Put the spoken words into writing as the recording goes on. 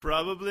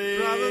Probably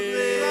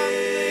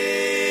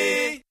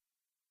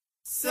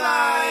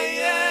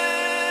science.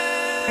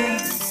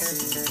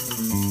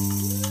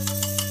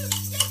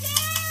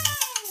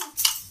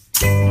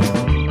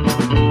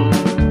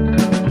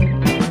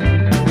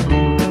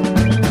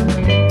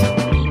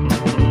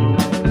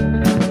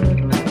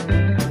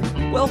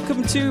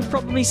 Welcome to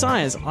Probably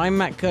Science. I'm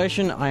Matt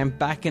Kirshen. I am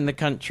back in the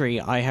country.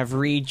 I have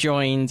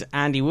rejoined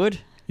Andy Wood.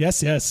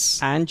 Yes.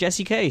 And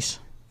Jesse Case.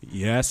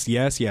 Yes.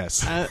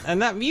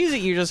 And that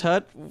music you just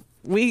heard,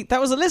 that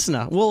was a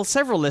listener. Well,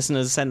 several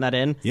listeners sent that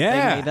in.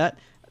 Yeah. They made that.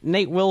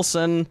 Nate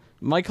Wilson,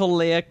 Michael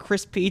Lear,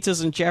 Chris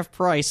Peters, and Jeff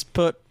Price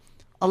put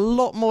a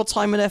lot more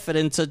time and effort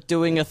into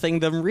doing a thing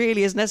than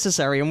really is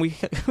necessary, and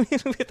that's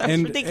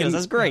ridiculous.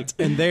 That's great.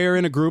 And they're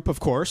in a group, of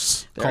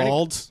course,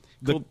 called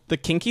the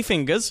Kinky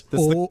Fingers.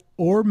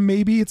 Or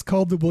maybe it's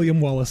called the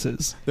William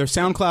Wallaces. Their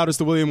SoundCloud is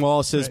the William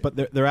Wallaces, Right.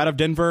 but they're out of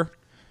Denver,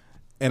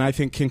 and I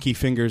think Kinky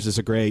Fingers is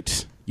a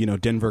great,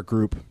 Denver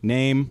group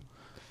name.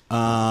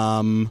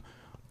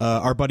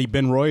 Our buddy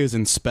Ben Roy is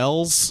in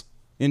Spells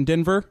in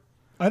Denver.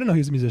 I don't know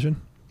he's a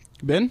musician.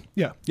 Ben?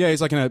 Yeah. Yeah,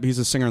 he's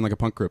a singer in like a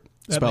punk group.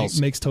 That Spells.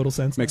 makes total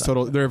sense.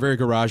 They're very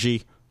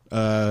garagey,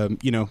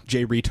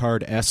 J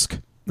Retard-esque.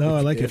 No,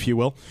 I like if it. you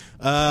will.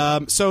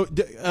 So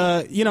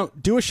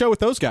do a show with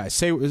those guys.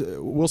 Say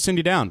we'll send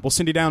you down. We'll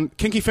send you down.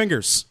 Kinky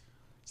Fingers.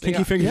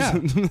 Kinky Fingers.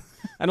 Yeah.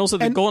 And also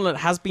the gauntlet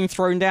has been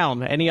thrown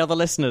down. Any other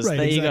listeners? Right,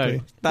 there exactly. you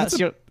go. That's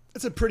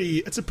It's a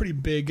pretty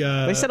big.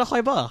 They set a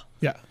high bar.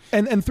 Yeah,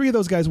 and three of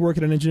those guys work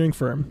at an engineering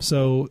firm.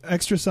 So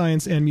Extra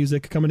Science and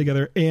Music coming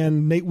together.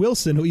 And Nate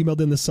Wilson, who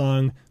emailed in the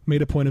song,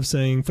 made a point of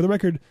saying, for the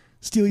record,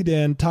 Steely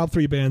Dan, top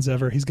 3 bands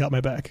ever. He's got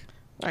my back.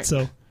 Right.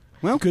 So,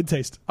 well, good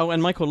taste. Oh,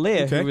 and Michael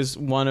Lear, Okay. who was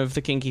one of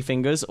the Kinky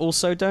Fingers,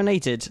 also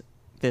donated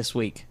this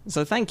week.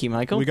 So thank you,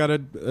 Michael. we got a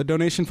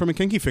donation from a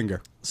Kinky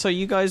Finger. So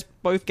you guys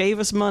both gave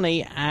us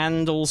money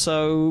and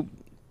also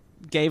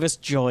gave us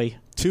joy.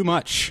 Too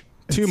much,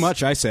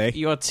 I say.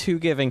 You are too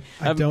giving.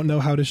 I don't know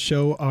how to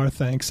show our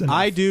thanks. enough.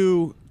 I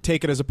do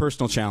take it as a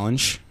personal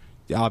challenge,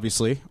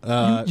 obviously.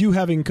 You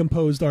having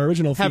composed our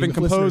original theme. having if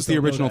listeners composed the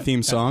don't know original that.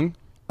 theme song.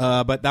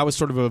 But that was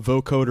sort of a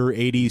vocoder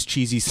 80s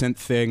cheesy synth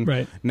thing.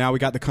 Right. Now we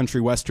got the country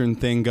western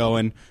thing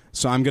going.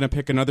 So I'm going to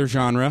pick another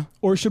genre.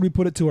 Or should we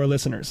put it to our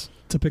listeners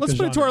to pick Let's the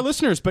put it to genre? our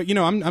listeners, but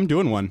I'm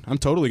doing one. I'm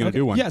totally going to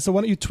do one. Yeah, so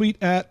why don't you tweet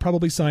at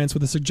Probably Science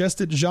with a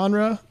suggested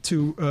genre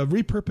to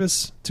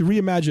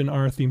reimagine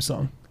our theme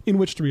song. In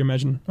which to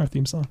reimagine our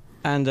theme song.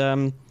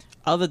 And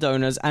other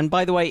donors. And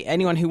by the way,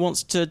 anyone who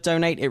wants to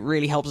donate, it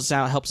really helps us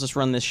out, helps us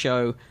run this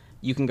show.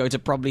 You can go to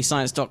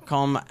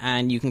probablyscience.com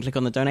and you can click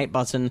on the donate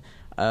button.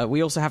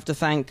 We also have to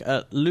thank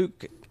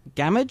Luke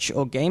Gamage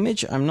or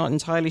Gamage. I'm not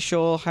entirely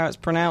sure how it's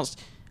pronounced.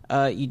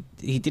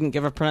 He didn't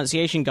give a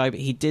pronunciation guide, but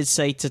he did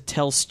say to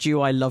tell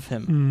Stu I love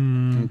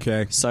him.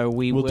 Okay. So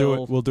We'll do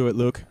it. We'll do it,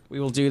 Luke. We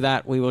will do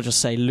that. We will just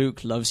say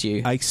Luke loves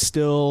you. I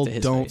still To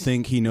his don't face.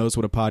 think he knows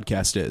what a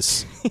podcast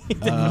is.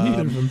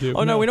 Neither of them do.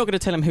 Oh no, we're not going to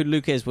tell him who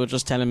Luke is. We'll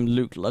just tell him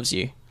Luke loves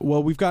you.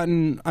 Well, we've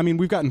gotten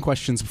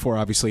questions before,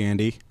 obviously,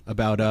 Andy,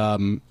 about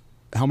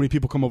how many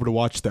people come over to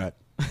watch that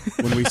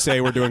when we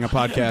say we're doing a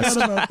podcast.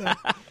 What about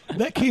that?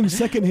 That came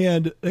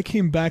secondhand. That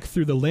came back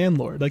through the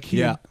landlord. Like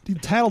he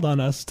tattled on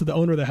us to the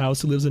owner of the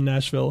house who lives in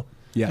Nashville.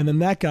 Yeah. And then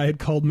that guy had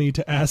called me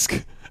to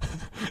ask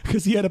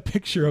because he had a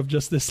picture of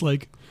just this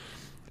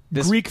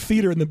Greek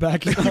theater in the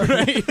backyard.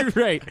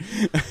 right.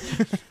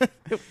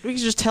 We could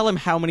just tell him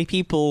how many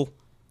people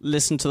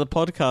listen to the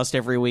podcast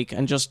every week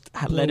and just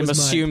let him his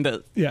assume mind.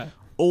 that Yeah.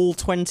 all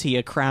 20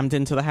 are crammed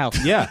into the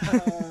house. Yeah.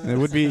 It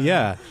would be,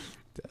 yeah.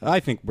 I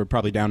think we're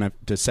probably down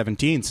to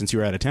 17 since you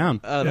were out of town.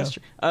 That's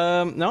true.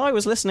 No, I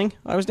was listening.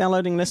 I was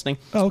downloading, listening.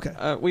 Oh,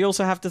 okay. We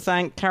also have to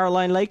thank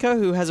Caroline Laker,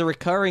 who has a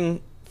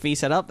recurring fee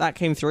set up. That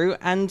came through.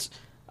 And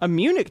a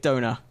Munich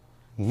donor,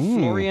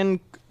 Florian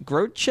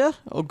Groche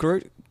or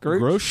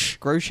Grosch?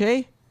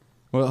 Groche?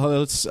 Well,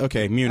 let's,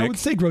 okay, I Munich. would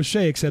say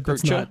Groche, except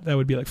that's Groche? not. That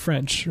would be like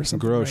French or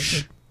something.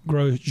 Grosch. Right?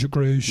 Groche.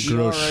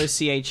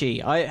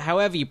 Groche.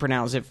 However you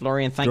pronounce it,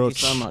 Florian, thank you Grosch.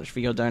 so much for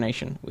your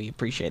donation. We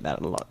appreciate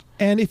that a lot.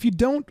 And if you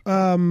don't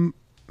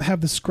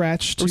have the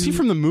scratch to... Was he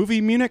from the movie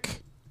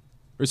Munich?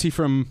 Or is he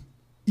from...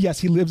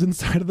 Yes, he lives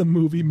inside of the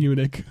movie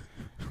Munich.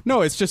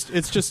 No, it's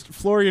just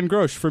Florian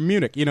Grosch from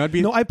Munich. It'd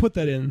be... No, I put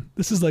that in.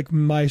 This is like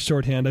my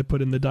shorthand I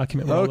put in the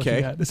document we're Okay.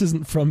 looking at. This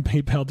isn't from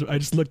PayPal. I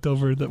just looked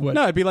over the what.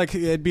 No, it'd be like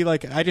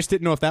I just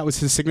didn't know if that was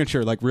his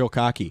signature, like real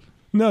cocky.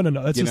 No.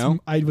 That's You just know?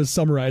 I was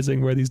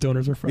summarizing where these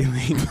donors are from.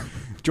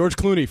 George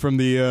Clooney from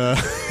the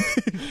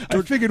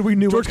I figured we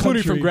knew George what Clooney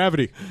country. from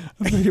Gravity.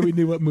 I figured we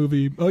knew what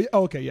movie. Oh, yeah,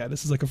 okay, yeah.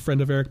 This is like a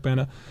friend of Eric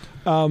Bana.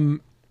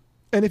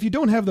 And if you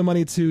don't have the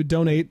money to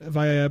donate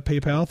via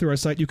PayPal through our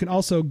site, you can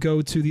also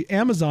go to the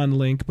Amazon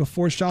link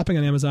before shopping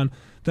on Amazon.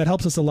 That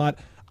helps us a lot.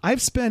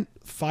 I've spent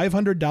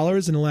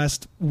 $500 in the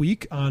last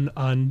week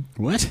on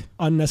What?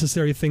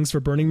 unnecessary things for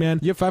Burning Man.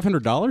 You have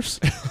 $500?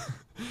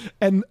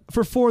 And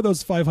for 4 of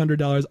those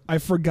 $500, I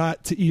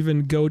forgot to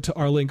even go to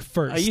our link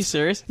first. Are you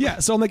serious? Yeah,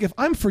 so I'm like, if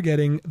I'm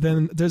forgetting,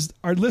 then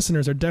our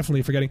listeners are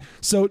definitely forgetting.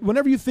 So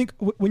whenever you think,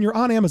 when you're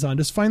on Amazon,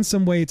 just find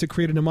some way to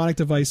create a mnemonic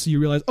device so you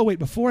realize, oh wait,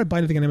 before I buy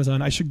anything on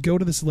Amazon, I should go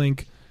to this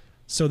link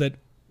so that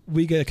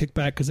we get a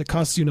kickback because it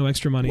costs you no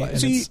extra money.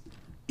 So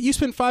you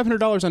spent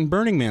 $500 on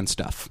Burning Man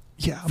stuff.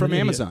 Yeah, from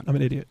Amazon. I'm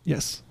an idiot.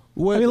 Yes.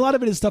 What? I mean, a lot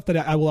of it is stuff that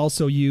I will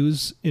also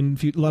use a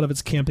lot of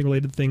it's camping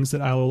related things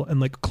that and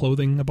like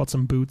clothing. I bought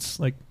some boots.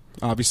 Like,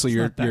 obviously, it's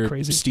your not that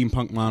crazy.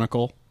 steampunk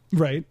monocle.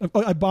 Right.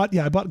 I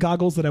bought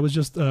goggles that I was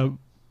just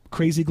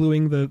crazy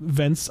gluing the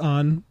vents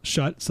on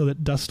shut so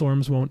that dust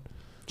storms won't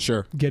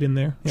Sure. get in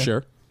there. Yeah.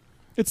 Sure.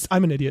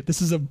 I'm an idiot.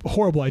 This is a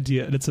horrible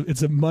idea, and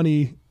it's a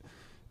money.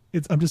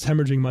 I'm just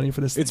hemorrhaging money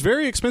for this. It's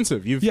very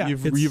expensive. You've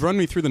run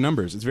me through the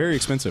numbers. It's very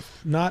expensive.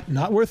 Not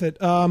worth it.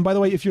 By the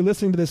way, if you're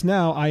listening to this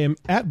now, I am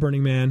at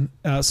Burning Man,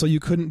 so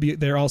you couldn't be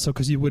there also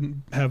because you wouldn't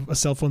have a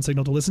cell phone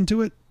signal to listen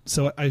to it.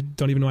 So I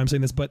don't even know why I'm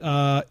saying this, but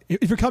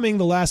if you're coming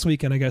the last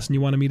weekend, I guess, and you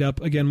want to meet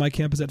up again, my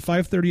camp is at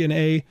 5:30 in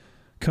A.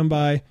 Come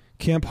by,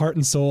 Camp Heart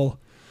and Soul.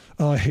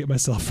 Oh, I hate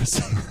myself for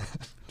saying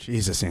that.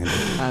 Jesus, Andy.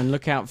 And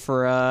look out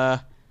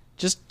for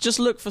just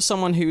look for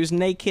someone who's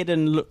naked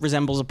and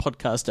resembles a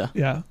podcaster.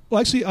 Yeah.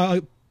 Well, actually,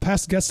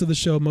 past guests of the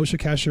show, Moshe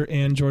Kasher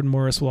and Jordan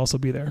Morris will also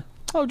be there.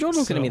 Oh,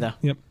 Jordan's going to be there.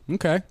 Yep.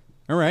 Okay.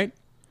 All right.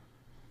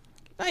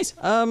 Nice.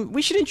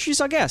 We should introduce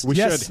our guest. We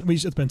yes, should.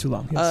 it's been too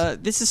long. Yes.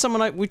 This is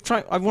someone I've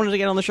wanted to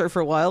get on the show for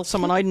a while.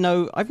 Someone I've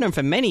known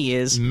for many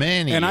years.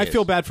 And I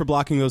feel bad for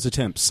blocking those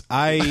attempts.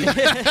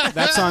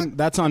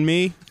 That's on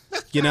me.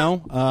 You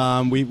know,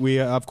 we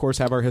of course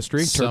have our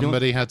history.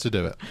 Somebody had to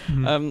do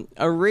it.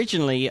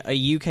 Originally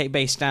a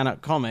UK-based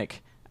stand-up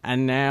comic,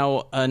 and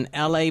now an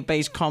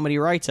LA-based comedy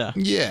writer.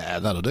 Yeah,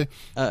 that'll do.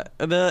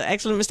 The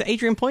excellent Mr.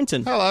 Adrian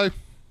Poynton. Hello.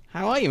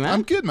 How are you, man?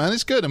 I'm good, man.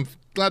 It's good. I'm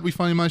glad we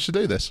finally managed to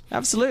do this.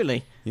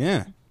 Absolutely.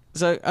 Yeah.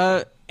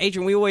 So,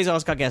 Adrian, we always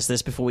ask our guests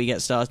this before we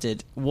get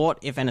started. What,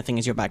 if anything,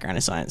 is your background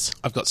in science?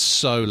 I've got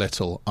so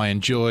little. I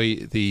enjoy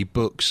the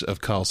books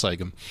of Carl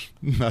Sagan.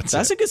 That's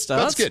a good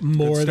start. That's good.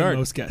 More Good than start.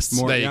 most guests.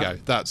 More- There you yeah.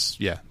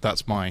 go.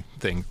 That's my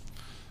thing.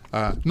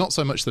 Not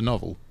so much the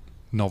novels.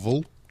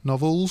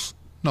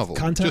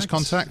 Contact? Just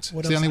Contact.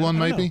 What It's the else? only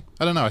one, I don't maybe. know.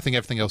 I don't know. I think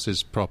everything else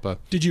is proper.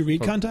 Did you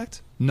read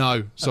Contact?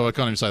 No, so I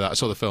can't even say that. I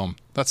saw the film.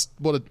 That's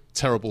what a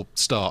terrible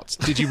start.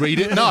 Did you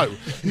read it?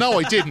 No,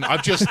 I didn't.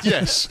 I've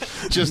just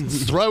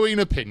throwing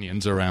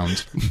opinions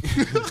around.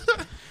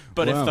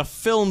 But Wow. if the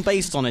film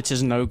based on it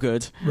is no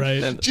good, Right.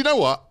 then Do you know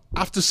what?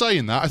 After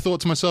saying that, I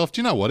thought to myself, do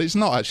you know what? It's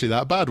not actually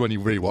that bad when you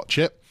rewatch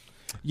it.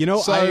 You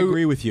know, So- I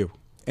agree with you.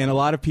 And a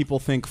lot of people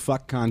think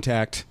fuck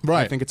Contact.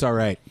 Right. I think it's all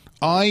right.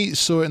 I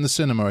saw it in the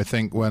cinema, I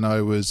think, when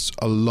I was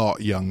a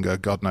lot younger.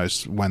 God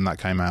knows when that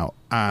came out.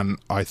 And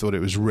I thought it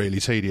was really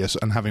tedious.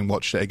 And having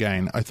watched it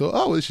again, I thought,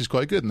 oh, this is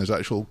quite good. And there's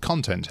actual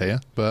content here.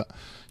 But,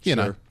 you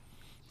know.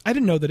 I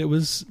didn't know that it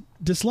was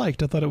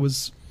disliked. I thought it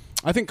was...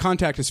 I think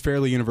Contact is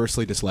fairly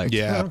universally disliked.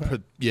 Yeah, Oh,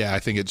 okay. I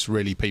think it's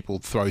really people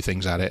throw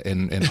things at it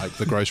in like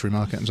the grocery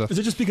market and stuff. Is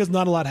it just because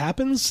not a lot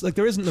happens? Like,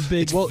 there isn't a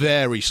big... It's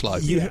very slow.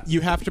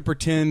 You have to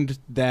pretend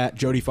that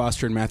Jodie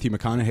Foster and Matthew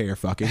McConaughey are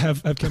fucking.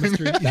 have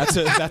chemistry. That's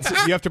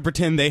you have to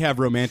pretend they have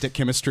romantic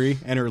chemistry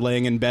and are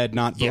laying in bed,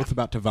 not both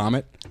about to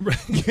vomit.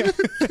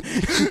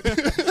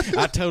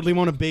 I totally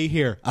want to be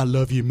here. I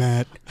love you,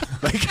 Matt.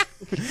 Like,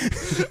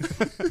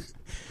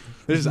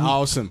 this is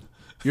awesome.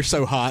 You're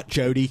so hot,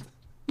 Jodie.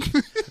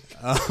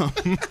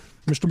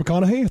 Mr.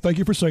 McConaughey, thank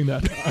you for saying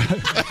that.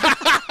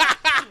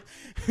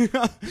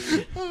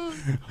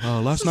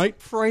 Last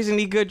night.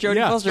 surprisingly good Jodie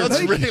Yeah. Foster.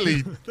 That's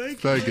really Thank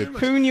very you good. very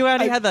much. Who knew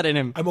Andy had that in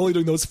him? I'm only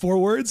doing those 4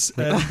 words,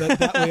 and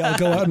that way I'll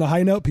go out on a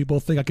high note. People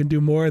think I can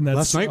do more, and that's...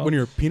 Last night when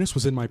your penis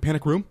was in my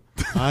panic room,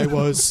 I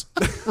was.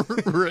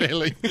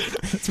 Really?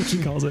 That's what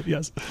she calls it,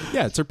 yes.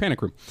 Yeah, it's her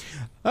panic room.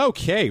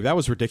 Okay, that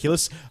was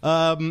ridiculous.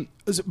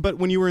 But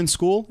when you were in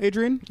school,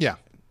 Adrian, Yeah.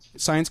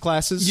 science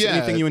classes, Yeah.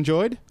 anything you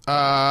enjoyed?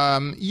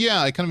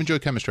 Yeah, I kind of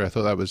enjoyed chemistry. I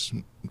thought that was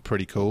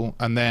pretty cool.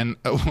 And then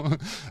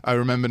I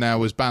remember now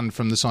was banned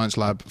from the science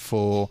lab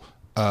for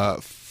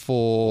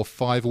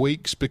 5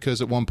 weeks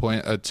because at one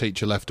point a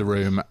teacher left a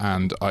room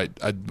and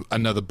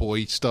another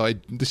boy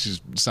started. This is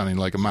sounding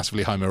like a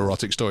massively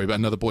homoerotic story, but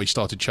another boy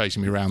started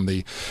chasing me around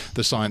the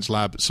science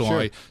lab. So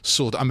Sure. I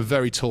saw. I'm a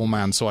very tall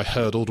man, so I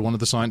hurdled one of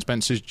the science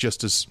benches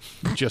just as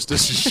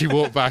she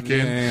walked back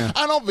in, Yeah.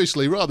 and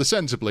obviously rather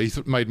sensibly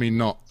made me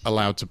not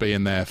allowed to be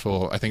in there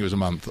for I think it was a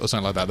month or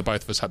something like that. The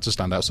both of us had to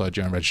stand outside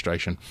during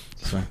registration.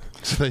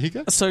 So there you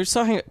go. So,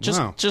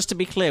 Wow. just to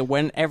be clear,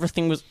 when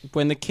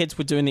the kids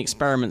were doing the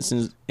experiments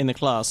in the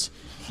class,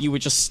 you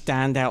would just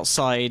stand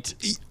outside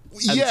and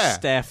Yeah,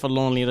 stare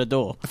forlornly at a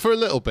door. for a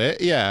little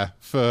bit. Yeah,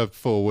 for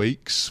 4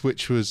 weeks,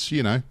 which was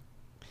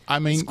I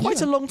mean,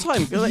 Quite a long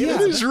time.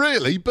 It is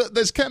really, but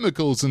there's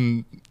chemicals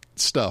and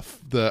stuff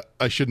that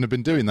I shouldn't have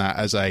been doing that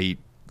as a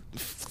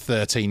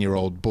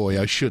 13-year-old boy.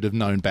 I should have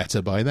known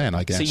better by then,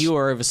 I guess. So you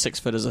were over 6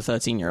 foot as a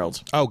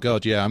 13-year-old. Oh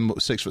god, yeah, I'm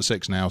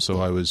 6'6" now, so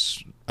I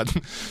was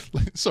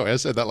Sorry, I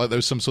said that like there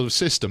was some sort of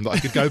system that I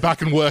could go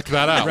back and work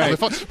that out. Right.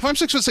 Well, if I'm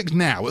 6'6"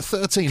 now, at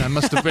 13, I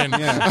must have been.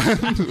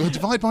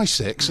 Divide by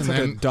 6, and Like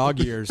then a dog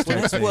years. Well,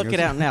 type let's thing, work it isn't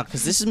out now,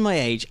 because this is my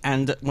age,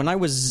 and when I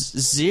was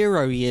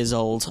 0 years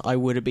old, I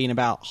would have been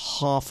about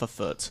half a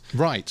foot.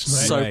 right.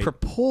 So Right.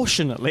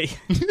 proportionally,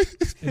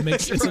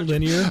 It's a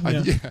linear.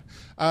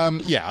 Yeah.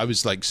 Yeah, I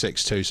was like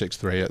 6'2",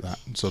 6'3" at that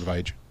sort of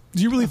age.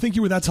 Do you really think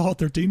you were that tall at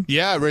 13?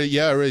 Yeah, I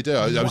really do.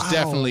 I was Wow.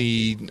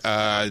 definitely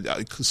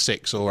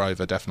 6 or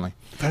over, definitely.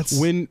 That's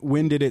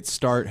When did it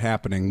start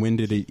happening? When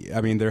did it?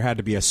 I mean, there had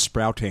to be a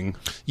sprouting.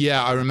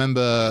 Yeah, I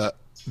remember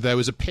there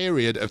was a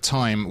period of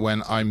time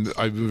when I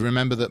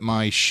remember that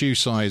my shoe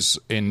size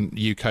in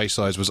UK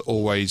size was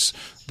always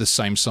the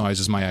same size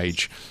as my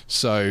age.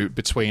 So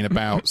between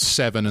about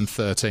 7 and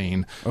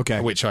 13,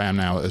 Okay. which I am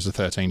now as a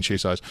 13 shoe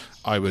size,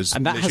 I was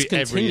and that has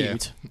literally every year.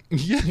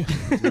 continued.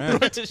 Yeah.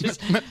 It's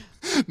just-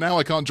 Now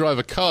I can't drive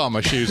a car.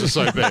 My shoes are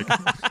so big.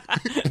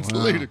 It's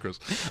ludicrous.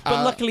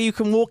 but luckily, you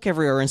can walk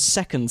everywhere in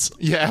seconds.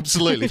 Yeah,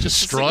 absolutely. Just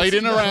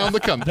striding around the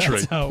country.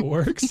 that's how it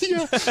works.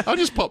 Yeah, I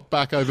just popped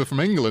back over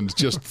from England,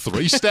 just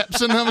 3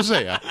 steps and I was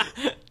here.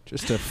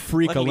 Just a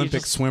freak Luckily,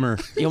 Olympic just- swimmer.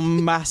 Your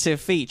massive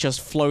feet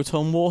just float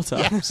on water.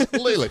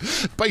 Absolutely.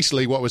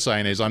 Basically, what we're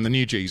saying is I'm the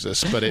new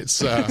Jesus, but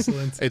it's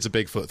Excellent. it's a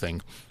Bigfoot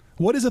thing.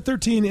 What is a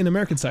 13 in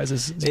American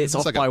sizes? It's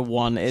off like by a-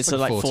 1. It's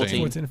like like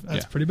 14. 14.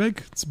 That's Yeah. pretty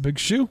big. It's a big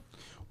shoe.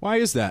 Why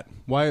is that?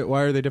 Why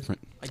are they different?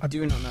 I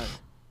do not know.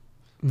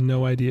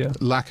 No idea.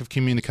 Lack of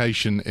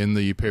communication in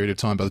the period of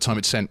time. By the time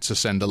it's sent to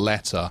send a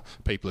letter,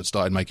 people had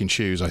started making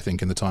shoes, I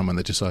think, in the time when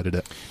they decided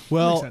it.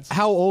 Well, sense.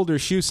 how old are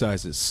shoe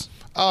sizes?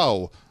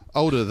 Oh,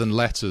 older than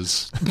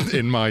letters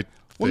in my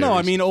Well, no, I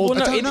theories. mean old. Well,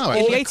 no, I don't in, know,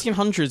 in the actually.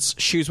 1800s,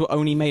 shoes were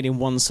only made in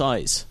one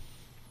size.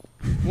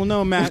 Well,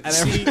 no, Matt.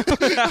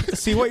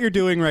 See what you're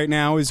doing right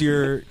now is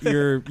you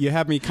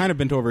have me kind of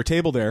bent over a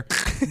table there,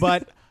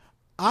 but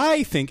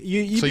I think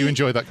you. So you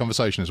enjoyed that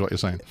conversation, is what you're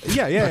saying?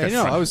 Yeah,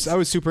 no, I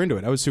was super into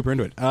it.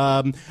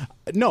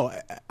 No,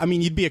 I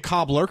mean you'd be a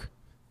cobbler.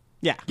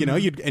 Yeah. You know,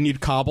 you'd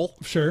cobble.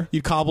 Sure.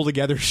 You'd cobble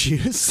together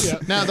shoes. Yeah.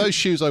 Now, those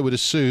shoes, I would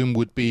assume,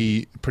 would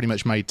be pretty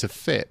much made to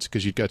fit,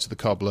 because you'd go to the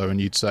cobbler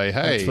and you'd say,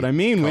 hey, That's what I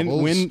mean.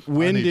 cobbles,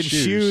 When I need did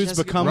shoes Yes,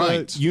 become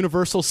right. a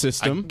universal I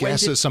system?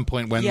 guess did- at some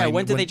point when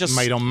when did they just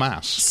made en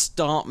masse.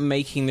 start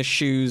making the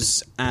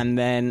shoes and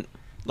then,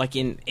 like,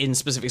 in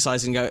specific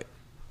sizes and go,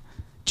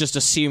 just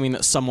assuming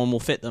that someone will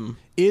fit them?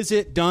 Is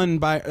it done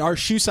by are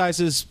shoe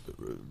sizes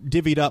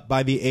divvied up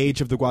by the age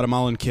of the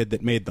Guatemalan kid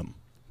that made them?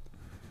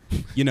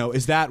 You know,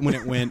 is that when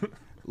it went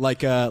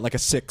like a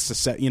 6, a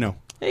 7? You know,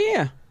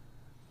 Yeah.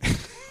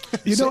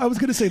 You know, I was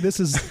going to say this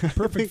is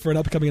perfect for an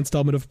upcoming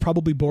installment of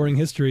Probably Boring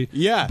History.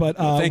 Yeah, But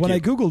thank when you. I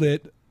Googled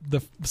it,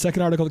 the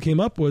second article that came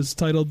up was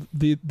titled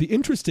The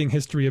Interesting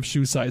History of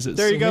Shoe Sizes.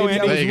 there you go, maybe I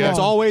Andy. was There you go. wrong. It's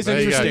always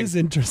There you go. It interesting. is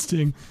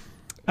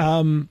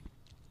interesting.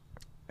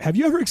 Have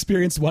you ever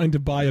experienced wanting to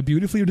buy a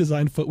beautifully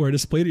designed footwear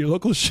displayed at your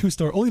local shoe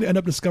store only to end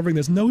up discovering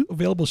there's no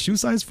available shoe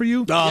size for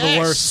you? Oh, Yes! the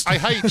worst. I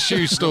hate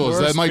shoe stores.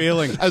 worst They're my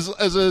feeling. As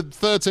a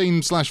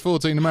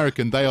 13/14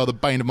 American, they are the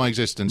bane of my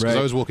existence. Because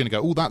Right. I was walking and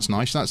go, oh, that's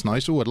nice.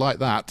 Oh, I'd like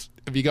that.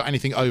 Have you got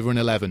anything over an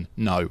 11?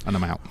 No, and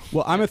I'm out.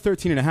 Well, I'm a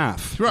 13 and a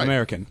half Right.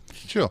 American.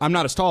 Sure. I'm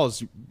not as tall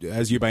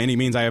as you by any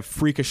means. I have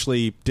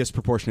freakishly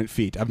disproportionate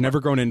feet. I've never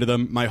grown into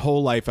them. My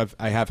whole life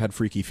I have had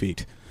freaky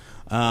feet.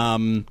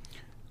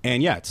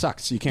 And yeah, it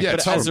sucks. You can't. Yeah, But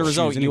it's as a horrible.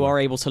 result, Shoes you anywhere. are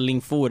able to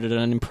lean forward at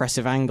an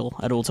impressive angle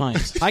at all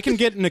times. I can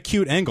get an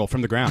acute angle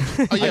from the ground.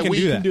 Oh, yeah, I can we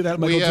do can that. Do that,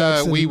 Michael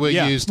Jackson. we were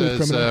Yeah. used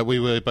Smooth as Criminal. we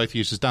were both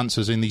used as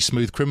dancers in the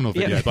Smooth Criminal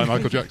video Yeah. by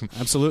Michael Jackson.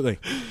 Absolutely.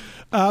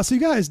 So, you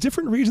guys,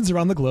 different regions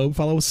around the globe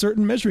follow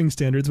certain measuring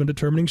standards when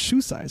determining shoe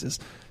sizes.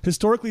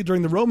 Historically,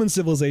 during the Roman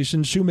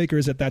civilization,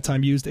 shoemakers at that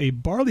time used a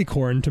barley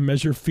corn to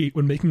measure feet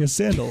when making a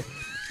sandal.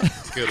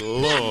 Good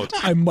lord!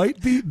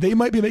 They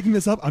might be making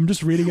this up. I'm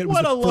just reading it. It was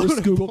What the a load first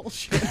of Google.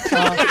 bullshit.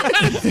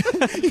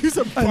 Use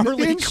a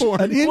barley An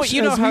corn. inch Well,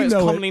 you know as how we it's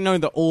know commonly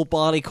known that all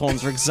barley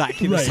corns are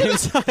exactly the Right. same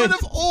size. But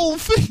of all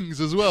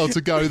things, as well,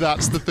 to go,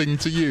 that's the thing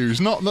to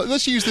use. Not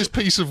let's use this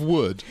piece of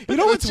wood. You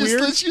know what's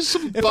weird? Let's use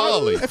some If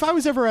barley. if I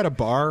was ever at a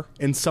bar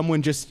and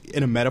someone just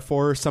in a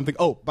metaphor or something.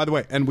 Oh, by the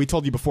way, and we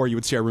told you before you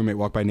would see our roommate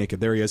walk by naked.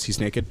 There he is. He's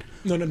naked.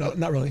 No,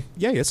 not really.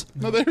 Yeah, he is.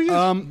 No, there he is.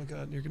 Oh my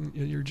God,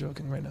 you're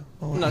joking right now.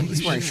 Oh, No,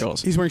 he's wearing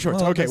shorts. He's wearing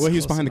shorts. Oh, Okay, that's well,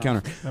 he's close behind the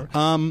enough.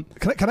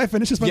 counter. Can I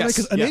finish this by the way? Yes,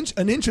 Because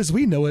yeah. an inch as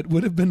we know it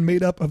would have been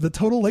made up of the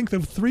total length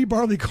of 3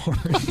 barley corns.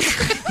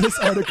 This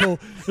article,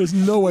 there's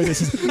no way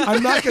this is.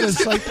 I'm not going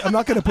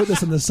to put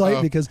this in the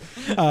site because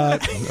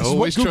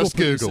Always Google trust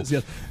Google. produces,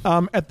 yes.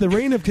 At the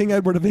reign of King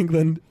Edward of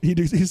England, he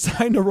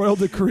signed a royal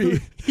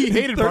decree. He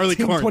hated barley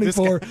corn, this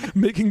 1324,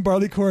 making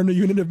barley corn a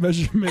unit of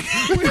measurement.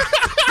 Wait,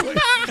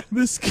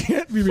 this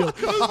can't be real.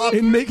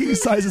 In making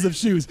sizes of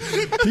shoes,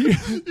 You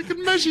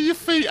can measure your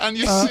feet and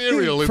your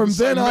cereal in from the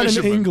same then on in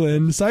measurement.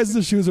 England, sizes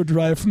of shoes are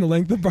derived from the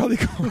length of barley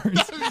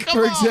corns.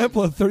 For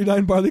example, a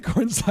 39 barley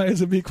corn size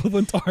would be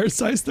equivalent to our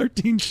size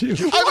 13 shoe.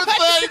 I'm a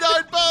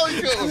 39 barley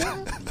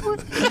Barleycorn.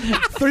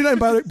 39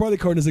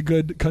 Barleycorn is a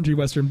good country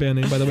western band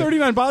name, by the way.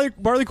 39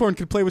 Barleycorn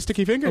could play with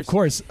Sticky Fingers. Of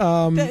course.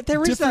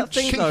 There is that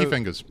thing, Kinky though.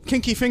 Fingers.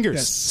 Kinky Fingers.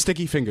 Yes.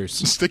 Sticky Fingers.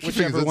 Sticky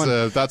Whichever Fingers.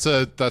 one. That's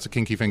a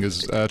Kinky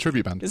Fingers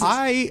tribute band.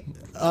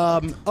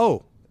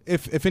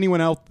 If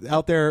anyone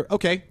out there,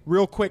 okay,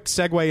 real quick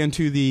segue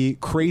into the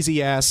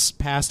crazy ass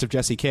past of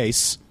Jesse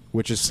Case,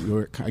 which is,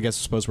 I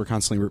suppose we're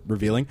constantly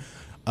revealing.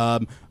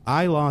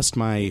 I lost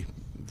my,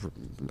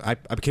 I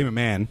became a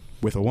man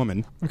with a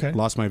woman. Okay.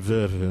 Lost my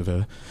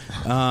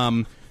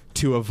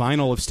to a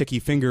vinyl of Sticky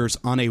Fingers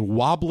on a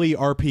wobbly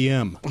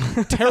RPM.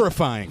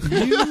 Terrifying.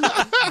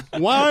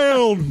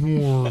 Wild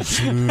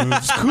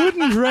horses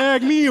couldn't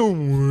drag me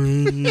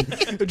away.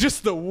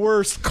 Just the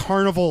worst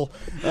carnival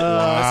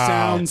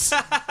sounds.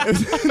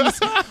 This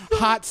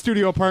hot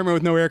studio apartment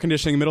with no air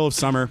conditioning, middle of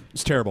summer.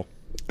 It's terrible.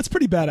 It's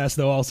pretty badass,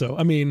 though, also.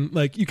 I mean,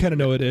 like, you kind of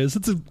know it is.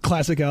 It's a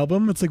classic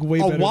album. It's, like, way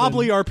A better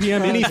wobbly than...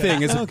 RPM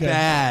anything is Okay.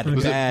 bad.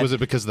 Was it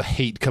because the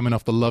heat coming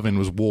off the lovin'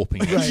 was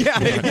warping it?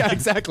 Yeah,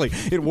 exactly.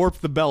 It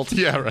warped the belt.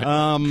 Yeah, right.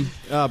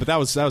 But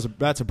that's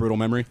a brutal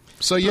memory.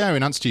 So yeah,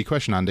 in answer to your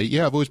question, Andy,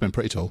 yeah, I've always been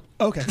pretty tall.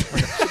 Okay.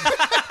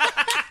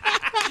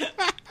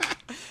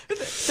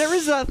 There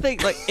is that thing,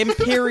 like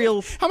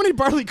Imperial. How many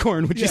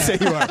barleycorn would you say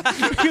you are?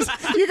 Because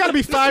you got to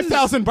be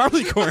 5,000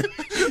 barleycorn.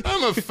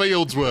 I'm a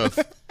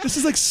Fieldsworth. This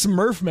is like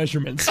Smurf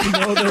measurements. You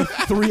know, they're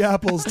 3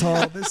 apples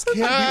tall. This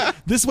can't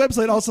be. This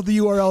website, also the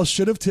URL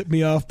should have tipped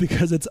me off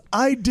because it's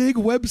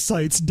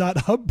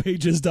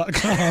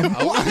idigwebsites.hubpages.com.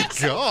 Oh my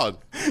god!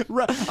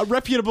 A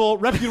reputable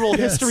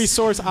history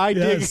source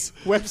Yes.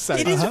 website.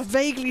 It is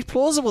vaguely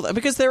plausible, though,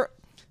 because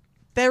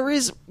there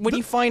is, when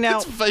you find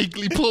out... It's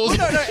vaguely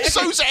plausible.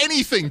 So's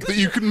anything that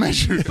you can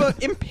measure.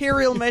 But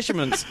imperial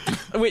measurements,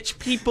 which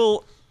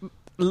people...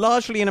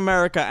 largely in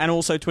America and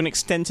also to an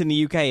extent in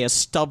the UK are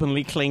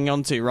stubbornly clinging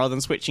onto rather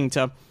than switching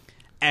to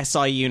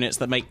SI units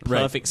that make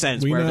perfect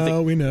sense. We where know,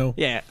 everything- we know.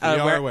 Yeah, We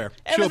are where aware.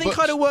 Everything Sure, but-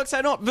 kind of works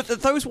out, but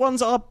those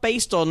ones are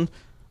based on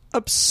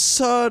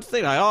absurd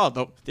things.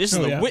 Like, this is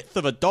the width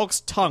of a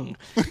dog's tongue.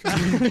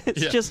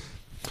 It's just...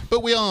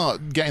 But we are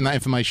getting that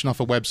information off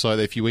a website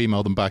that if you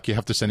email them back, you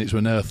have to send it to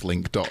an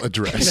Earthlink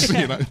address.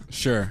 You know?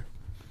 Sure.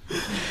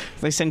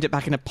 They send it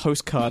back in a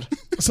postcard.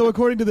 So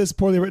according to this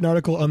poorly written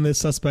article on this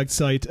suspect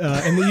site,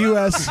 in the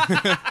U.S.,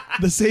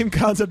 the same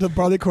concept of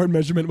barleycorn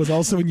measurement was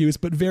also in use,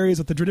 but varies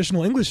with the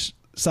traditional English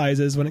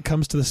sizes when it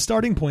comes to the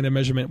starting point of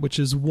measurement, which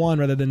is 1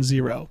 rather than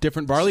 0.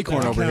 Different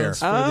barleycorn over here.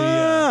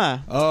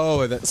 Counts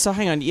for the, So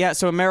hang on. Yeah,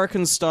 so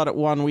Americans start at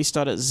 1, we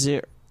start at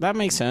 0. That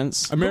makes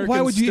sense. But Americans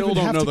why would you still even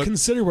don't have know to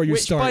consider where you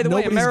Which, start? by the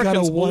way, Nobody's got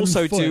Americans a 1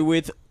 also foot. do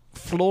with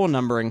floor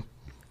numbering.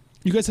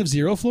 You guys have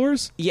 0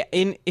 floors? Yeah,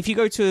 if you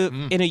go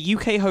to in a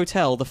UK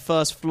hotel, the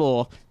first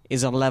floor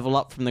is a level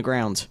up from the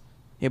ground.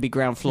 It'll be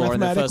ground floor and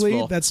the first Mathematically,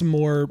 floor. that's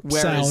more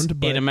Whereas sound.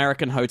 But in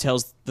American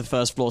hotels, the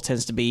first floor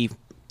tends to be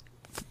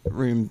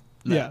room.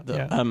 Yeah.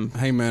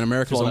 Hey man,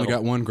 America's Floor only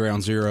level. got 1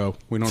 ground zero.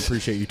 We don't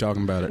appreciate you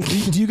talking about it.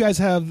 do you guys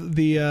have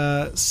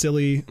the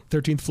silly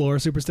 13th floor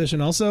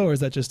superstition also, or is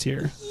that just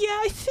here? Yeah,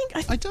 I think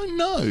I don't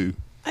know.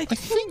 I I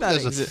think that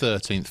there's a exists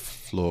 13th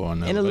floor on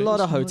in a elevators. lot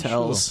of I'm not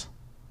hotels. sure.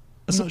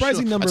 A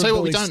surprising number I'll tell you of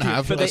what we buildings don't steer-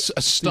 have: but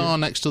a star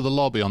next to the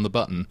lobby on the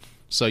button.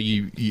 So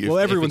you Well,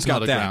 if everyone's it's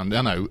not got a that. ground,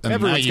 I know. And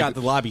Everyone's now got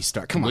the lobby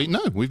star. Come on.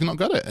 we've not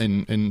got it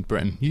in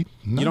Britain. You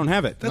You don't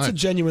have it. That's No. a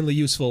genuinely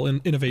useful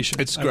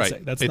innovation. It's I would great. say.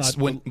 That's It's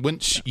not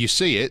once you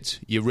see it,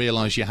 you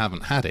realise you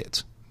haven't had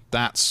it.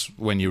 That's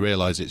when you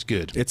realise it's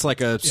good. It's like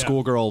a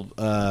schoolgirl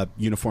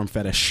uniform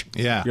fetish.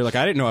 Yeah. You're like,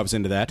 I didn't know I was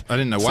into that. I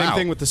didn't know, Same wow.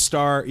 thing with the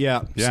star,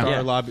 Yeah.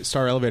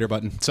 star elevator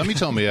button. Somebody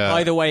told me.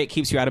 Either way, it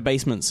keeps you out of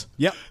basements.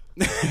 Yep.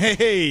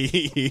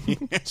 Hey.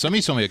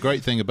 Somebody told me a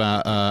great thing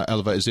about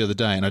elevators the other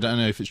day, and I don't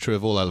know if it's true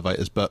of all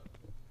elevators, but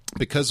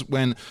because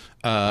when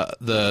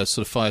the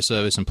sort of fire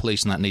service and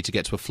police and that need to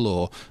get to a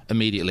floor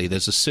immediately,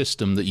 there's a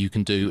system that you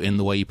can do in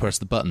the way you press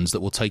the buttons that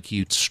will take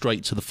you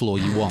straight to the floor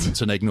you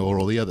want and ignore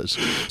all the others.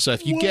 So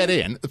if you get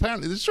in,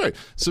 apparently this is true.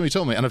 Somebody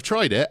told me, and I've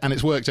tried it, and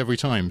it's worked every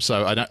time.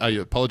 So I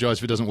apologise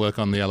if it doesn't work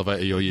on the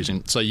elevator you're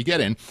using. So you get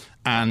in,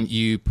 and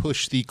you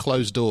push the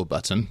closed door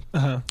button.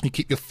 You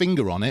keep your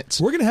finger on it.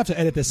 We're going to have to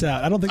edit this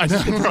out. I don't think this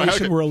is know, right,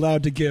 information okay. we're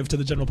allowed to give to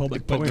the general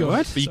public. But go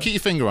ahead. But you keep your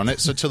finger on it,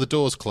 so till the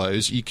doors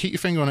close. You keep your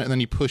finger on it, and then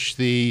you push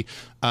the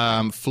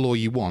floor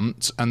you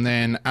want, and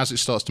then as it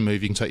starts to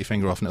move, you can take your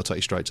finger off, and it'll take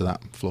you straight to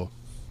that floor.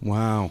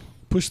 Wow.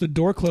 Push the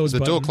door close The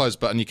button. door close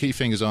button, you keep your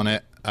fingers on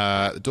it,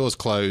 the doors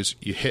close,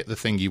 you hit the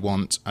thing you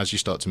want. As you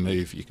start to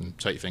move, you can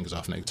take your fingers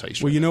off, and it'll take you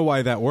straight. Well, you know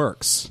why that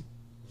works.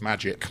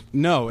 Magic.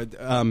 No,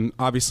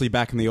 obviously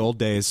back in the old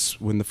days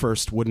when the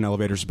first wooden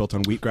elevators were built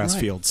on wheatgrass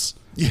fields.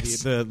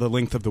 Yes. The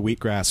length of the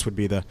wheatgrass would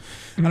be the...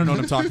 I don't know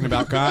what I'm talking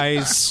about.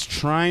 Guys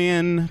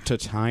trying to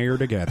tie her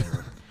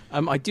together.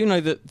 I do know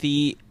that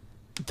the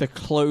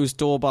closed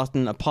door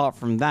button, apart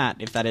from that,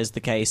 if that is the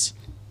case,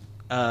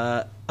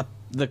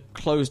 the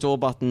closed door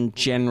button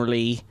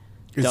generally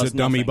It's does a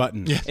dummy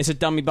nothing. button. It's a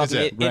dummy button.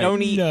 Is it? It Right.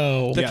 only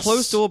No. the Yes.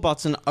 closed door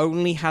button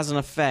only has an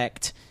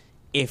effect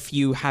if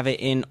you have it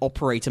in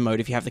operator mode,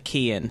 if you have the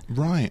key in.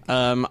 Right.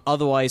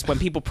 Otherwise, when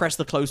people press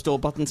the close door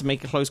button to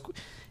make it close,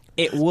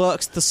 it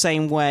works the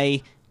same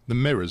way The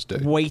mirrors do.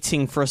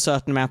 waiting for a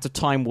certain amount of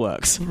time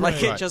works.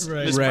 Like it Right. just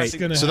Right. is Right. pressing-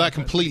 Gonna So that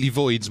happen. completely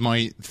voids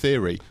my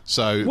theory.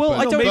 So, Well,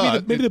 I don't-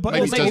 maybe the button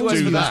maybe maybe it it works does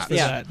for do that. that.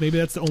 Yeah. Maybe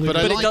that's the only. But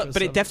I way like- to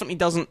but it definitely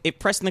doesn't.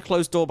 Pressing the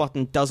close door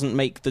button doesn't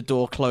make the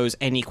door close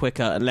any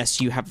quicker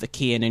unless you have the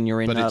key in and you're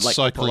in. But it's like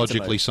operator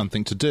psychologically mode.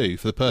 something to do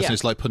for the person. Yeah.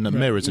 It's like putting up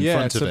mirrors in Yeah,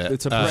 front of it.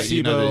 it's a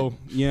You know, placebo.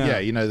 Yeah.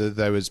 you know that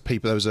there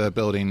was a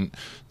building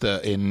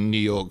that in New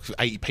York,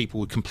 8 people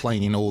were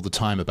complaining all the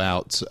time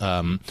about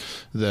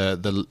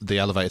the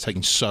elevator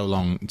taking so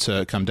long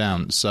to come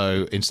down.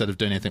 So instead of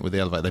doing anything with the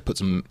elevator, they put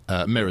some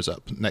mirrors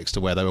up next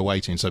to where they were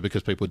waiting. So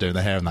because people were doing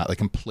their hair and that,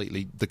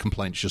 the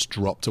complaints just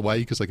dropped away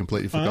because they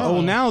completely forgot. Oh,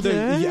 well, now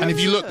they're. And if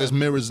you look, there's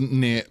mirrors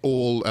near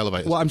all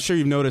elevators. Well, I'm sure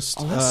you've noticed.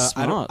 Oh, that's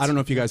I smart. don't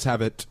know if you guys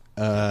have it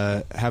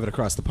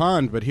across the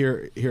pond, but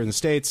here in the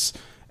States,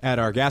 at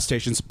our gas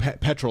stations,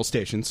 petrol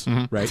stations,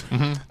 right?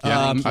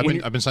 yeah, when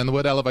you- I've been saying the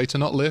word elevator,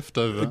 not lift.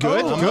 Good, I'm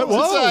good. up to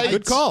Whoa, date.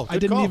 good call. I good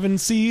didn't call. even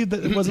see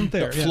that it wasn't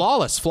there. Yeah.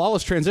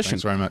 Flawless transition.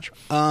 Thanks very much.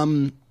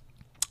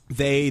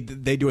 They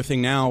do a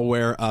thing now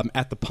where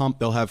at the pump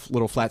they'll have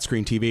little flat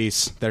screen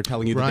TVs that are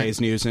telling you the Right.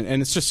 day's news,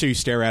 and it's just so you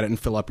stare at it and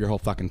fill up your whole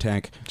fucking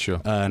tank. Sure.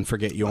 And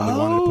forget you only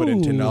wanted to put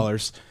in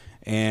 $10,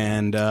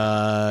 and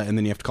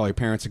then you have to call your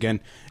parents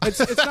again. It's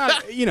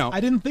not, you know. I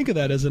didn't think of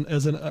that as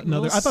another.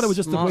 Well, I thought it was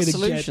just a smart way to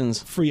solutions.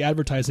 get free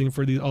advertising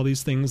for all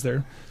these things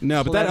there.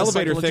 No, but Well, that that's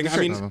elevator like thing. I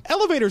mean, logical.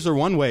 elevators are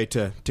one way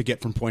to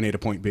get from point A to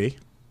point B.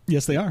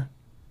 Yes, they are.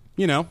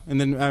 You know, and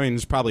then I mean,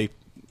 there's probably,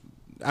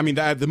 I mean,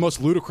 the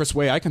most ludicrous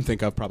way I can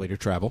think of probably to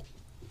travel.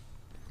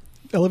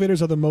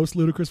 Elevators are the most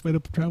ludicrous way to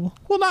travel.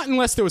 Well, not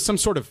unless there was some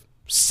sort of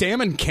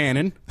salmon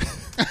cannon.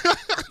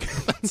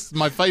 It's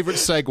my favourite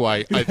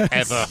segue I've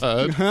ever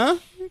heard. Huh?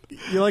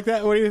 You like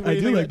that? What do you I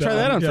do think? like Try that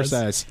that on one, for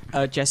yes.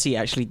 size. Jesse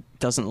actually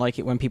doesn't like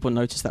it when people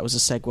notice that was a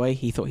segue.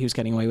 He thought he was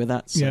getting away with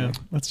that. So. Yeah,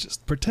 let's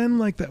just pretend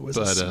like that was.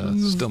 But a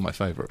still my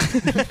favourite.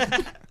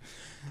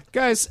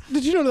 Guys,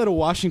 did you know that a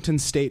Washington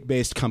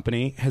state-based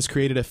company has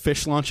created a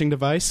fish launching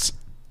device?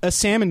 A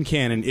salmon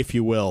cannon, if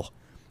you will.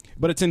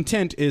 But its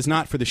intent is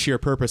not for the sheer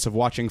purpose of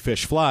watching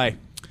fish fly.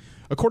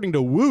 According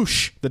to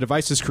Whoosh, the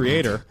device's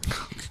creator,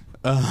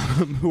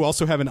 who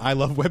also have an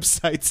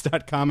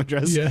ilovewebsites.com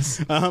address, Yes.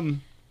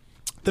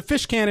 the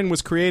fish cannon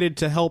was created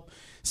to help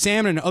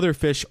salmon and other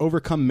fish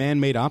overcome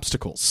man-made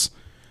obstacles.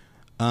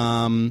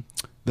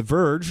 The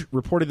Verge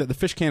reported that the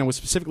fish cannon was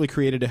specifically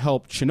created to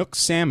help Chinook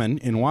salmon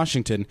in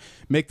Washington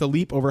make the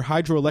leap over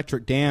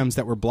hydroelectric dams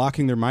that were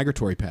blocking their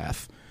migratory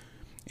path.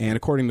 And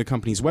according to the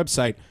company's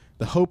website,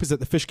 the hope is that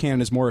the fish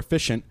cannon is more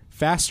efficient,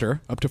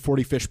 faster, up to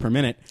 40 fish per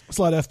minute. It's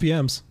a lot of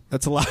FPMs.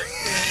 That's a lot.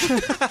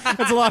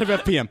 That's a lot of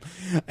FPM,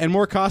 and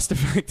more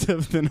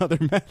cost-effective than other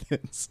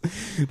methods.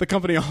 The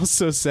company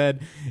also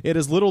said it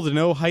has little to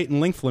no height and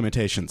length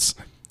limitations.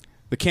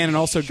 The cannon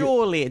also.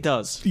 Surely it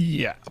does.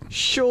 Yeah.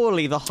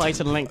 Surely the height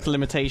and length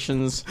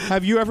limitations.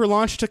 Have you ever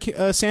launched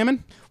a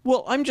salmon?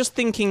 Well, I'm just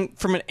thinking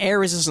from an air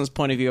resistance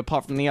point of view,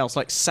 apart from anything else,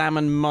 like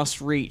salmon must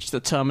reach the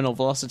terminal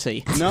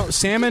velocity. No,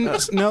 salmon.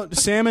 No,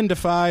 salmon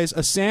defies.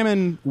 A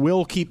salmon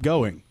will keep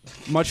going.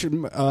 Much.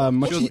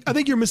 I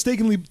think you're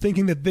mistakenly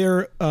thinking that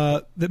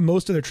that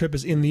most of their trip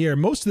is in the air.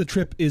 Most of the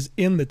trip is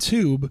in the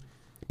tube,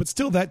 but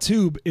still that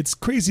tube, it's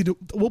crazy to.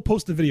 We'll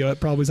post the video at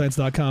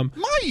probablyscience.com.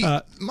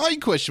 My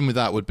question with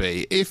that would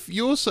be, if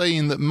you're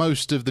saying that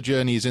most of the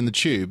journey is in the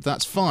tube,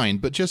 that's fine,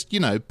 but just,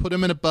 put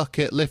them in a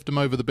bucket, lift them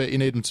over the bit you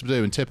need them to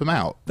do, and tip them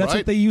out. That's right?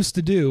 what they used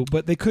to do,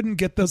 but they couldn't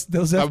get those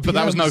FPMs. But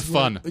that was no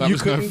fun. That you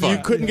was no couldn't. fun.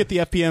 You couldn't get the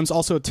FPMs.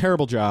 Also, a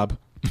terrible job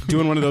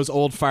doing one of those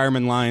old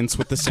fireman lines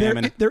with the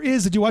salmon. There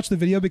is. Did you watch the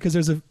video? Because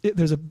there's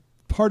a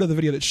part of the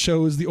video that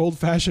shows the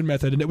old-fashioned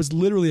method, and it was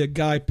literally a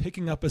guy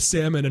picking up a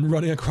salmon and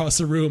running across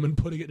the room and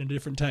putting it in a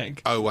different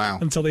tank. Oh, wow.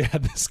 Until they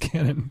had this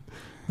cannon,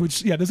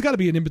 which there's got to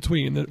be an in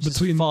between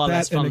between Far that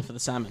less fun and for the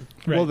salmon.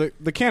 right. Well,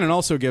 the cannon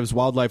also gives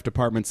wildlife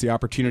departments the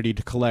opportunity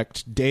to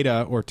collect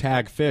data or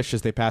tag fish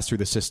as they pass through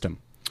the system.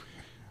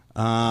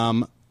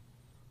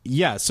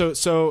 Yeah,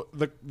 so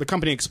the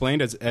company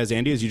explained, as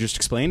Andy, as you just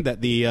explained,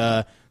 that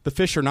the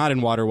fish are not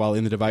in water while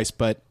in the device,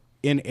 but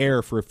in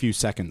air for a few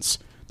seconds.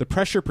 The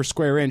pressure per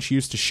square inch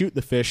used to shoot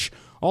the fish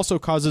also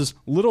causes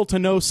little to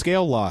no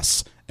scale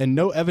loss and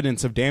no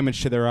evidence of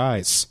damage to their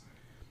eyes.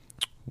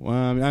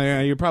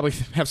 Well, you probably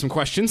have some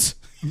questions.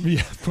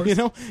 yeah, of course.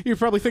 You're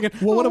probably thinking,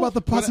 Well, what about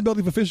the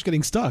possibility of a fish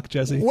getting stuck,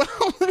 Jesse? Well,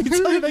 let me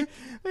tell you, they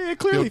The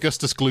clearly.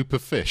 Augustus Gloop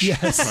of fish.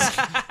 Yes.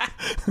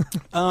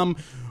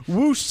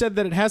 Whoosh said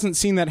that it hasn't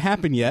seen that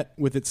happen yet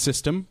with its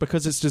system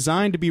because it's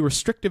designed to be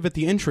restrictive at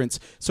the entrance,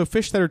 so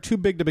fish that are too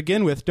big to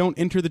begin with don't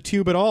enter the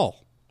tube at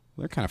all.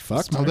 They're kind of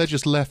fucked. Oh, they're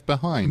just left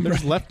behind. They're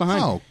just left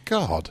behind. Oh,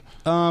 God.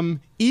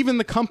 Even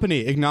the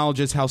company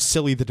acknowledges how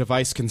silly the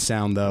device can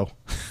sound, though.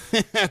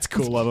 That's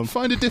cool of them.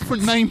 Find a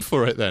different name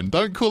for it then.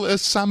 Don't call it a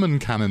salmon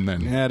cannon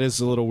then. That is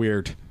a little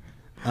weird.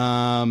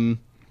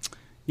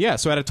 Yeah,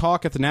 so at a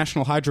talk at the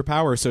National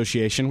Hydropower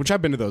Association, which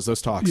I've been to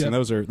those talks, Yeah. and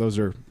those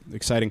are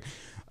exciting.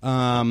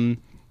 I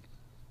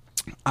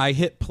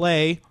hit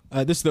play.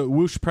 This is the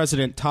Whoosh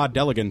president, Todd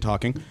Deligan,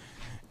 talking.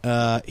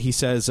 He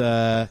says,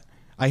 I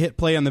hit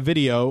play on the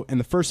video, and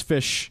the first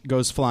fish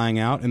goes flying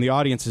out, and the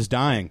audience is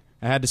dying.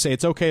 I had to say,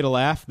 it's okay to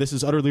laugh. This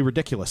is utterly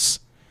ridiculous.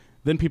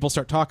 Then people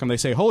start talking. They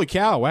say, holy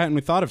cow, why hadn't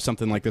we thought of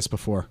something like this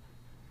before?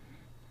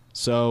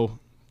 So,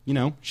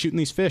 shooting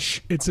these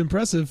fish. It's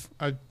impressive.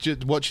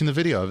 Watching the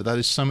video of it, that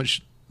is so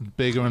much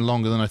bigger and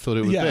longer than I thought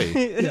it would be.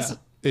 Yeah.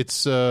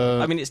 It's it's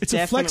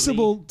a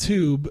flexible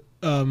tube,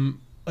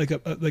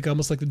 like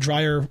almost like the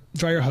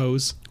dryer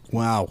hose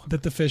Wow.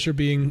 that the fish are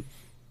being.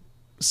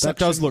 That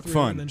does look through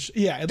fun. and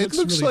then it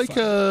looks like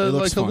really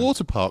fun. a fun.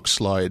 water park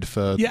slide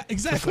for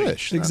exactly. for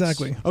fish.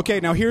 Exactly. Okay,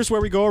 now here's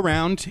where we go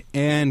around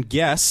and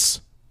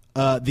guess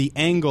the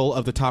angle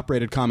of the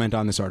top-rated comment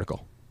on this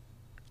article.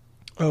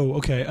 Oh,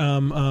 okay.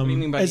 What do you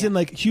mean by as in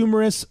like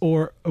humorous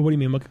or what do you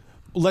mean? Like,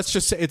 Let's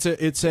just say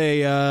it's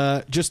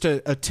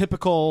a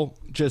typical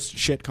just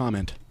shit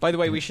comment. By the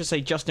way, we should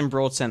say Justin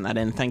Broad sent that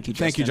in. Thank you,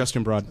 Justin. Thank you,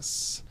 Justin Broad.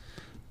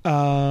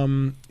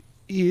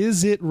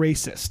 is it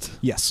racist?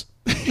 Yes.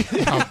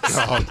 Oh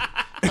God!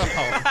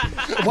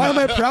 Why am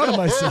I proud of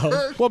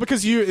myself? Well,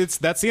 because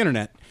that's the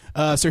internet.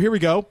 So here we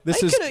go.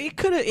 It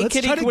could Let's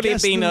equally try to have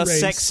guess been the a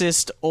race.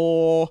 sexist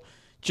or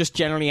just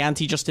generally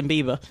anti-Justin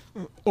Bieber.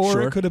 Or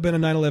Sure. it could have been a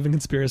 9/11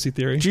 conspiracy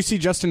theory. Did you see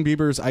Justin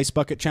Bieber's ice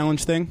bucket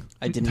challenge thing?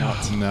 I did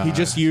not. No. He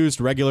just used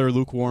regular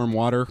lukewarm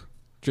water,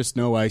 just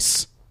no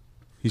ice.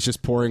 He's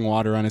just pouring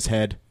water on his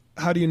head.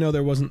 How do you know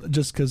there wasn't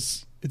just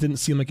because it didn't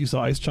seem like you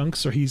saw ice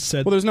chunks, or he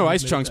said? Well, there's no he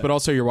ice admitted chunks, that? but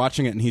also you're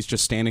watching it and he's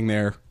just standing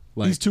there.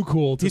 Like, he's too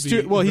cool. To he's be,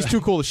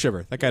 too cool to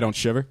shiver. That guy don't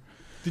shiver.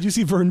 Did you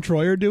see Vern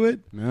Troyer do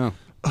it? No.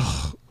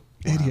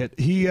 Idiot.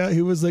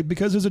 He was like,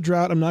 because there's a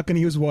drought, I'm not going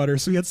to use water.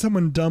 So he had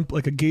someone dump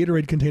like a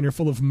Gatorade container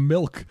full of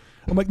milk.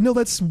 I'm like, no,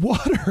 that's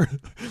water.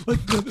 Like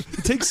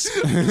it takes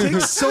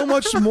so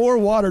much more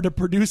water to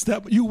produce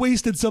that. You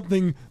wasted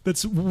something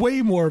that's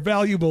way more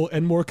valuable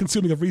and more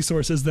consuming of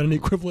resources than an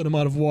equivalent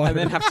amount of water. And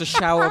then have to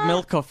shower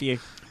milk off you.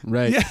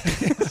 Right. Yeah.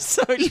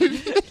 So you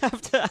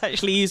have to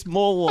actually use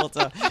more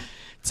water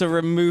to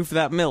remove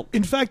that milk.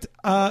 In fact,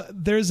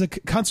 there's a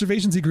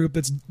conservationcy group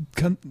that's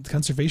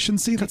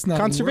conservationcy. That's not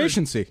a word.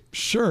 Conservationcy.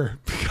 Sure,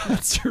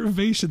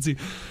 conservationcy.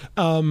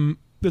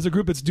 There's a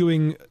group that's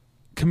doing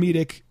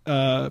comedic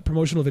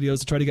promotional videos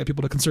to try to get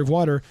people to conserve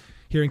water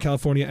here in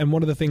California. And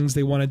one of the things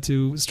they wanted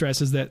to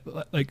stress is that,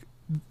 like,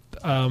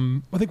 I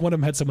think one of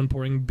them had someone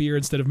pouring beer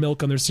instead of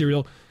milk on their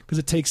cereal because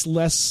it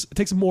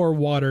takes more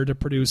water to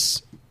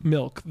produce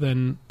milk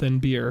than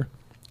beer.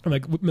 And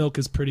like milk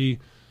is pretty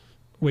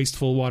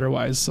wasteful water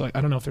wise. So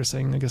I don't know if they're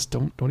saying, I guess,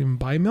 don't even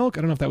buy milk.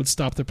 I don't know if that would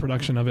stop the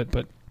production of it,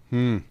 but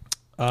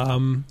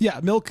yeah,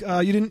 milk.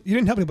 You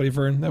didn't help anybody,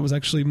 Vern. That was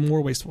actually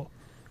more wasteful.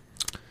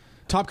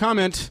 Top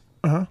comment.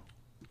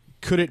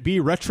 Could it be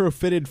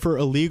retrofitted for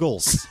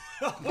illegals?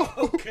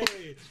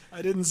 Okay,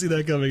 I didn't see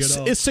that coming at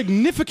all. A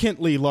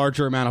significantly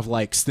larger amount of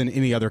likes than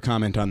any other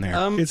comment on there.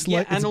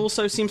 And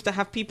also seems to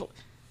have people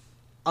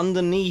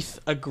underneath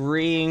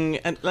agreeing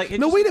and like.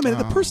 No, wait a minute.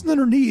 The person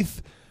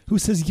underneath who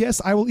says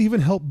yes, I will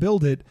even help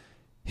build it.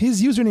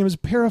 His username is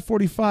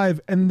Para45,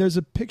 and there's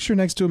a picture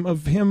next to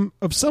him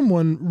of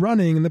someone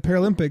running in the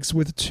Paralympics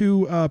with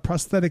two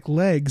prosthetic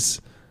legs.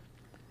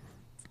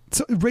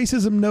 So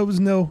racism knows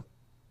no.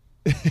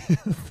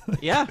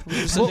 Yeah,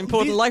 it's an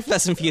important life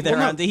lesson for you there,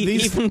 Andy.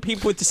 Even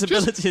people with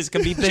disabilities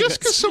can be bigots. Just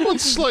because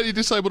someone's slightly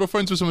disabled or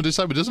friends with someone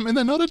disabled doesn't mean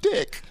they're not a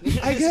dick.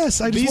 I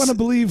guess. I just want to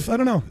believe. I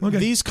don't know. Okay.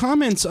 These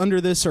comments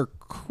under this are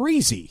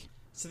crazy.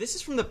 So this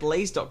is from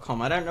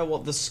theblaze.com. I don't know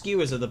what the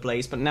skew is of the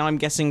Blaze, but now I'm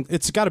guessing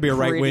It's got to be a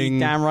right wing.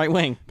 Damn right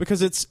wing.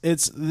 Because it's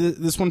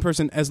this one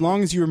person. As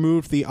long as you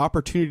remove the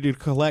opportunity to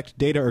collect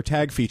data or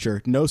tag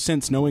feature, no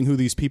sense knowing who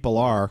these people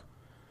are.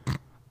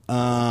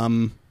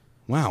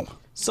 Wow.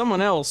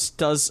 Someone else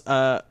does,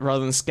 rather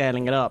than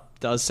scaling it up,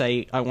 does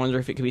say, I wonder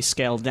if it could be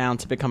scaled down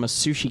to become a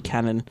sushi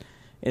cannon.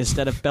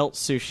 Instead of belt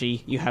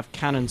sushi, you have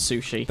cannon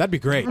sushi. That'd be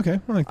great. Okay,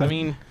 I like that. I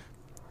mean,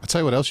 I'll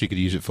tell you what else you could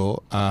use it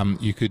for.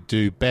 You could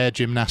do bear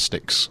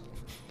gymnastics.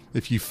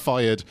 If you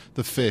fired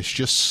the fish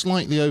just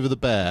slightly over the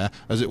bear,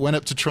 as it went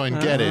up to try and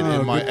get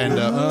it might end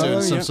up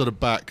doing some sort of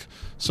back.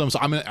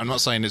 I mean, I'm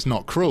not saying it's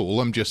not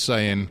cruel. I'm just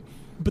saying.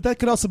 But that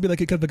could also be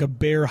like a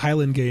bear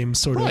Highland game,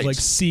 sort of Right. like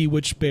see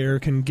which bear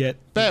can get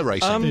Bear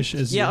racing. fish.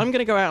 As yeah, I'm going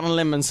to go out on a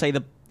limb and say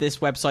that this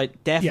website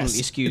definitely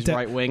Yes, skews it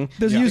right wing.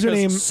 there's a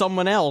username- Because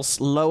someone else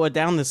lower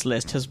down this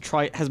list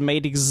has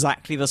made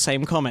exactly the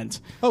same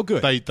comment. Oh,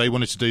 good. They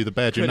wanted to do the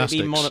bear Could it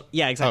gymnastics. be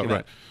yeah, exactly. Oh,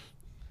 right.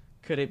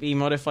 That. Could it be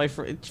modified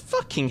for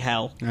fucking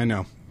hell? I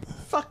know.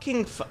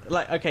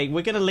 Okay,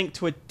 we're going to link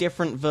to a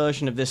different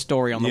version of this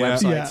story on the Yeah.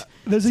 website. Yeah,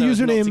 there's a so as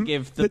not to username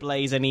give the that-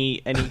 Blaze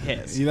any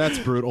hits. Yeah, that's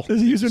brutal.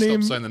 There's a Stop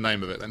username. saying the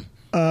name of it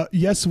then.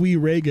 Yes, we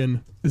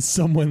Reagan is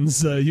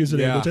someone's username,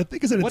 Yeah. which I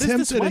think is an What is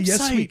attempt this at a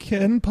yes we website?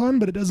 can pun,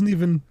 but it doesn't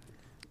even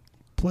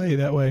play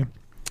that way.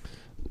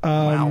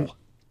 Wow.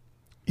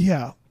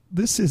 Yeah,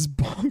 this is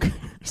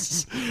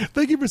bonkers.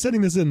 Thank you for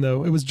sending this in,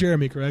 though. It was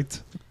Jeremy,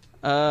 correct?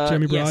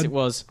 Jeremy Yes, Broad? it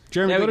was.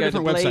 Jeremy, There go we to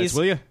different The websites, Blaze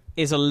will you?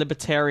 is a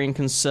libertarian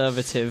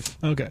conservative.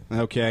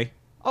 Okay.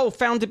 Oh,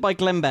 founded by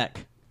Glenn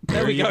Beck.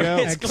 There we you go. go.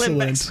 It's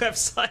Glenn Excellent. Beck's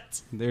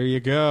website. There you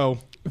go.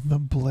 The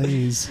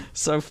Blaze.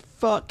 So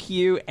fuck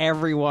you,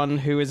 everyone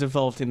who is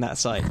involved in that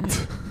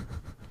site.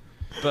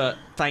 But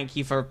thank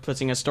you for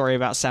putting a story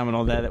about salmon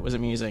on there that was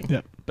amusing.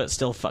 Yep. But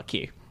still, fuck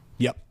you.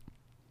 Yep.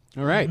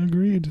 All right.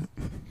 Agreed.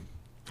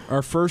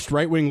 Our first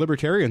right-wing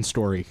libertarian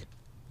story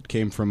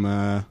came from,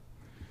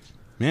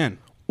 man.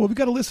 Well, we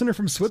got a listener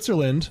from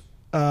Switzerland,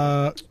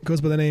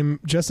 goes by the name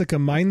Jessica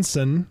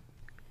Meinson,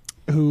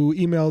 who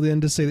emailed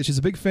in to say that she's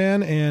a big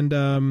fan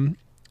and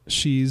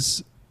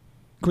she's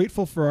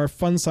grateful for our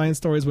fun science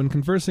stories when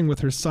conversing with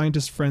her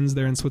scientist friends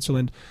there in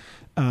Switzerland.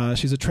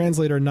 She's a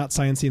translator, not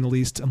sciencey in the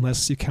least,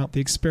 unless you count the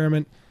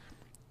experiment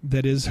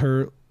that is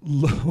her...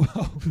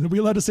 Are we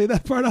allowed to say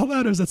that part out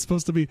loud, or is that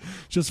supposed to be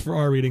just for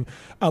our reading?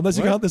 Unless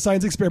you count the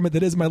science experiment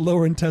that is my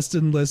lower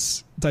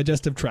intestineless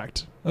digestive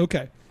tract.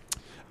 Okay.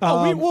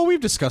 We've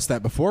discussed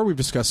that before. We've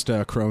discussed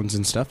Crohn's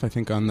and stuff, I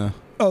think, on the...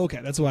 Oh, okay.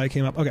 That's why it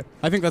came up. Okay.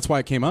 I think that's why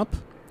it came up.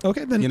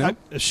 Okay, then You know?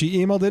 she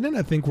emailed it in.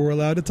 I think we're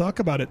allowed to talk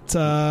about it.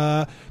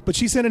 But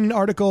she sent in an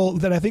article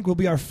that I think will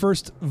be our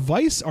first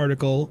Vice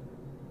article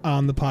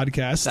on the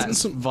podcast.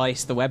 That's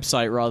Vice, the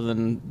website, rather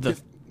than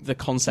the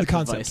concept the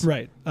of concept, Vice.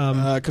 right.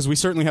 Because we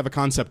certainly have a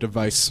concept of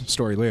Vice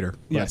story later.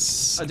 But-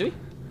 Yes. Oh, do we?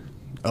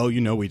 Oh, you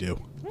know we do.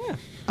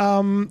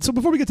 So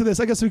before we get to this,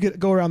 I guess we could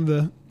go around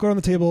the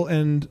table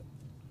and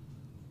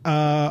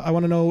I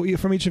want to know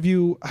from each of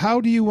you, how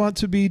do you want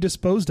to be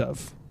disposed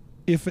of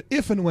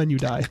if and when you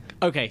die?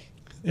 Okay.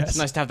 Yes. It's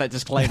nice to have that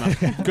disclaimer.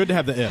 Good to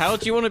have the if. How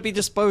do you want to be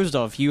disposed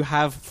of? You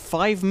have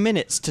 5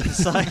 minutes to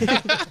decide.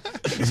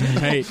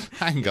 Hey,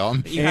 Hang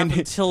on. You have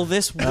until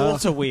this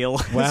water wheel.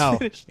 is wow.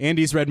 finished.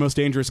 Andy's read Most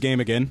Dangerous Game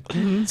again.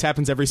 This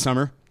happens every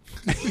summer.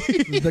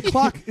 The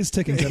clock is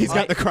ticking. He's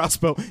got the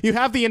crossbow. You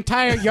have the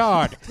entire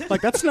yard.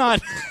 Like, that's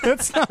not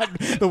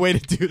the way to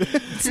do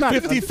that. It's not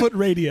 50-foot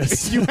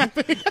radius.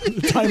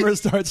 The timer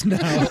starts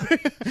now.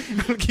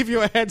 I'll give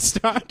you a head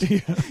start.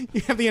 You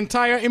have the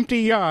entire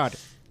empty yard.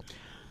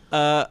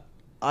 I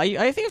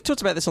think I've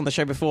talked about this on the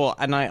show before,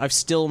 and I've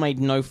still made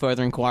no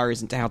further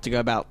inquiries into how to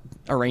go about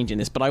arranging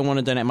this, but I want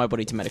to donate my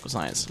body to medical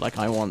science. Like,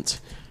 I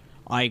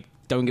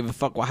don't give a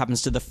fuck what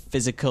happens to the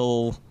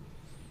physical,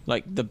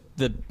 like,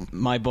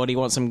 my body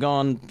once I'm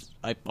gone.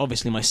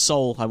 Obviously my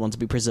soul, I want to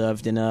be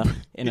preserved in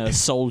a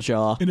soul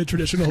jar. In a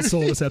traditional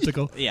soul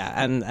receptacle. Yeah,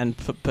 and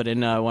put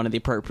in one of the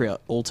appropriate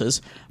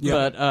altars. Yeah.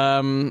 But,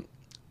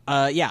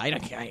 I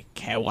don't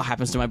care what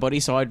happens to my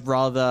body, so I'd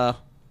rather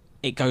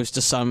it goes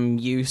to some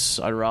use.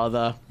 I'd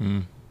rather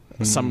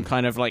some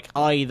kind of, like,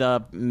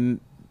 either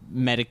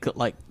medical,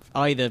 like,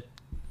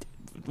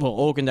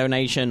 organ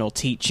donation or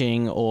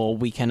teaching or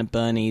Weekend at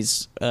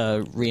Bernie's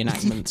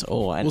reenactment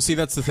or... Well, see,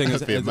 that's the thing.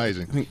 That'd be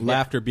amazing. I think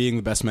laughter being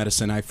the best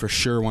medicine, I for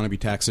sure want to be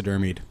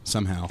taxidermied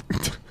somehow.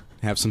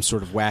 Have some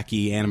sort of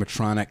wacky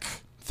animatronic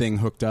thing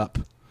hooked up.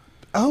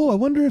 Oh, I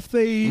wonder if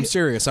they... I'm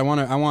serious. I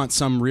want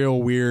some real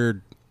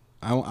weird...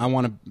 I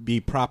want to be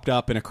propped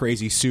up in a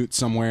crazy suit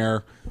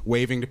somewhere,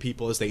 waving to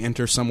people as they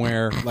enter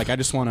somewhere. Like, I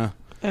just want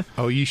to...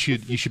 Oh, you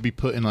should be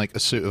put in like a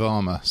suit of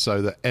armor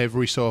so that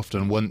every so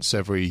often, once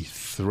every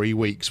 3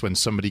 weeks, when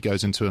somebody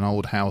goes into an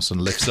old house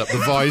and lifts up the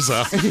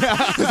visor,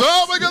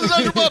 oh my god, there's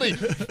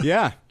everybody!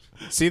 Yeah.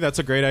 See, that's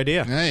a great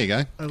idea. There you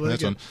go. I like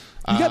That's it. one.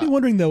 You got me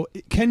wondering, though,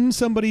 can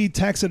somebody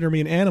taxidermy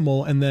an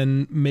animal and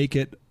then make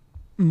it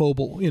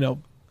mobile,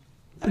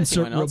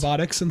 insert why not?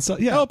 robotics and stuff?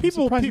 Yeah. Oh, I'm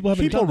people surprised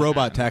haven't done that.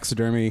 robot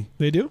taxidermy.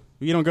 They do?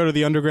 You don't go to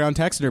the underground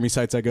taxidermy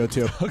sites I go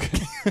to. Okay.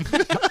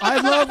 I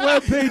love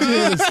web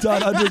pages.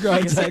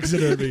 Underground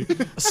taxidermy.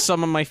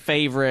 Some of my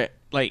favorite,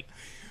 like,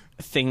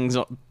 things,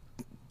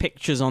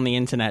 pictures on the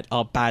internet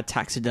are bad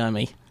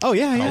taxidermy. Oh,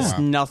 yeah, yeah. There's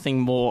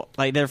nothing more,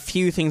 like, there are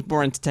few things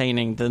more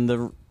entertaining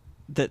than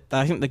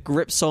I think the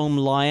Gripsholm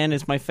lion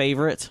is my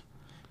favorite.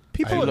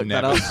 People look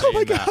that up. Oh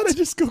my god, I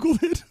just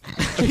Googled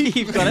it.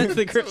 You've got it,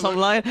 the Gripsholm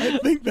lion? I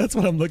think that's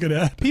what I'm looking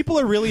at. People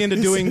are really into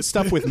doing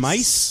stuff with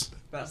mice.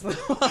 That's the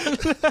one.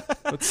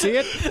 Let's see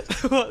it.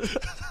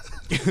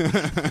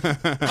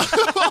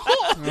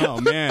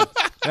 Oh, man.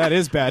 That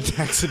is bad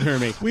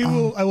taxidermy.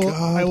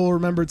 I will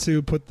remember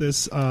to put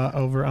this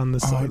over on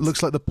the Oh, site. it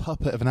looks like the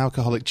puppet of an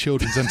alcoholic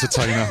children's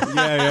entertainer.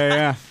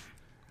 Yeah.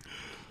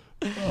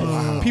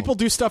 People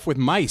do stuff with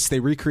mice. They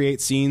recreate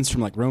scenes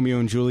from, like, Romeo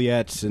and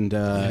Juliet and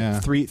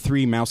Three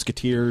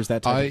Mouseketeers,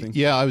 that type of thing.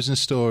 Yeah, I was in a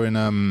store in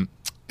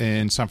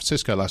San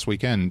Francisco last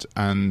weekend,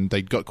 and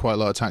they'd got quite a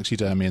lot of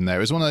taxidermy in there. It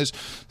was one of those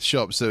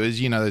shops that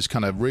was, those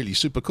kind of really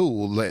super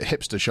cool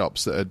hipster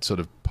shops that had sort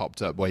of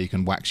popped up where you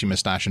can wax your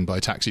moustache and buy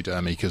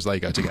taxidermy because they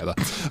go together.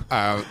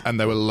 And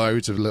there were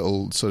loads of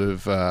little sort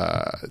of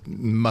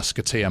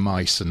musketeer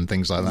mice and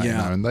things like that.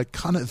 Yeah. And they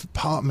kind of,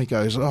 part of me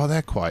goes, oh,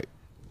 they're quite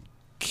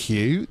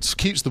cute.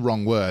 Cute's the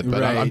wrong word,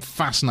 but Right. I'm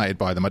fascinated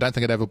by them. I don't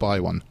think I'd ever buy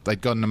one.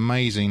 They'd got an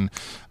amazing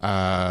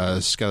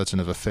skeleton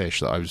of a fish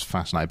that I was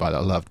fascinated by, that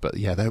I loved. But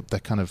yeah, they're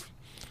kind of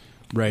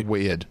Right.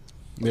 weird.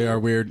 They are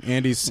weird.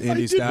 Andy's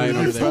dying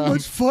over have there. so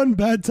much fun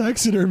bad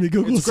taxidermy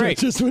Google It's great.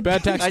 searches with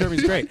Bad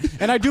taxidermy's great.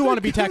 And I do want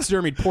to be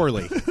taxidermied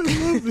poorly.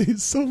 I love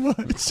these so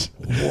much.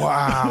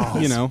 Wow.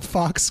 You know.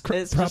 Fox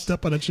It's propped just-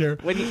 up on a chair.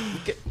 When you,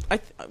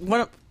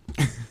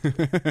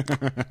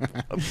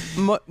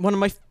 one of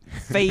my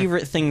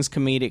favorite things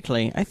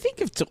comedically, I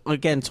think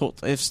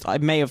I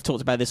may have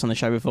talked about this on the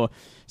show before.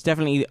 It's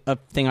definitely a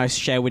thing I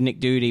share with Nick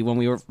Doody when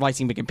we were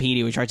writing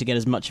Wikipedia. We tried to get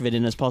as much of it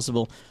in as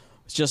possible.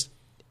 It's just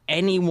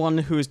anyone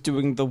who is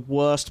doing the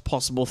worst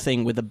possible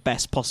thing with the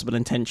best possible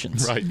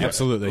intentions. Right.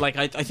 Absolutely. Like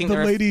I think The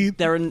lady,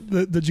 there are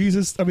the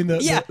Jesus. I mean, the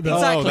exactly.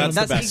 Oh, that's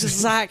the best.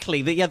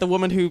 Exactly. The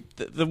woman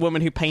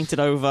who painted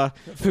over,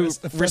 who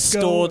The fresco.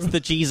 restored the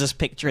Jesus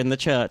picture in the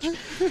church.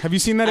 Have you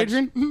seen that,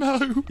 Adrian?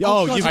 No.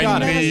 Oh, you've I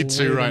got it. need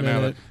to Wait a right now.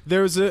 minute.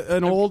 There was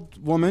an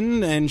old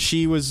woman, and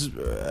she was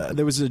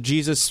there was a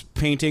Jesus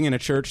painting in a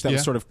church that was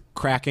Yeah. sort of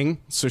cracking,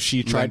 so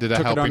she took Lended a it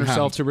on helping herself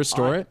hand. to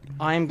restore it.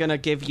 I'm gonna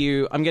give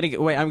you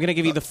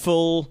the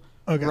full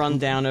Okay.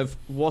 rundown of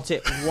what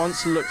it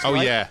once looked Oh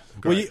like. yeah.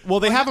 Well,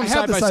 they have I them have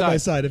side the by side by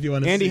side. side if you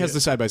want to. Andy see has it.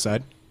 the side by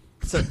side.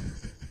 So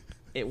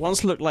it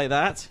once looked like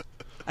that.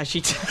 As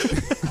she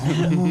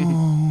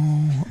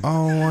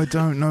Oh, I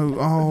don't know.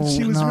 Oh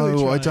She was no,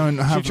 really I trying.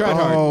 don't have. tried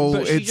hard. Oh,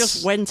 but she it's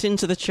just went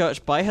into the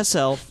church by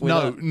herself.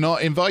 no,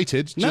 not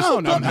invited. Just, No,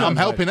 I'm not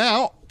helping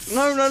out.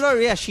 No.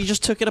 Yeah, she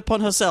just took it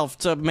upon herself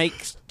to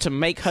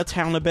make her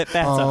town a bit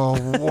better.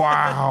 Oh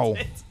wow.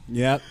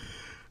 Yep.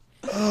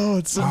 Oh,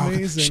 it's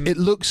amazing. It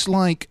looks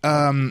like, in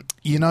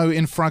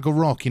Fraggle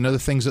Rock, the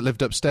things that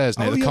lived upstairs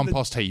near Oh, the yeah,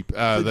 compost heap. the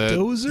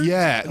dozers?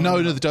 Yeah, Oh,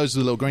 no, no. the dozers are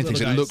the little green Little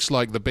things. guys. It looks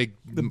like the big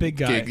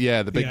guy.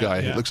 Yeah, the big Yeah, guy.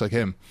 yeah. It looks like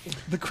him.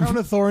 The crown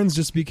of thorns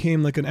just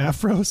became like an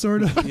afro,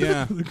 sort of.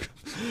 Yeah.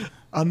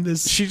 On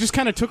this, She just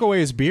kind of took away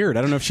his beard.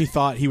 I don't know if she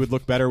thought he would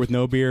look better with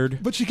no beard.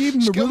 but she gave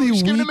him a Just really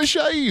giving him a weak.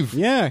 shave.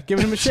 Yeah,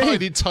 giving him a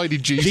shave. Tidy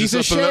Jesus,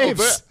 Jesus up a little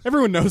shaves. bit.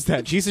 Everyone knows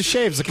that. Jesus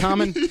shaves, a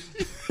common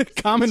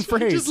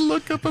phrase. Just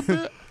look up a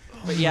bit.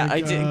 But yeah,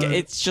 God.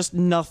 it's just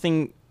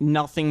nothing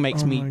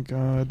makes Oh me my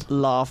god!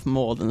 laugh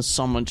more than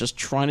someone just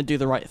trying to do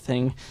the right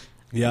thing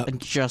Yeah.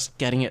 and just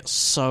getting it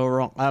so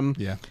wrong.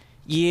 Yeah.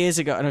 Years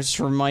ago, and I was just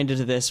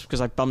reminded of this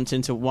because I bumped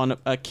into one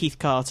Keith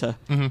Carter.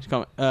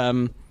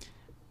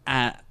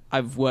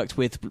 I've worked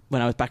with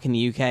when I was back in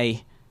the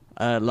UK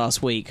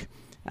last week,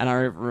 and I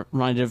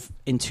reminded of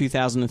in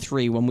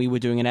 2003 when we were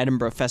doing an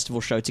Edinburgh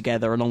Festival show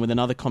together along with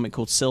another comic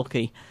called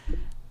Silky,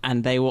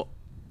 and they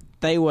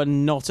were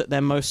not at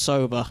their most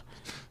sober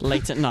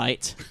late at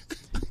night,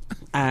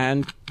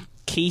 and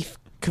Keith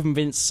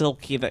convinced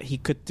Silky that he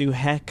could do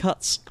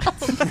haircuts.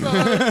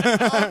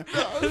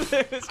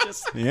 It was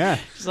just Yeah.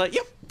 she's like,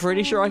 yep,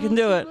 pretty sure I can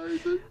do it.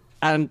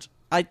 And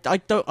I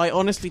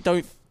honestly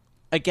don't.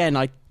 Again,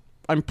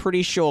 I'm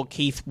pretty sure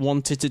Keith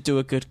wanted to do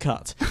a good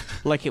cut.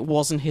 Like it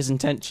wasn't his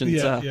intention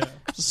to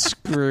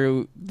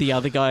screw the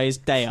other guy's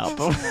day up.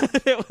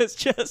 It was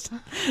just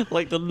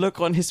like the look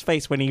on his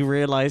face when he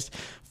realized.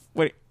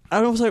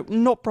 And also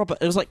not proper.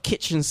 It was like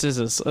kitchen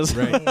scissors.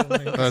 Right.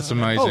 That's Oh,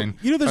 amazing.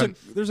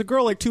 there's a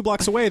girl like 2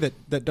 blocks away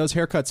that does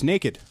haircuts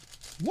naked.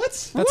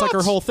 What? That's like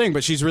her whole thing,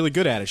 but she's really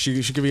good at it.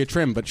 She should give you a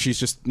trim, but she's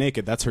just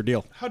naked. That's her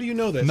deal. How do you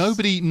know this?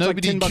 Nobody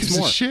 $10 gives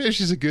more. a shit if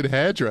she's a good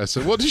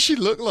hairdresser. What does she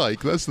look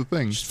like? That's the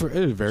thing. She's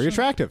very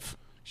attractive.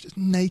 She's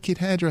naked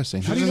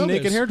hairdressing. How do She's you a know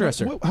naked this?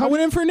 hairdresser. How I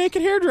went in for a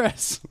naked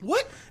hairdress.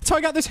 What? That's how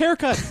I got this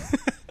haircut.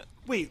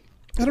 Wait,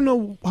 I don't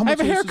know how I much have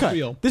a of this is haircut.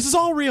 real. This is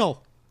all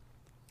real.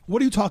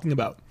 What are you talking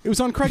about? It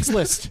was on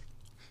Craigslist.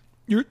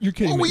 You're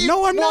kidding me.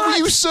 No, I'm What not. were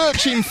you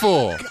searching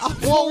for?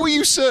 What were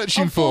you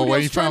searching for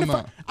when you found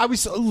that? I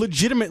was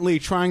legitimately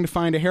trying to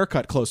find a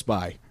haircut close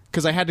by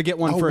because I had to get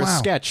one Oh, for a wow.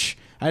 sketch.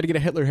 I had to get a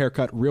Hitler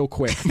haircut real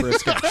quick for a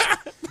sketch.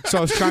 So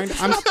I was trying to...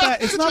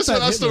 It's not Just so that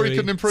that story Hitlery.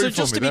 couldn't improve So for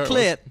just me. to be There it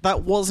clear,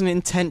 that was an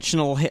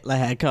intentional Hitler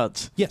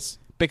haircut. Yes.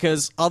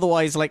 Because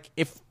otherwise, like,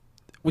 if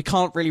we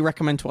can't really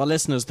recommend to our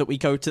listeners that we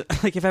go to,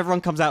 like, if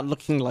everyone comes out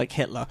looking like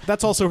Hitler,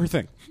 That's also her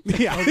thing.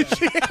 Yeah. was.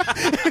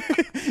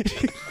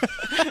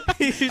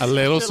 A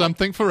little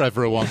something for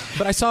everyone.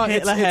 But I saw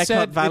Hitler it haircut,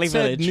 said, Valley it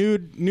said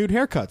Village. nude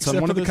haircuts Except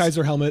on one for of the the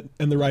Kaiser helmet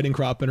and the riding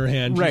crop in her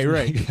hand. Right, She's-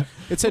 right.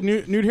 It said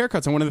nude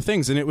haircuts on one of the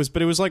things, and it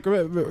was like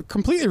a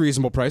completely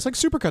reasonable price, like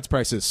Supercuts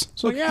prices.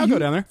 So Look, yeah, I'll go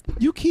down there.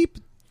 You keep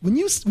when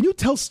you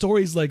tell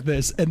stories like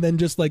this, and then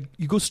just like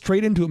you go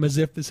straight into them as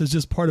if this is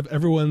just part of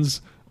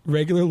everyone's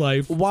regular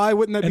life. Why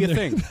wouldn't that And be a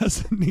there thing?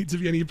 doesn't need to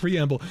be any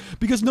preamble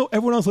because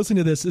everyone else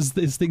listening to this is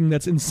thinking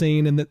that's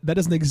insane and that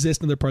doesn't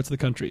exist in other parts of the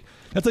country.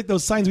 That's like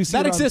those signs we see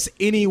That around- exists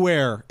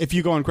anywhere if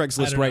you go on I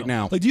Craigslist don't right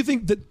know. now. Like, do you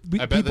think that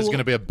I bet there's going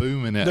to be a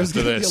boom in it there's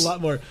after going to be this. a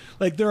lot more.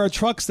 Like there are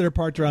trucks that are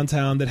parked around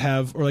town that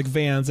have, or like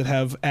vans that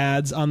have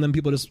ads on them.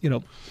 People just,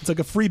 it's like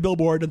a free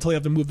billboard until you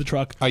have to move the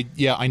truck.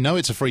 I know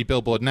it's a free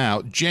billboard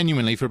now.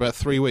 Genuinely, for about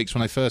 3 weeks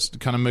when I first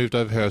kind of moved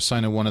over here, I was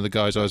saying to one of the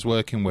guys I was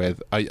working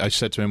with, I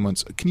said to him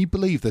once, "Can you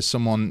believe believe there's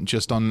someone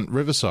just on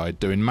Riverside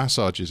doing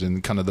massages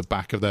in kind of the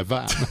back of their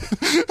van.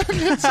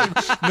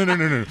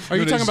 No. Are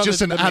you talking about just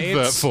the an advert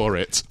maids? for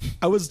it?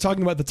 I was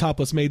talking about the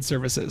topless maid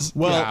services.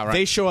 Well, Yeah, right.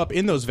 they show up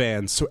in those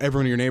vans, so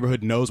everyone in your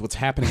neighborhood knows what's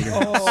happening in your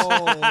house.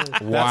 Oh,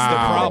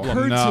 Wow. it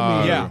occurred to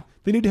No. me. Yeah.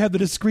 They need to have the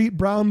discreet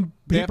brown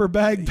paper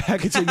bag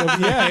packaging of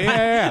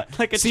Yeah.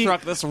 Like a See,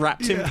 truck that's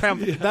wrapped in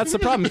brown. That's the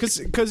problem because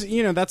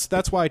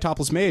that's why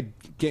topless maid.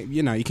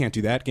 You can't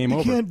do that. Game You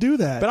over. can't do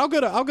that. But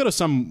I'll go to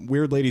some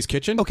weird lady's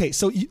kitchen. Okay,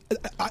 so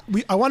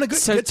I want to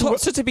So, get to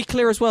so to be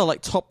clear as well,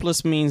 like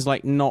topless means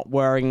like not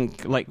wearing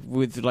like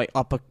with like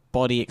upper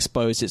body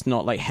exposed. It's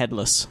not like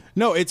headless.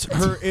 No, it's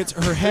her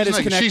head is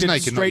She's naked, connected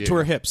not straight to you.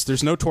 her hips.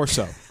 There's no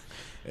torso.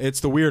 It's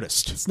the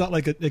weirdest. It's not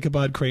like a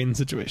Ichabod Crane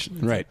situation.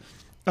 Right.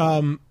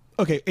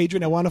 Okay,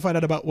 Adrian, I want to find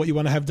out about what you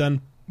want to have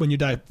done when you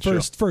die. Sure.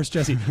 First,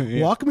 Jesse,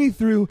 walk me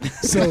through.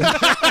 So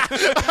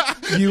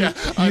you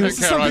I don't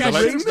care either.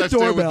 ring Let's the deal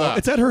with doorbell. that.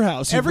 It's at her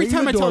house. You Every ring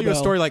time the I tell you a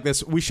doorbell. story like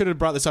this, we should have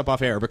brought this up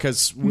off air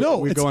because we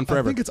go on I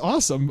forever. think it's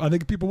awesome. I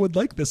think people would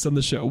like this on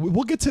the show.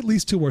 We'll get to at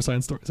least 2 more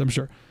science stories, I'm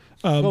sure.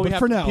 Well, but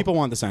for now, people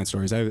want the science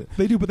stories.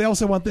 they do, but they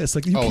also want this.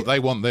 Like, you Oh, can't- they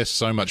want this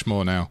so much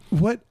more now.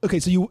 what?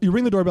 Okay, so you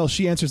ring the doorbell.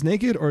 She answers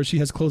naked, or she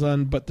has clothes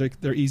on, but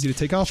they're easy to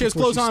take off. She has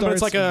before clothes on, but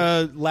it's like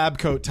starts? a lab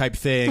coat type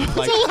thing.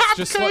 Like lab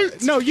just coat?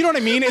 Like, no, you know what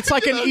I mean. It's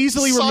like an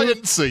easily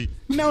removed. Sciencey.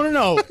 No,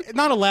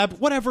 not a lab.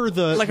 Whatever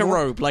the Like a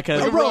robe, like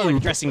a robe.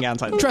 dressing gown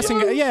type. dressing.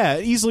 Yeah,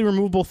 easily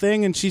removable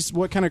thing. And she's,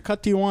 what kind of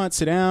cut do you want?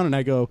 Sit down. And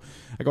I go.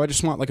 I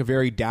just want like a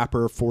very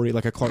dapper 40,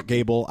 like a Clark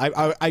Gable.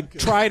 I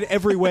tried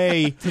every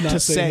way to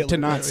not say Hitler,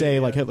 not right, say yeah.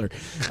 like Hitler.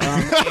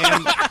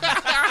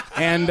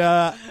 And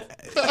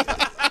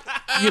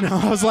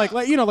I was like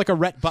a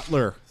Rhett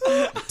Butler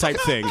type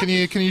thing. Can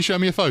you show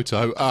me a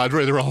photo? I'd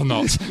rather all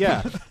not.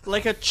 Yeah,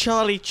 Like a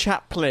Charlie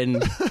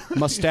Chaplin.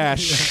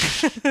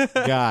 mustache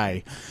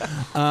guy.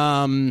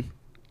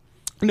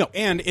 No,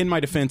 and in my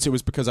defense, it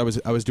was because I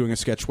was doing a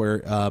sketch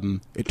where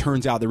it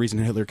turns out the reason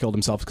Hitler killed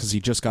himself is because he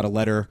just got a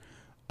letter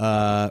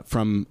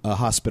from a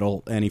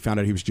hospital and he found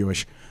out he was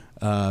Jewish.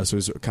 So it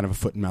was kind of a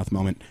foot and mouth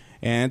moment.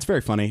 And it's very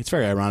funny. It's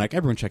very ironic.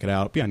 Everyone check it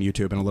out. It'll be on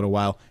YouTube in a little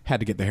while.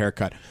 Had to get the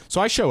haircut. So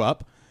I show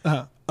up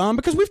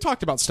because we've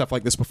talked about stuff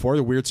like this before,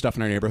 the weird stuff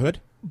in our neighborhood.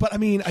 But I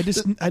mean,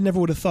 I never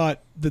would have thought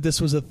that this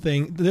was a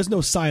thing. There's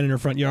no sign in her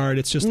front yard.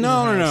 It's just in her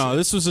house. No.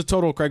 This was a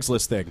total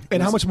Craigslist thing.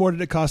 And how much more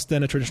did it cost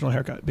than a traditional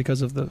haircut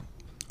because of the?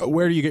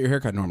 Where do you get your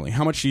haircut normally?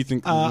 How much do you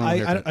think?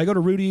 I go to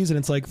Rudy's and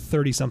it's like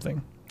 30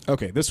 something.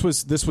 Okay, this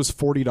was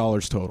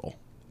 $40 total,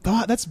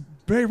 Oh, that's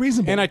very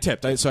reasonable. and I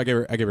tipped. So I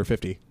gave her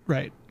 50.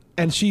 right,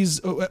 and she's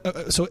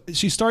so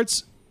she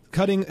starts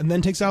cutting and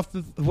then takes off.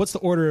 What's the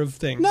order of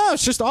things? No,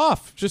 it's just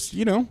off. Just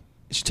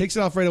She takes it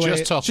off right away.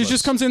 Just topless. she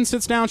just comes in,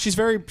 sits down. She's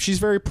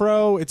very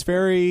pro. It's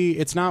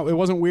not. It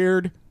wasn't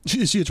weird.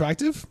 Is she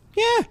attractive?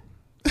 Yeah.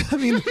 I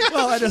mean,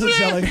 well, that doesn't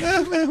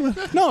sound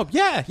like. No.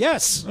 Yeah.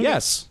 Yes.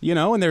 Yes.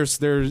 And there's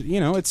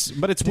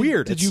it's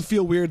weird. Did you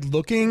feel weird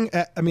looking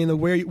at? I mean,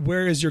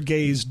 where is your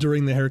gaze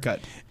during the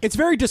haircut? It's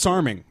very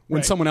disarming when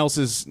Right. someone else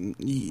is. You know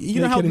Naked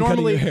how and cutting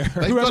normally your hair. They've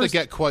got to whoever's-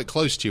 get quite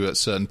close to you at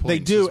certain points. they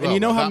do, as well. and you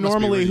know how That must be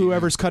normally really-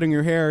 whoever's cutting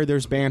your hair,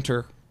 there's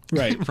banter.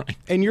 Right.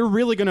 And you're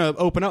really going to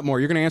open up more.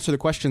 You're going to answer the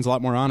questions a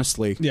lot more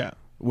honestly. Yeah.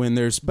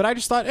 But I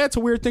just thought it's a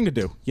weird thing to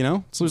do,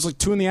 So it was like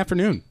 2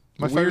 p.m.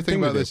 My favorite thing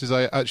about this is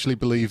I actually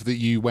believe that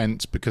you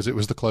went because it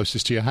was the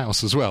closest to your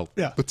house as well.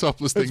 Yeah. The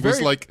topless It's thing was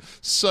very- like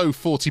so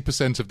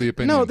 40% of the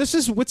opinion. No, this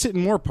is Whitsitt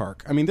and Moore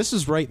Park. I mean, this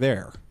is right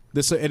there.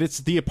 It's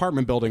the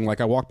apartment building.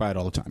 Like I walk by it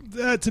all the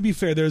time. To be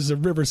fair, there's a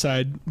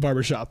Riverside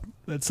barbershop.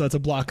 That's a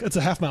block. It's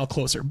a half mile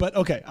closer. But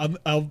okay,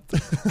 I'll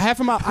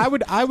Half a mile. I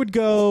would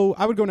go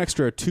an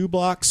extra 2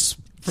 blocks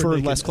for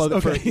nakedness. less clothing.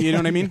 Okay. You know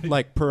what I mean?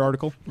 Like per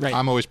article. Right.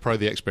 I'm always pro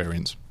the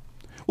experience.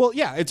 Well,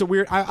 yeah, it's a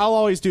weird. I'll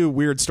always do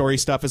weird story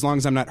stuff as long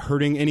as I'm not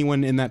hurting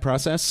anyone in that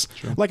process.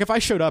 Sure. Like if I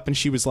showed up and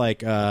she was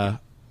like,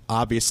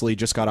 obviously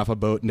just got off a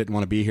boat and didn't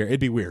want to be here, it'd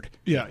be weird.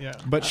 yeah.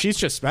 But she's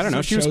just, I don't know.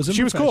 It's a She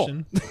chosen was cool.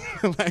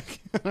 profession. Like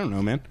I don't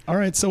know, man. All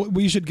right, so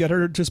we should get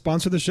her to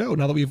sponsor the show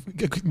now that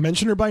we've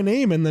mentioned her by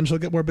name, and then she'll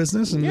get more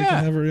business, and we Yeah.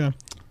 can have her.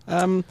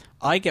 Yeah.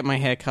 I get my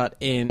hair cut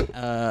in.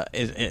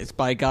 It's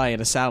by a guy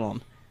in a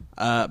salon,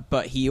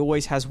 but he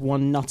always has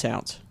one nut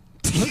out.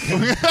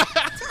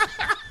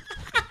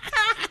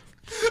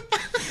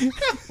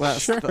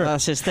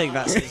 That's his thing.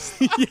 That's his.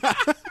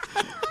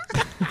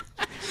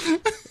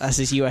 That's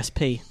his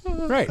USP.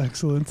 Right.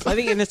 Excellent. I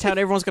think in this town,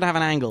 everyone's got to have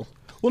an angle.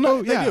 Well,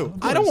 no, yeah, they do. of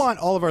I don't course. want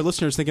all of our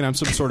listeners thinking I'm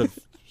some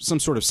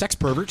sort of sex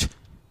pervert.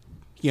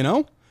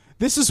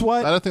 This is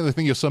what. I don't think they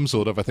think you're some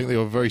sort of. I think they are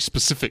a very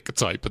specific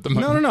type at the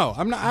moment. No.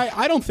 I'm not.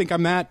 I don't think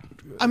I'm that.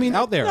 I mean,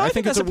 out there. No, I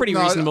think it's that's a pretty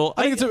no, reasonable.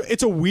 I think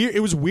it's a weird. It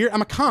was weird.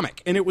 I'm a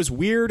comic, and it was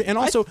weird. And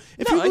also,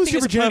 if no, you I lose think your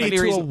it's virginity perfectly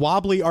to a reasonable.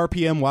 wobbly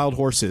RPM wild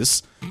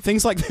horses,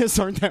 things like this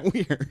aren't that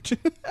weird.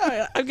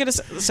 I'm gonna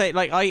say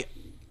like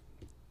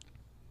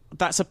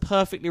that's a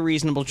perfectly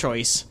reasonable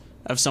choice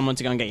of someone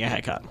to go and get your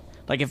haircut.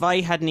 Like if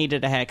I had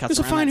needed a haircut, It's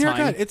a around fine that time,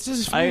 haircut. It's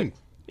just fine.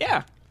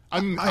 yeah.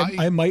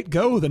 I might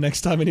go the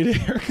next time I need a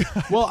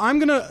haircut. Well, I'm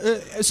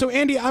gonna. So,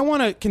 Andy, I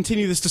want to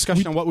continue this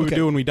discussion on what we would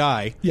do when we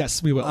die.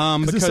 Yes, we will.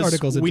 Because this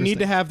article's we need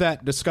to interesting. have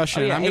that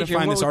discussion. And I'm going to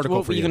Adrian, find this article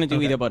what for were you going to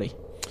do either, buddy?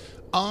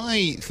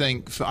 I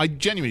think I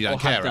genuinely don't Or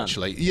have care. done.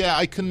 Actually, yeah,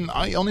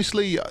 I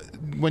honestly,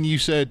 when you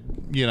said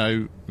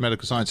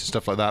medical science and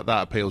stuff like that,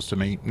 that appeals to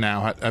me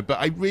now. But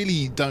I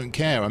really don't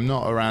care. I'm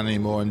not around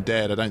anymore. I'm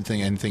dead. I don't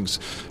think anything's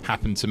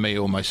happened to me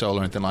or my soul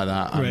or anything like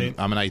that.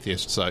 I'm an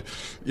atheist, so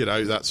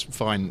that's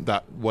fine.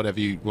 That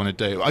whatever you want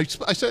to do. I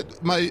said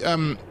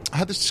I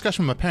had this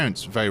discussion with my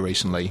parents very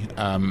recently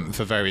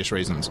for various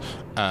reasons,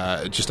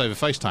 just over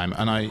FaceTime,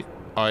 and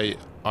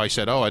I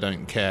said, I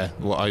don't care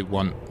what I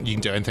want. You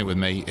can do anything with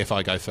me if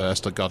I go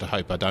first. God, I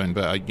hope I don't,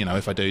 but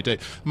if I do.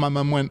 My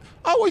mum went,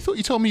 I thought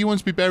you told me you wanted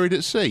to be buried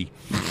at sea.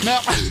 Now,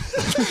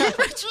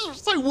 it's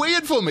just so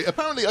weird for me.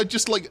 Apparently, I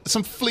just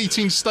some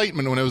fleeting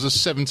statement when I was a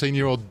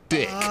 17-year-old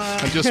dick,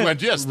 and just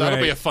went, yes,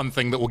 that'll be a fun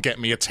thing that will get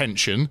me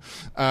attention.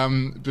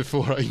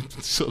 Before I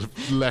sort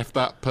of left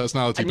that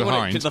personality And you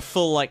behind. want it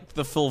to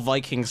the full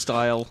Viking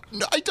style.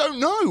 No, I don't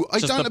know. I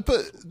don't.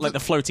 But the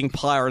floating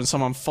pyre and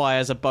someone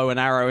fires a bow and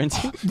arrow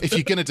into. If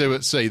you're going to do it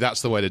at sea,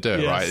 that's the way to do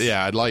it, Yes. right?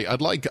 Yeah, I'd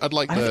like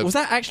the. Was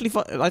that actually?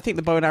 I think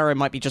the bow and arrow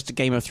might be just a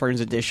Game of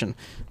Thrones edition.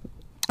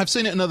 I've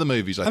seen it in other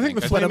movies. I think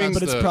the flaming-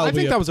 but it's I probably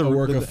think that was a a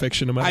work of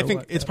fiction. No matter I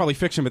think what. it's probably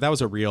fiction, but that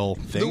was a real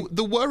thing.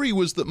 The worry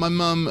was that my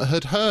mum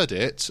had heard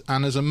it,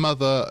 and as a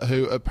mother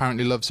who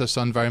apparently loves her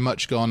son very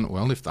much, gone,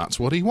 well, if that's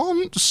what he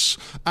wants,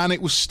 and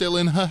it was still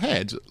in her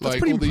head, That's all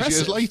pretty these years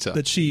impressive later.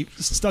 that she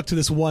stuck to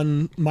this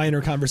one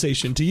minor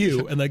conversation to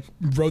you and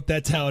wrote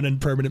that down in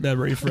permanent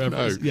memory forever.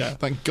 No, Yeah.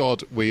 thank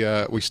God we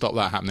stopped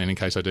that happening. In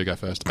case I do go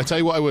first, I tell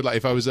you what, I would like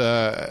if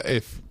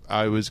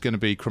I was going to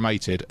be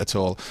cremated at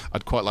all.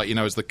 I'd quite like,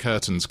 as the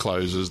curtains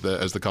close, as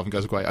the coffin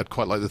goes away, I'd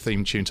quite like the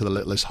theme tune to The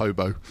Littlest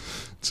Hobo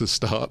to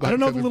start. I don't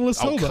know The Littlest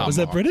Hobo. Come Was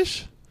that on.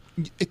 British?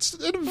 It's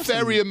a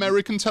very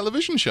American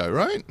television show,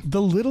 right?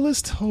 The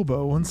Littlest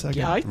Hobo. One second.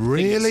 Yeah, I think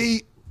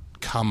Really?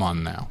 Come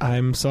on now.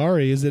 I'm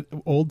sorry. Is it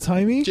old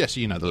timey?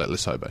 Jesse, you know The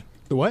Littlest Hobo.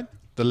 The what?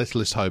 The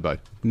Littlest Hobo.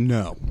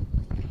 No.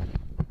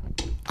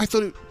 I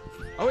thought it...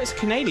 Oh, it's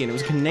Canadian. It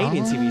was a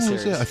Canadian TV was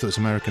series it? I thought it was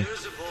American.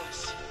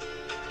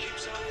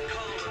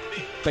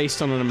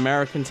 based on an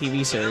American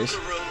TV series.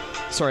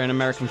 Sorry, an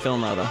American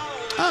film rather.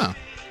 Ah.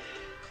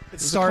 It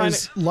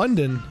stars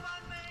London.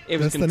 It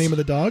was That's the name of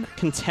the dog?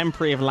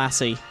 contemporary of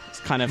Lassie. It's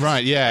kind of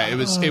Right, yeah, it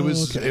was okay.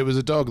 it was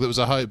a dog that was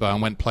a hobo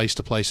and went place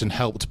to place and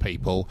helped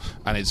people,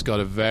 and it's got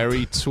a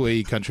very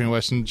twee country and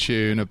western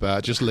tune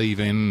about just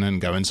leaving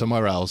and going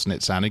somewhere else, and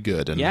it sounded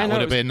good, and Yeah, that no,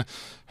 would have been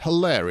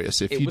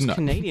hilarious if It you'd was known.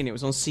 Canadian. It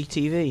was on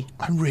CTV.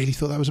 I really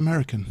thought that was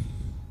American.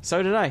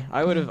 So did I.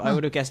 I would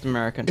have guessed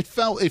American. It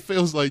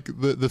feels like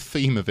the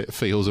theme of it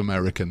feels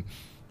American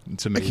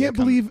to me. I can't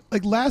believe,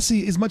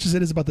 Lassie, as much as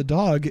it is about the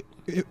dog,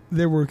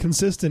 there were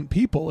consistent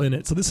people in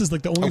it. So this is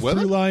like the only were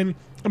through there? line.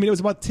 I mean, it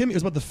was about Tim. It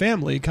was about the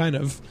family, kind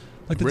of.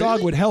 Like the Really?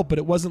 dog would help, but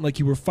it wasn't like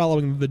you were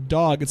following the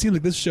dog. It seemed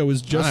like this show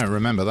was I just don't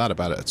remember that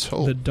about it at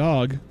all. the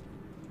dog.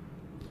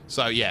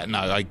 So yeah, no,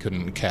 I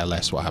couldn't care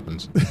less what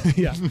happens.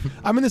 Yeah,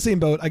 I'm in the same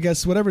boat. I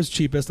guess whatever's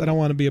cheapest. I don't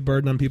want to be a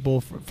burden on people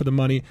for the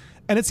money.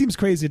 And it seems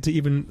crazy to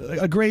even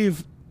a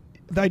grave.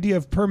 The idea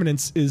of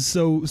permanence is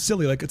so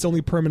silly. Like it's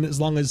only permanent as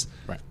long as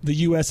Right. the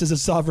U.S. is a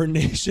sovereign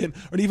nation,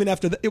 or even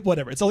after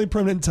whatever. It's only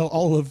permanent until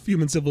all of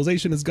human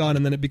civilization is gone,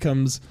 and then it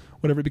becomes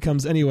whatever it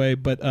becomes anyway.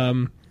 But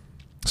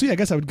so yeah, I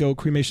guess I would go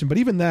cremation. But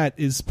even that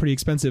is pretty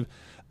expensive.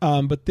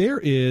 But there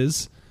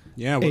is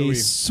Yeah, what do a we...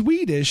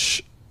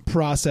 Swedish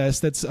process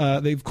that's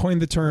they've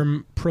coined the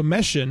term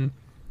promession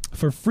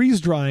for freeze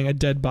drying a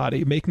dead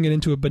body, making it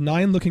into a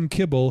benign looking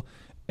kibble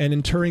and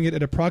interring it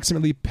at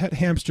approximately pet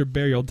hamster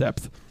burial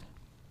depth.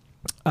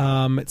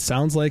 It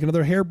sounds like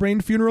another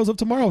harebrained funerals of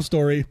tomorrow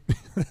story.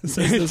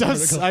 It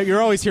does.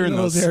 You're always hearing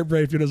those.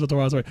 Harebrained funerals of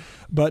tomorrow story.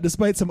 But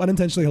despite some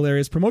unintentionally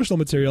hilarious promotional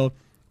material,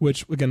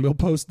 which again we'll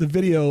post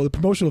the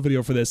promotional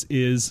video for this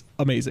is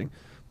amazing.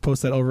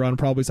 Post that over on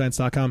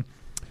probablyscience.com.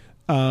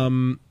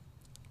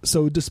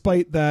 So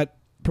despite that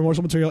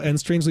promotional material and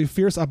strangely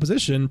fierce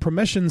opposition,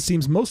 promession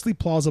seems mostly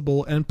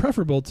plausible and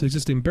preferable to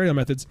existing burial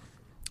methods.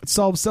 It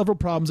solves several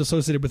problems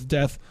associated with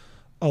death,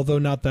 although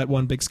not that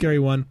one big scary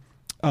one.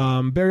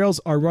 Burials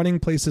are running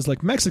places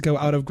like Mexico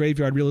out of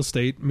graveyard real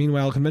estate.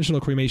 Meanwhile,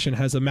 conventional cremation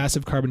has a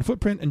massive carbon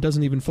footprint and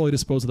doesn't even fully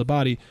dispose of the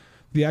body.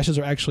 The ashes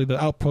are actually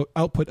the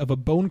output of a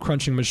bone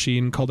crunching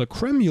machine called a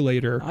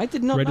cremulator. I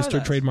did not know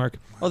registered that. trademark.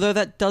 Although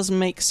that does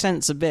make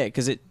sense a bit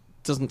because it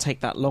doesn't take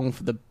that long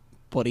for the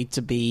body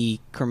to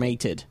be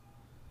cremated,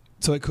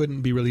 So it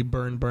couldn't be really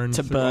burned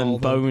to through all burn the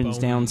bones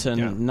bone. down to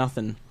Yeah.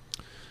 nothing.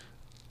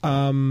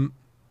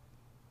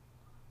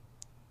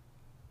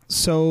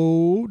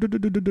 So,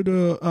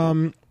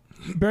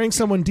 burying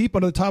someone deep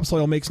under the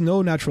topsoil makes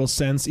no natural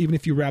sense, even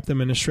if you wrap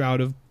them in a shroud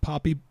of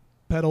poppy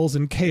petals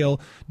and kale.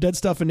 Dead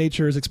stuff in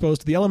nature is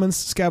exposed to the elements.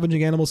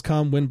 Scavenging animals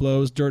come, wind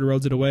blows, dirt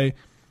erodes it away.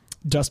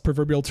 Dust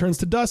proverbial turns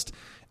to dust.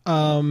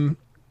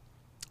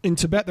 In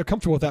Tibet, they're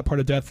comfortable with that part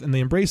of death and they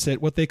embrace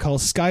it. What they call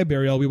sky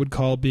burial, we would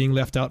call being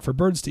left out for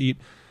birds to eat.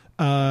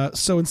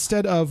 So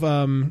instead of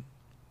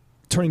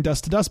turning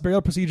dust to dust,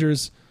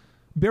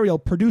 burial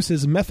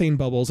produces methane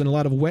bubbles and a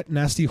lot of wet,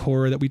 nasty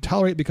horror that we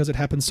tolerate because it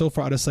happens so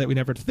far out of sight we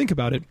never have to think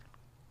about it.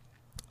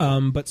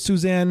 But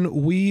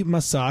Suzanne Wee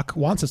Masak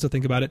wants us to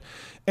think about it.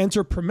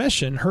 Enter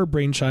permetion, her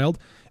brainchild,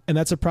 and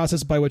that's a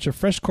process by which a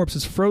fresh corpse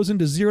is frozen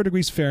to 0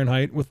 degrees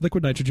Fahrenheit with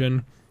liquid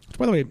nitrogen, which,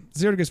 by the way,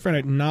 0 degrees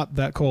Fahrenheit, not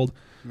that cold,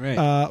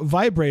 Right.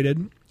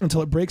 vibrated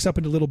until it breaks up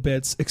into little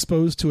bits,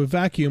 exposed to a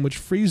vacuum which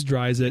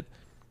freeze-dries it,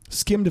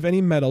 skimmed of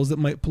any metals that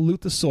might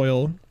pollute the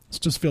soil,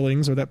 such as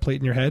fillings or that plate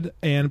in your head,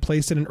 and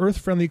placed in an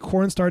earth-friendly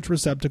cornstarch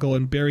receptacle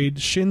and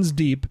buried shins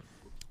deep,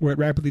 where it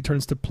rapidly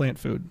turns to plant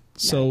food.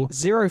 So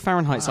 0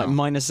 Fahrenheit's like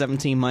minus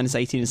 17, minus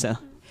 18 is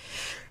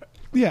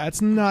yeah,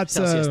 it's not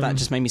Celsius. That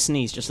just made me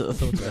sneeze just at the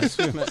thought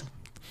of it.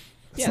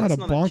 it's not a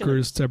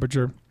bonkers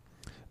temperature.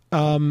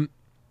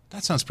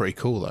 That sounds pretty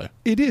cool, though.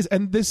 It is,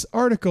 and this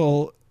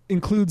article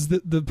includes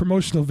the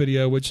promotional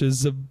video, which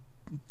is a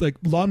like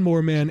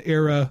Lawnmower Man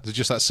era. Is it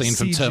just that scene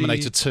from CG.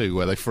 Terminator 2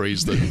 where they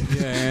freeze the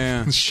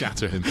Yeah.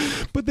 shatter him?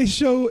 But they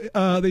show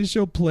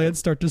plants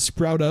start to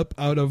sprout up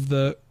out of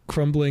the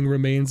crumbling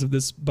remains of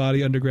this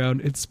body underground.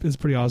 It's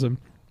pretty awesome.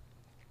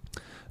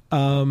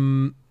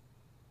 But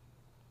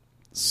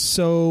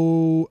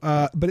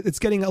it's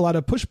getting a lot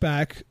of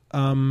pushback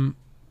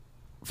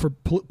for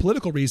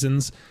political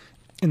reasons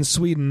in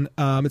Sweden.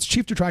 Its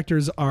chief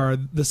detractors are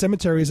the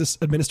Cemeteries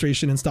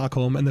Administration in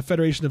Stockholm and the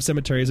Federation of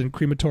Cemeteries and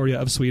Crematoria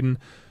of Sweden.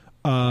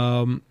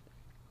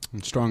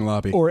 Strong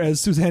lobby. Or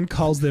as Suzanne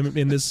calls them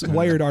in this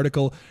Wired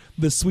article,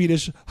 the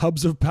Swedish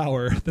hubs of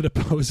power that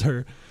oppose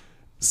her.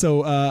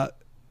 So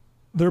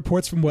the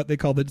reports from what they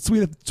call the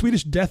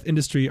Swedish death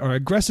industry are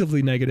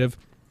aggressively negative.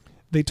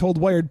 They told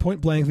Wired point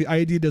blank the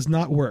idea does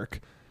not work.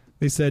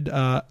 They said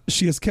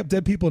she has kept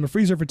dead people in a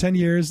freezer for 10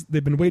 years.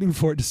 They've been waiting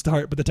for it to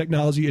start, but the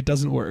technology, it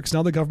doesn't work. So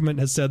now the government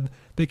has said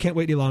they can't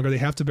wait any longer. They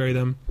have to bury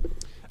them.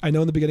 I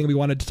know in the beginning we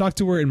wanted to talk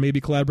to her and maybe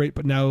collaborate,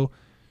 but now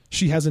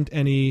she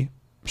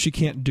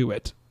can't do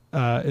it,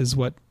 is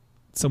what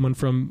someone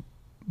from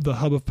the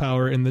hub of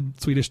power in the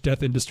Swedish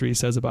death industry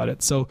says about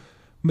it. So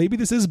maybe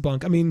this is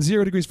bunk. I mean,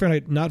 0 degrees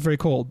Fahrenheit, not very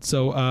cold.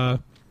 So,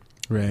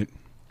 right.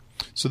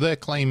 So they're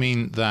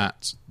claiming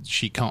that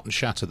she can't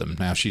shatter them.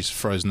 Now she's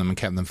frozen them and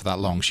kept them for that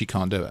long. She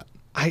can't do it.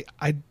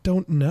 I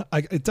don't know.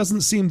 It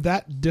doesn't seem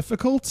that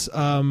difficult.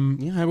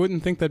 Yeah, I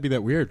wouldn't think that'd be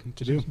that weird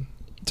to do.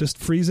 Just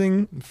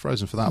freezing,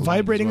 Frozen for that long.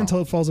 vibrating as well.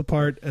 until it falls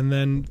apart, and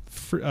then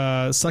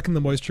sucking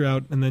the moisture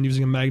out, and then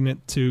using a magnet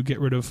to get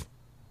rid of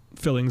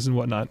fillings and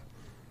whatnot.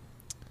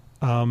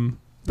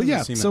 But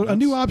yeah, seem so that a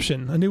new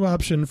nuts.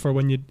 option for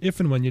if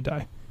and when you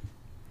die.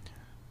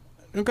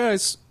 Now,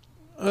 guys,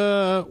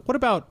 what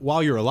about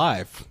while you're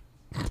alive?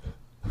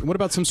 What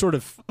about some sort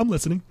of... I'm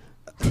listening,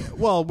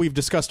 Well, we've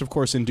discussed, of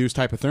course, induced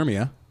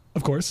hypothermia,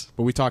 of course.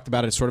 but we talked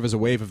about it sort of as a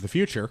wave of the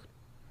future.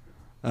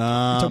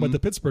 Talking about the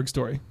Pittsburgh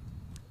story.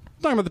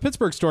 Talking about the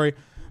Pittsburgh story,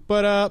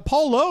 but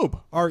Paul Loeb,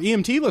 our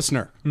EMT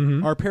listener,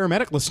 our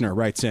paramedic listener,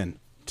 writes in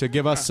to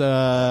give us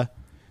a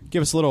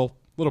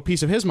little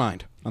piece of his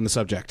mind on the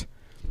subject.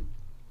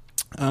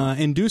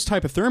 Induced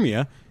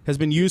hypothermia has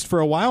been used for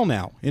a while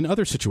now in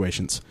other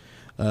situations.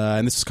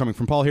 And this is coming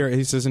from Paul here.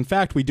 He says, in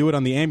fact, we do it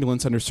on the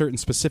ambulance under certain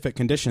specific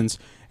conditions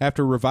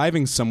after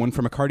reviving someone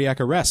from a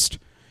cardiac arrest.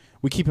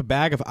 We keep a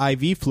bag of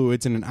IV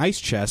fluids in an ice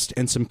chest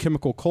and some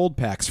chemical cold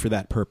packs for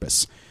that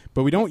purpose.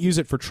 But we don't use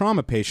it for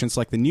trauma patients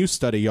like the new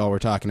study y'all were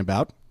talking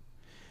about.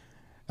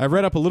 I've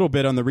read up a little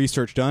bit on the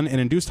research done, and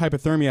induced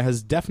hypothermia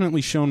has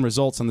definitely shown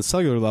results on the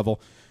cellular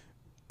level,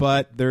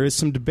 but there is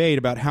some debate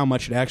about how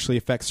much it actually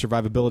affects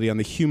survivability on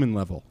the human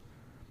level.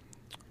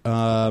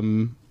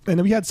 And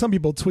we had some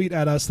people tweet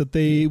at us that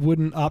they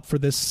wouldn't opt for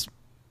this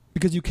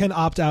because you can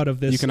opt out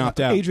of this. You can opt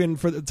out. Adrian,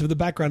 for the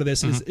background of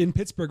this, is in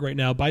Pittsburgh right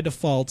now, by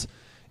default,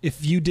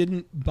 if you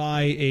didn't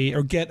buy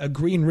or get a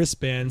green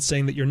wristband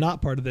saying that you're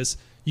not part of this,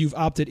 you've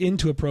opted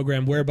into a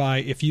program whereby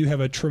if you have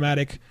a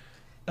traumatic,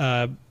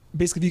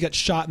 basically if you got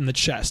shot in the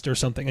chest or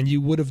something and you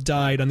would have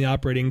died on the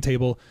operating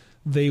table,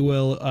 they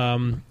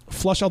will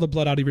flush all the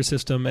blood out of your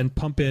system and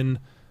pump in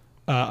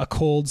a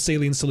cold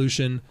saline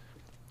solution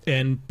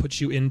and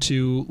put you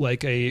into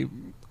like a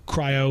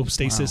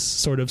cryostasis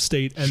sort of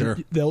state, and Sure.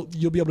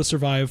 you'll be able to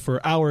survive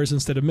for hours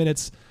instead of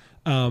minutes,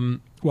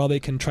 while they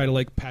can try to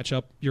like patch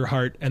up your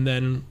heart and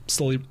then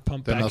slowly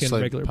pump Then back they'll in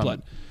slowly regular pump-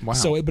 blood. Wow.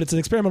 So, but it's an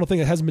experimental thing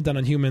that hasn't been done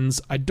on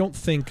humans. I don't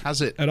think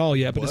Has it at all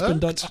yet, but it's been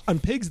done worked? on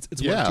pigs.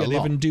 It's Yeah, worked. a Yeah, they've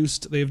lot.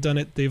 induced. They've done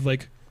it. They've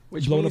like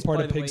Which blown means, apart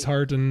by a the pig's way-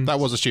 heart and. That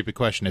was a stupid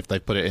question. If they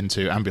put it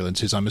into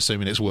ambulances, I'm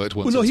assuming it's worked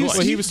once Well, no, or he twice.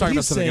 was, he was talking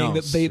he's about something saying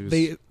else.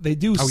 that they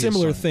do Oh, yeah,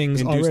 similar sorry.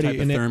 things Induced already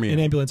in hypothermia.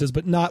 ambulances,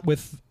 but not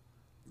with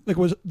like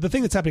the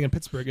thing that's happening in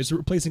Pittsburgh is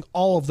replacing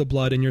all of the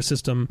blood in your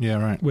system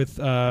Yeah, right. with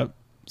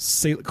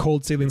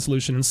cold saline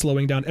solution and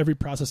slowing down every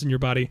process in your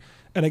body.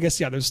 And I guess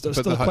there's But still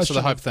a so question.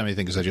 the hypothermia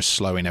thing is they're just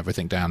slowing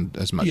everything down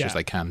as much Yeah. as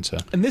they can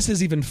to. And this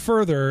is even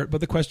further,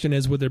 but the question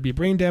is, would there be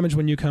brain damage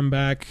when you come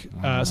back?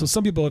 So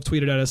some people have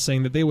tweeted at us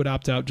saying that they would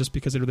opt out just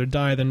because they'd rather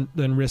die than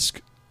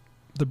risk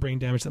the brain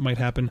damage that might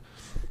happen.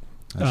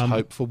 There's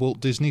hope for Walt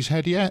Disney's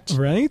head yet.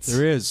 Right?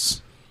 There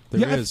is.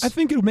 There is. I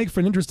think it would make for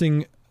an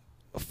interesting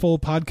full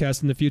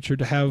podcast in the future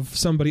to have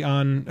somebody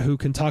on who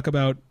can talk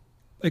about,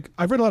 like,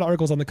 I've read a lot of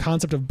articles on the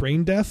concept of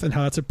brain death and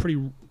how that's a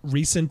pretty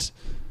recent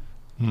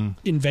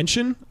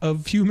invention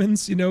of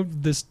humans,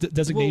 this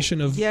designation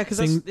of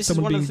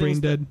someone being brain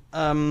dead.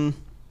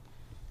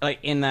 Like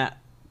in that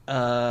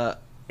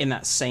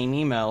same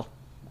email,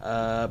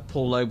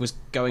 Paul Loeb was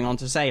going on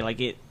to say,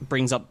 like, it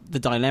brings up the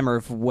dilemma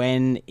of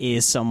when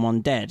is someone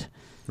dead,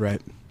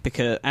 right?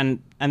 Because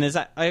and there's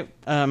that I've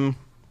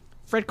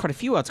read quite a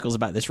few articles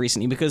about this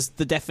recently because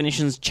the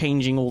definition's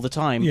changing all the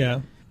time. Yeah.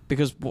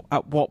 Because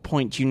at what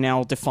point do you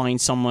now define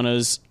someone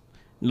as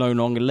no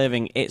longer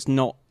living? It's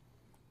not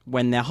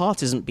when their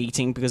heart isn't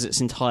beating, because it's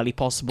entirely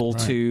possible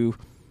to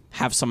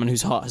have someone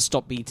whose heart has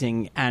stopped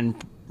beating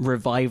and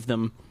revive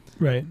them,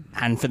 right?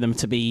 And for them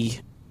to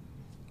be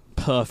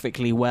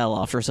perfectly well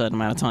after a certain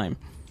amount of time,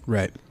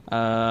 right?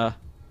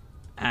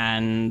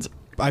 And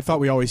I thought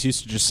we always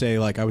used to just say,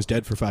 like, I was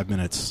dead for 5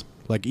 minutes.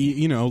 Like,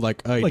 he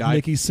like died,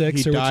 Mickey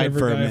Six or died whichever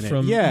for a guy minute.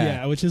 from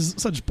yeah, which is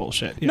such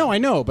bullshit. Yeah. No, I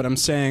know, but I'm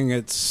saying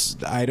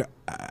I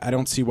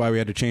don't see why we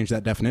had to change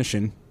that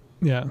definition.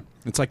 Yeah,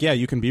 it's like, yeah,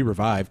 you can be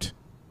revived.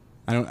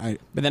 But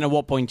then at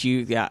what point do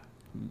you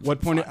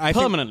what point I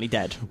permanently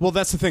dead? Well,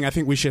 that's the thing. I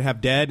think we should have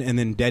dead and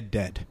then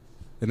dead,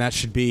 and that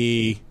should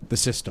be the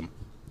system.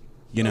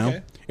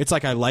 Okay. It's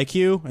like I like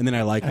you, and then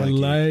I like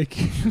you.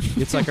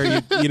 It's like, are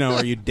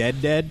you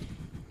dead?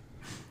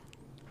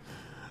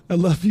 I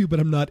love you, but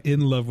I'm not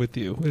in love with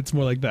you. It's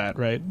more like that,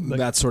 right? Like,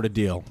 that sort of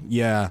deal.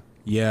 Yeah.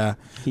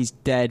 He's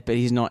dead, but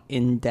he's not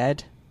in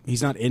dead.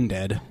 He's not in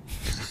dead.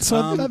 So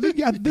I think,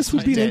 this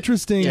would be an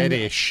interesting.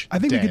 Deadish. I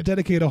think we could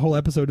dedicate a whole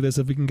episode to this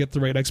if we can get the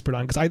right expert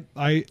on. Because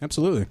I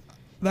absolutely.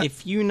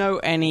 If you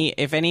know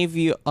if any of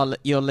you are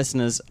your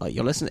listeners,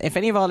 if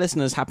any of our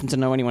listeners happen to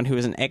know anyone who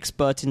is an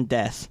expert in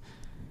death,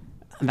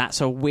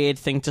 that's a weird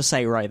thing to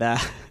say right there.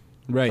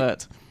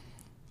 Right.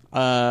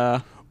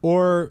 But,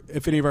 or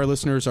if any of our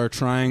listeners are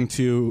trying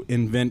to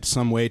invent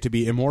some way to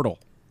be immortal,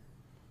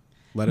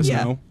 let us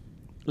know.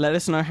 Let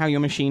us know how your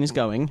machine is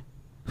going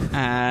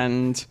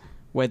and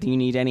whether you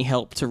need any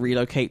help to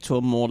relocate to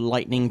a more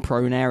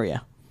lightning-prone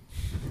area.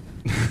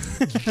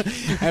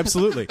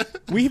 Absolutely.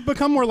 We've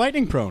become more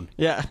lightning-prone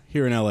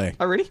here in LA.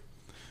 Oh, really?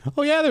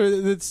 Oh, yeah.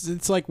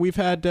 It's like we've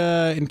had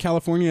in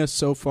California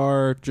so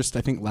far, just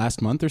I think last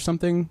month or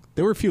something,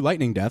 there were a few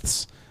lightning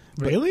deaths.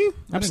 Really?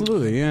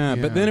 Absolutely, yeah.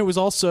 But then it was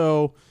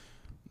also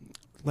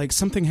like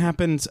something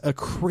happened, a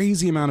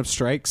crazy amount of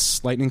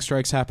strikes. Lightning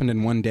strikes happened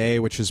in one day,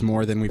 which is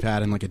more than we've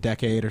had in like a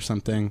decade or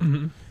something.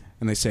 Mm-hmm.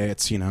 And they say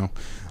it's,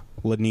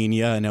 La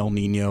Nina and El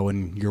Nino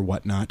and your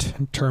whatnot.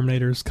 And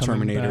Terminator's coming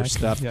Terminator back.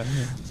 stuff. Yeah.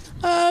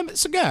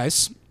 So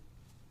guys,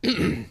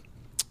 dying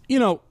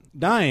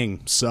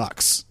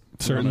sucks.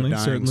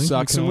 Certainly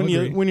sucks. And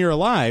when you're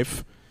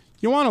alive,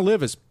 you want to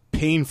live as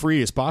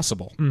pain-free as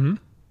possible. Mm-hmm.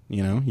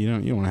 You don't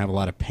want to have a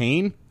lot of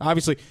pain.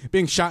 Obviously,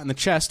 being shot in the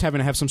chest, having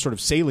to have some sort of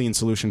saline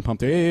solution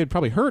pumped, it'd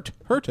probably hurt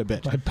a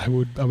bit. I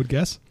would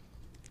guess.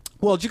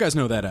 Well, did you guys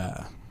know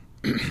that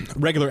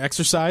regular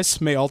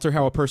exercise may alter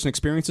how a person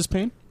experiences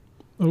pain?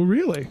 Oh,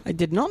 really? I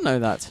did not know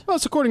that. Well,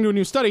 it's according to a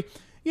new study.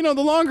 The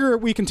longer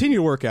we continue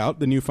to work out,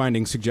 the new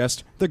findings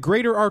suggest, the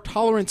greater our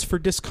tolerance for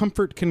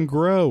discomfort can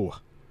grow.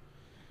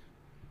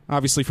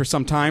 Obviously, for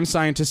some time,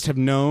 scientists have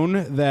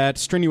known that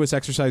strenuous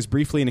exercise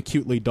briefly and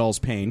acutely dulls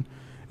pain.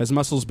 As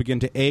muscles begin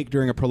to ache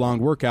during a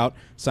prolonged workout,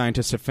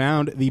 scientists have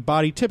found the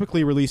body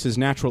typically releases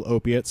natural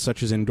opiates,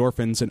 such as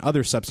endorphins and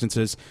other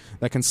substances,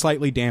 that can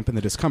slightly dampen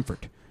the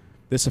discomfort.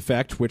 This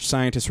effect, which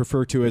scientists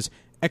refer to as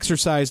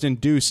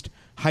exercise-induced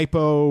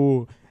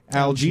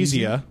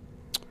hypoalgesia,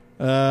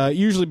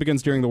 usually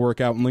begins during the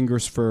workout and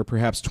lingers for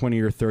perhaps 20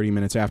 or 30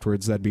 minutes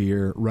afterwards. That'd be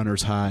your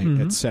runner's high,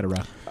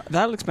 etc.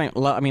 That'll explain.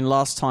 I mean,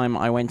 last time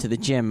I went to the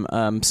gym,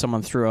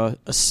 someone threw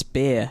a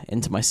spear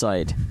into my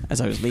side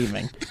as I was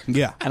leaving.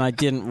 Yeah. And I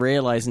didn't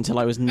realize until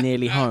I was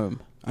nearly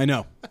home. I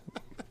know.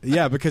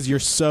 Yeah, because you're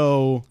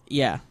so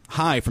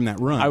high from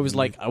that run. I was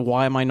like,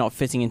 why am I not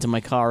fitting into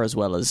my car as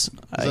well as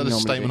I normally do?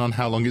 Is that a statement on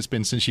how long it's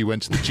been since you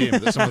went to the gym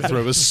that someone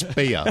threw a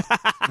spear?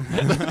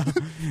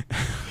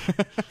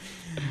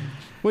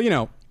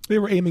 Well, they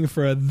were aiming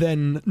for a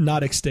then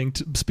not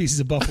extinct species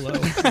of buffalo.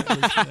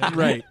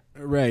 Right.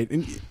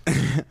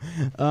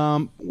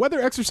 Whether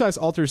exercise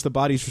alters the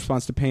body's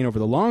response to pain over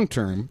the long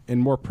term, and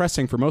more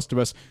pressing for most of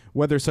us,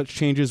 whether such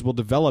changes will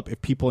develop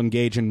if people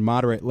engage in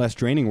moderate, less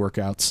draining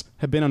workouts,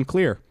 have been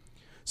unclear.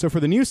 So for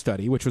the new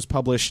study, which was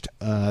published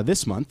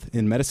this month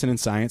in Medicine and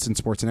Science in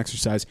Sports and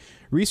Exercise,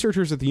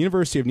 researchers at the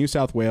University of New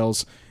South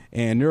Wales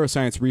and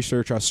Neuroscience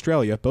Research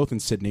Australia, both in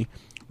Sydney,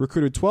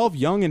 recruited 12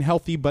 young and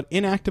healthy but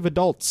inactive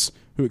adults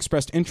who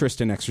expressed interest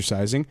in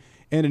exercising,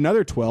 and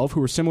another 12 who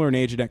were similar in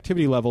age and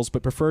activity levels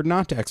but preferred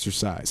not to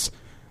exercise.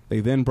 They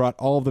then brought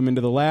all of them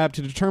into the lab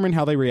to determine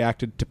how they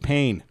reacted to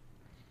pain.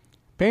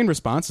 Pain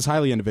response is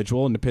highly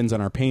individual and depends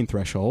on our pain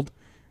threshold,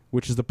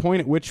 which is the point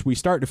at which we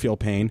start to feel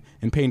pain,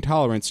 and pain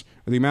tolerance,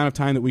 or the amount of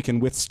time that we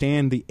can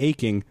withstand the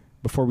aching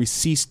before we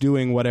cease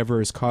doing whatever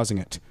is causing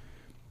it.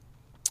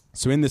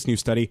 So in this new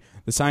study,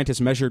 the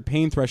scientists measured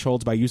pain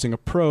thresholds by using a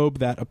probe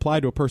that,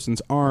 applied to a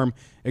person's arm,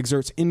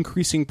 exerts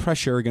increasing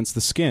pressure against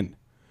the skin.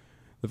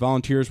 The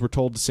volunteers were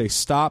told to say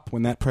stop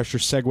when that pressure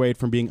segued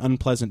from being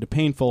unpleasant to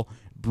painful,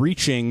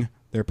 breaching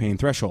their pain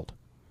threshold.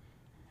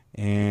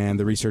 And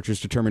the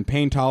researchers determined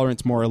pain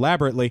tolerance more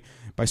elaborately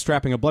by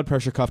strapping a blood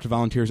pressure cuff to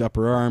volunteers'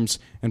 upper arms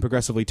and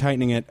progressively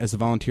tightening it as the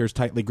volunteers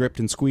tightly gripped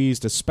and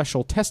squeezed a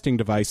special testing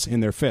device in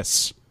their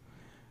fists.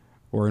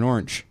 Or an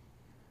orange.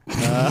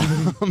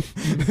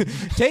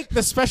 Take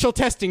the special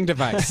testing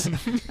device.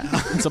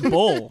 It's a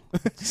ball,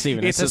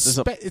 Stephen. It's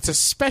a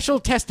special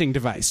testing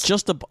device.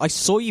 I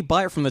saw you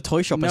buy it from the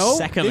toy shop a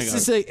second ago.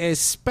 This is a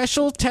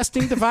special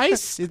testing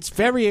device. It's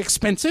very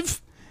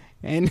expensive.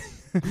 And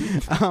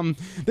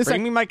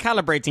bring me my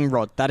calibrating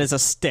rod. That is a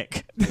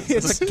stick.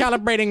 It's a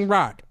calibrating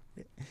rod.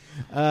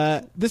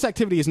 This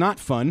activity is not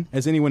fun,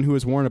 as anyone who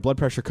has worn a blood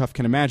pressure cuff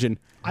can imagine.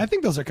 I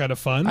think those are kind of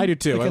fun. I do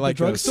too. I at like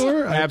the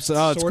drugstore.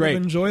 Absolutely, it's great.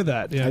 Enjoy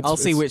that. Yeah, I'll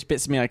see which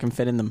bits of me I can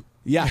fit in them.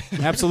 Yeah,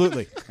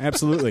 absolutely,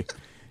 absolutely.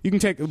 You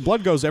can take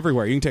blood goes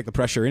everywhere. You can take the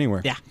pressure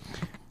anywhere. Yeah.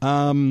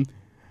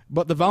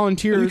 But the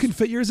volunteers, you can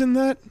fit yours in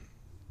that.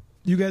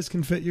 You guys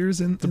can fit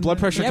yours in the blood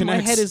pressure. Yeah,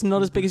 connects. my head is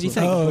not as big as you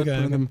think. Oh,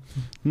 okay.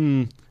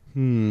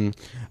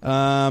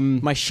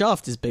 My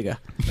shaft is bigger,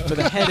 but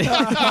the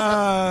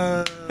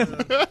head.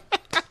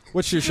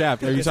 What's your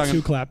shaft? Are you talking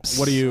 2 claps?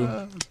 What are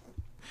you?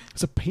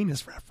 It's a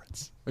penis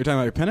reference. Are you talking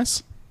about your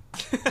penis?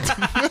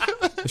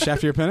 The shaft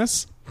of your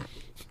penis?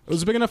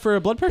 Was it big enough for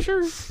blood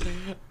pressure?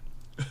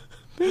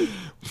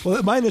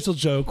 Well, my initial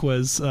joke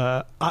was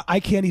I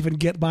can't even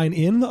get mine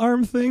in the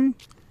arm thing,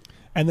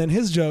 and then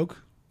his joke.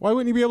 Why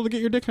wouldn't you be able to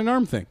get your dick in an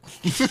arm thing?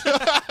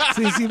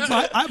 see,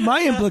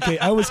 my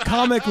implicate. I was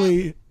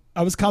comically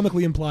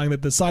implying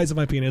that the size of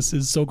my penis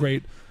is so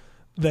great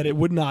that it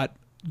would not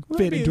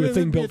fit into a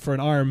thing built for an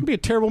arm. It'd be a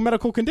terrible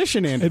medical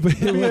condition, Andy. It would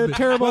be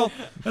terrible. Well,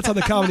 that's how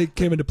the comedy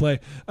came into play.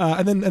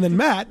 And then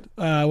Matt,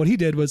 what he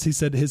did was he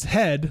said his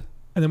head,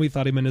 and then we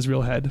thought he meant his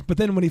real head. But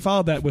then when he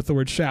followed that with the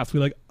word shaft, we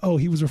were like, oh,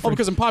 he was referring.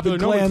 because in popular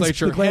the gland's,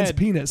 nomenclature, the gland's head,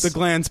 penis, the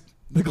gland's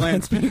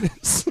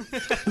penis.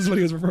 This is what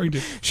he was referring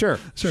to. Sure.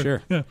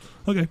 Yeah.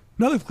 Okay.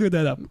 Now they've cleared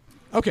that up.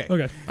 Okay.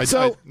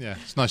 Yeah,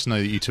 it's nice to know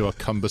that you two are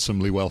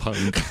cumbersomely well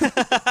hung.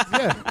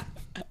 Yeah.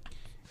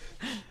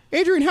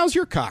 Adrian, how's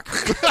your cock?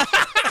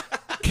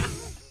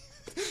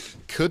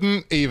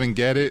 Couldn't even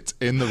get it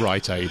in the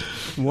Rite Aid.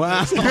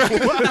 Wow.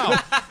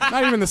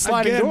 Not even the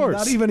sliding Again, doors.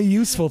 not even a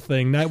useful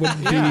thing. That would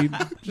be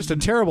just a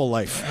terrible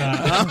life.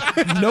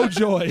 no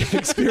joy,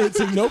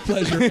 experiencing no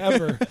pleasure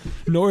ever,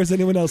 nor is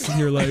anyone else in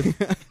your life.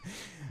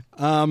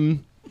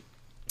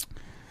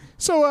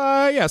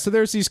 So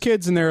there's these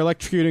kids and they're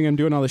electrocuting and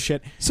doing all this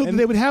shit. So and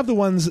they would have the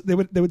ones they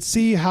would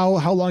see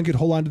how long you could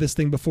hold on to this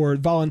thing before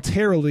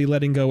voluntarily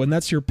letting go, and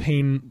that's your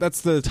pain.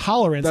 That's the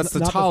tolerance. That's the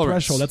not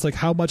tolerance. The threshold. That's like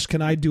how much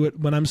can I do it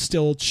when I'm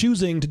still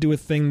choosing to do a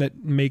thing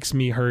that makes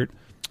me hurt.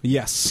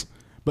 Yes.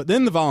 But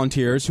then the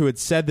volunteers, who had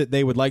said that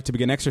they would like to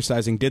begin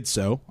exercising, did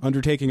so,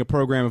 undertaking a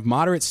program of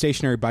moderate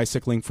stationary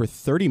bicycling for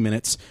 30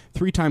 minutes,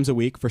 3 times a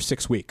week for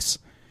 6 weeks.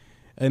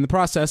 In the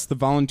process, the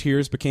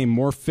volunteers became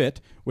more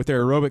fit, with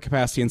their aerobic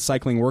capacity and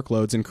cycling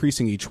workloads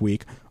increasing each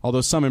week, although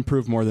some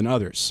improved more than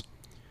others.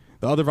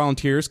 The other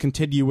volunteers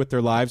continue with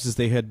their lives as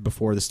they had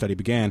before the study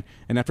began,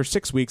 and after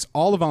 6 weeks,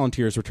 all the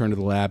volunteers returned to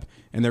the lab,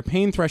 and their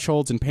pain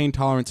thresholds and pain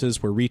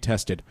tolerances were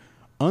retested.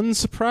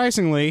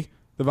 Unsurprisingly,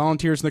 the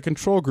volunteers in the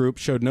control group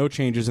showed no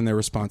changes in their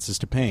responses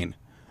to pain.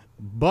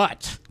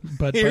 But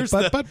here's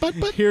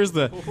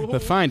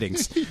the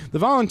findings. The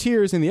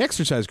volunteers in the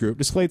exercise group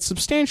displayed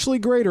substantially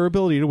greater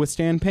ability to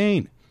withstand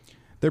pain.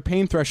 Their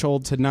pain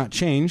thresholds had not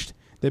changed.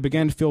 They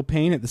began to feel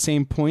pain at the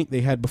same point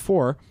they had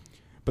before,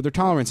 but their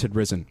tolerance had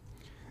risen.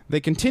 They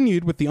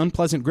continued with the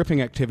unpleasant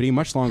gripping activity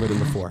much longer than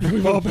before.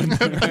 We've all been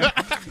there.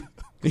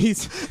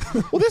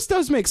 Well, this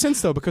does make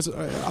sense, though, because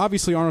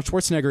obviously Arnold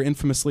Schwarzenegger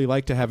infamously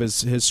liked to have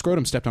his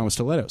scrotum stepped on with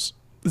stilettos.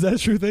 Is that a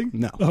true thing?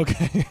 No.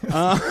 Okay.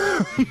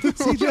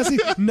 See, Jesse,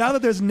 now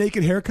that there's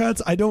naked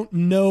haircuts, I don't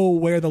know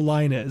where the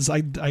line is.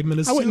 I'm going to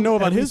assume I wouldn't know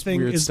about his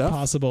everything weird is stuff.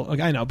 possible.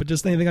 Okay, I know, but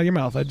just anything out of your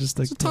mouth. I just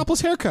like It's a topless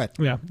haircut.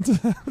 Yeah.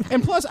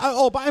 And plus,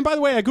 and by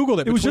the way, I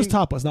Googled it. It was just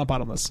topless, not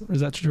bottomless.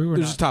 Is that true? Or It was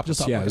not? just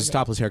topless. Yeah, it was a okay.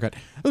 topless haircut.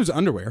 It was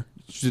underwear.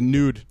 Just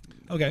nude.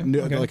 Okay.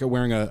 Like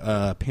wearing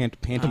a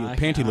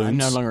pantaloons. I'm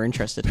no longer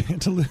interested.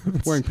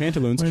 Pantaloons. Wearing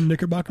pantaloons. Wearing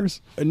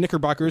knickerbockers.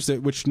 Knickerbockers,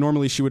 which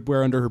normally she would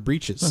wear under her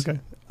breeches. Okay.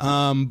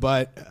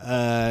 But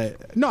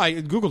no, I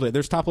Googled it.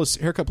 There's topless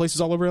haircut places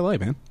all over LA,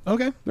 man.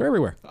 Okay. They're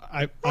everywhere.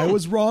 I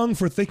was wrong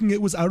for thinking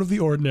it was out of the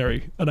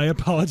ordinary, and I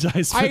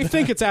apologize for I that.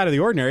 think it's out of the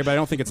ordinary, but I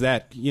don't think it's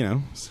that,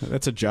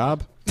 that's a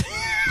job.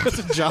 That's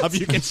a job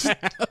you can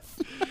have.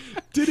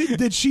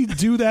 Did she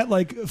do that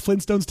like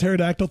Flintstones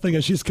pterodactyl thing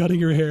as she's cutting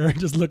her hair?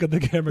 Just look at the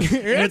camera.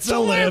 It's a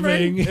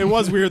living. It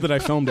was weird that I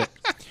filmed it.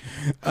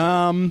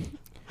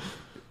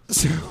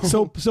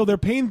 So their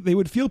pain, they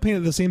would feel pain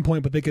at the same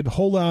point, but they could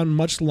hold on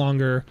much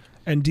longer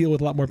and deal with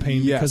a lot more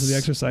pain because of the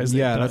exercise.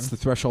 Yeah, that's the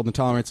threshold and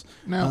tolerance.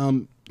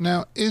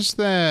 Now, is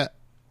there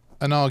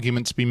an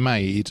argument to be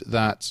made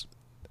that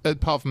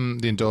apart from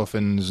the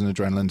endorphins and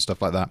adrenaline and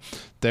stuff like that,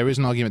 there is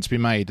an argument to be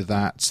made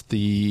that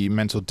the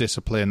mental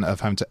discipline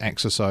of having to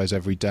exercise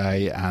every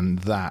day and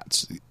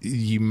that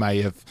you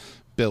may have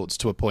built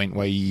to a point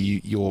where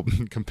you're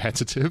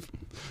competitive,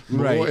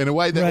 Right. in a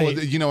way that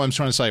Right. you know what I'm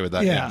trying to say with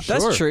that. Yeah.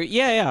 That's Sure. true.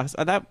 Yeah.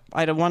 That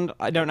I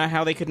don't know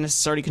how they could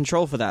necessarily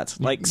control for that.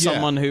 Like Yeah.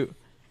 someone who,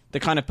 the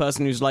kind of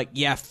person who's like,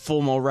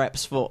 4 more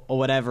reps for or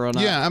whatever on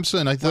Yeah,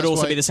 absolutely. would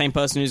also be the same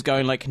person who's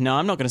going like, no,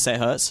 I'm not going to say it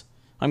hurts.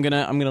 I'm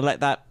gonna let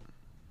that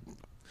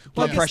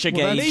blood pressure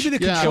Well, gauge maybe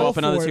the Yeah. go control up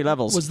another for 2 it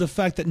levels. was the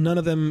fact that none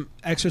of them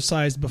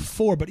exercised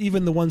before, but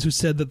even the ones who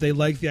said that they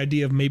like the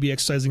idea of maybe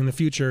exercising in the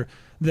future,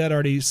 that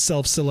already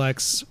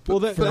self-selects Well,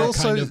 that- for But that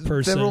also, kind of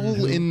person. they're all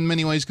who- in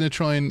many ways going to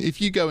try and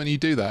if you go and you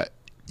do that,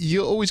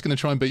 you're always going to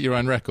try and beat your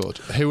own record,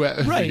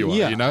 whoever Right, you are.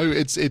 yeah. You know,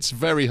 it's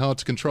very hard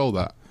to control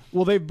that.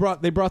 Well, they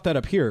brought that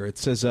up here. It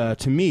says,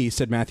 to me,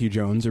 said Matthew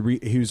Jones,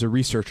 who's a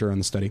researcher on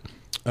the study,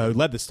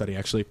 led the study,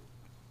 actually.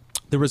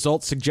 The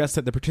results suggest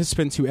that the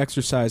participants who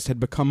exercised had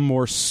become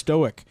more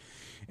stoic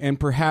and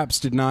perhaps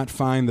did not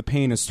find the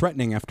pain as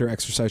threatening after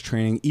exercise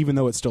training, even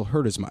though it still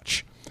hurt as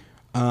much.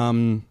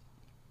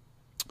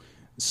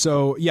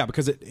 So, yeah,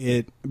 because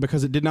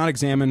it did not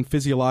examine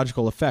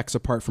physiological effects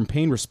apart from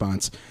pain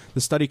response, the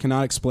study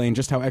cannot explain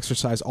just how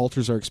exercise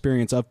alters our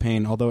experience of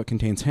pain, although it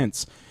contains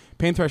hints.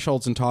 Pain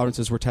thresholds and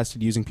tolerances were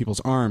tested using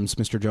people's arms,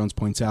 Mr. Jones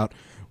points out,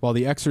 while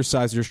the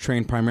exercisers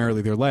trained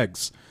primarily their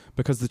legs.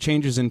 Because the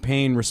changes in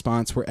pain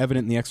response were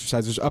evident in the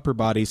exercisers' upper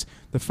bodies,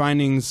 the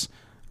findings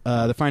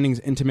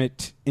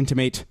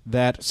intimate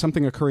that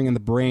something occurring in the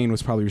brain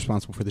was probably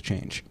responsible for the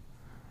change.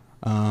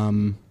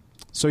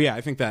 So yeah,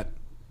 I think that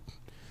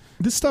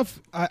this stuff,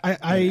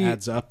 I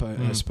adds up,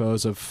 I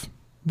suppose. Of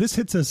this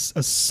hits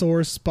a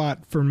sore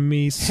spot for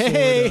me. Sort of.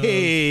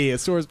 a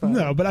sore spot.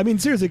 No, but I mean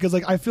seriously, because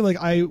like I feel like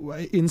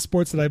in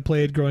sports that I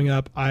played growing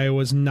up, I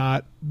was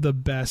not the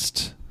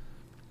best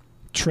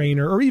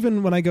trainer, or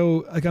even when I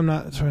go, like I'm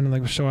not trying to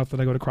like show off that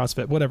I go to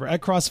CrossFit, whatever.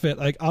 At CrossFit,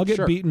 like I'll get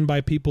Sure. beaten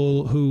by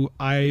people who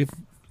I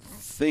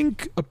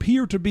think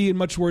appear to be in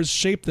much worse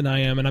shape than I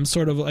am, and I'm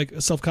sort of like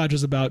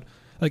self-conscious about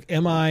like,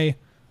 am I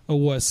a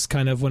wuss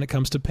kind of when it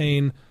comes to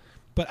pain?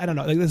 But I don't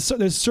know. Like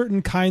there's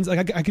certain kinds.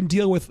 Like I can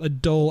deal with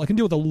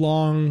a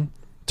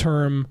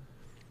long-term,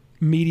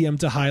 medium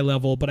to high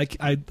level, but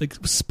I like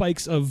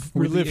spikes of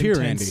We really live here,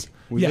 intense- Andy.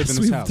 We Yes, live in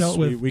this we've house. dealt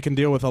with- We can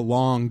deal with a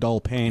long,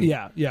 dull pain.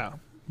 Yeah.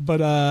 But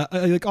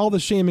like all the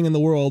shaming in the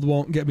world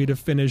won't get me to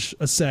finish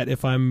a set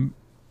if I'm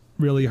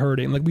really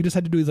hurting. Like we just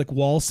had to do these like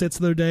wall sits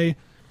the other day,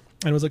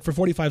 and it was like for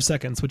 45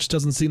 seconds, which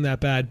doesn't seem that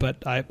bad,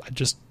 but I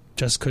just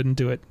couldn't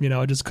do it. You know,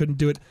 I just couldn't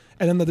do it.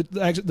 And then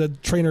the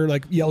trainer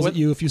like yells at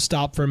you if you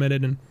stop for a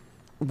minute, and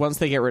Once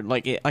they get rid,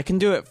 like I can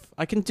do it.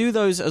 I can do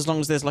those as long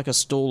as there's like a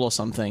stool or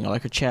something, or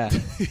like a chair.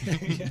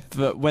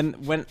 But when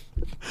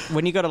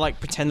you got to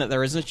like pretend that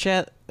there isn't a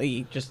chair,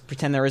 you just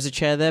pretend there is a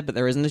chair there, but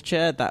there isn't a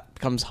chair. That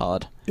becomes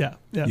hard. yeah.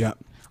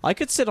 I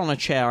could sit on a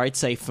chair, I'd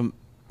say, for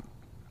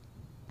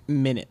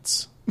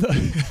minutes.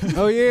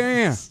 Oh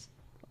yeah.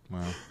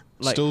 Wow.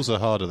 Like- Stools are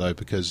harder though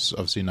because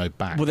obviously no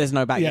back. Well, there's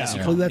no back. Yeah, so you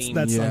well, can't that's lean.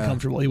 that's Yeah.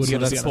 uncomfortable. You wouldn't So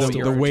want to that's see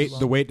the- on a stool.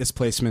 The weight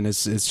displacement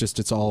is just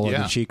it's all in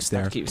Yeah. the cheeks You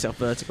have there. to keep yourself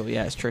vertical.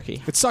 Yeah, it's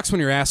tricky. It sucks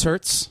when your ass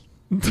hurts.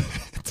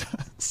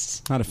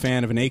 Not a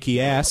fan of an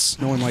achy ass.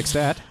 No one likes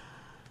that.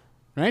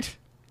 Right?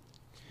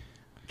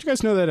 Did you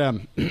guys know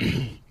that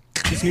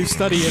this new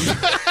study in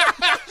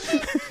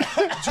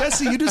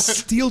Jesse, you just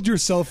steeled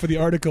yourself for the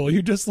article.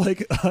 You just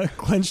like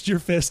clenched your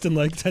fist and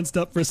like tensed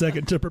up for a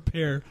second to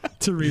prepare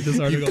to read this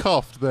you article.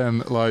 coughed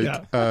then like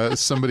Yeah.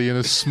 somebody in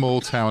a small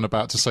town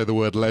about to say the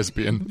word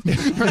lesbian.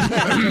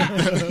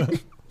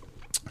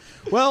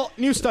 well,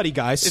 new study,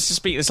 guys. It's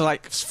just it's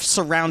like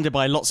surrounded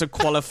by lots of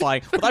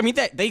qualifying. Well, I mean,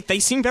 they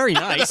seem very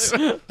nice.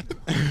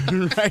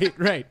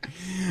 right.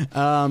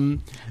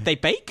 They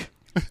bake.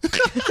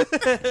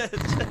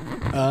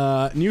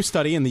 New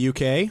study in the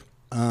UK.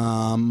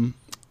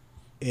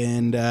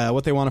 And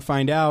what they want to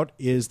find out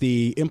is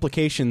the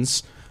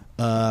implications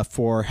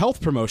for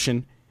health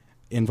promotion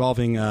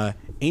involving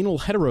anal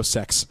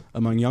heterosex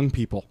among young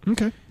people.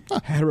 Okay.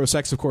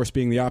 Heterosex, of course,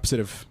 being the opposite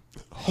of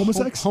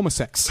Homosex?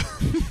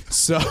 homosex.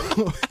 So,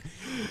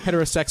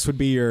 heterosex would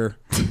be your,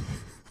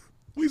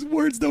 These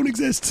words don't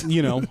exist.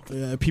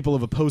 people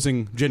of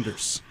opposing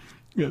genders.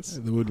 Yes.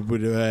 Would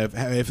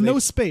if No they,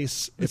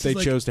 space. if It's they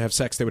like chose to have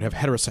sex, they would have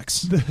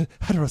heterosex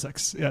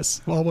heterosex.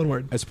 Yes. All one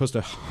word. as opposed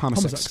to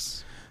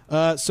homosex.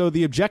 Homosex. So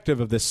the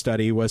objective of this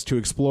study was to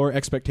explore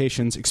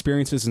expectations,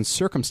 experiences, and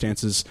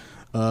circumstances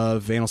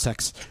of anal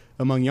sex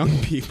among young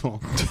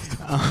people.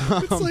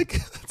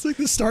 It's like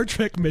the Star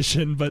Trek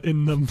mission, but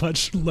in the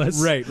much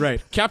less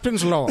Right.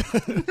 Captain's law.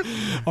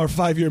 our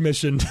 5-year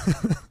mission.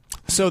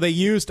 So they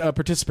used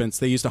participants.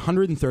 They used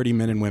 130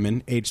 men and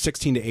women aged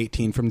 16 to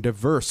 18 from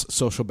diverse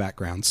social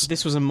backgrounds.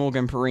 This was a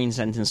Morgan Perrine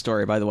sentence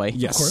story, by the way.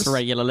 Yes. Of course. The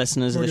regular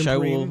listeners Morgan of the show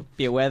Perrine. will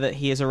be aware that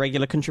he is a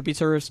regular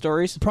contributor of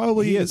stories.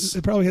 Probably is.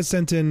 It probably has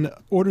sent in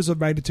orders of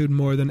magnitude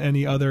more than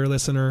any other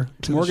listener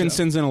to Morgan the show.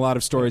 sends in a lot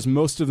of stories,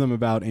 most of them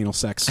about anal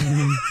sex.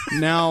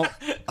 Now,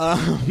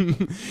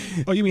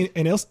 Oh, you mean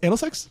anal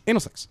sex? anal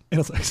sex.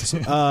 Anal sex.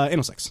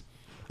 Anal sex,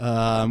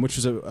 which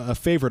was a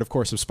favorite, of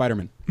course, of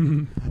Spider-Man.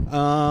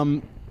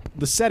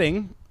 The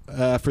setting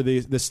for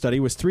this study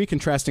was 3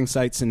 contrasting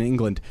sites in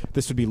England.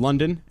 This would be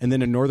London, and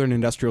then a northern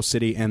industrial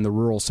city and the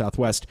rural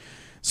southwest.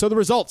 So the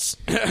results.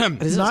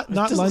 Not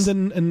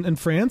London and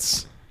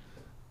France.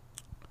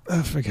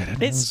 Oh, forget it.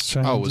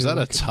 Was that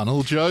a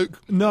tunnel joke?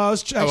 No, I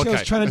was I was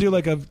okay. trying to do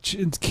like a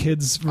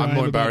kids. I'm more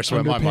rhyme embarrassed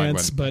about where my mind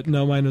underpants, went. but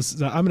no, mine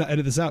was. I'm going to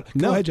edit this out.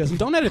 Go No, ahead, Jesse.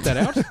 don't edit that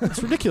out.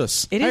 It's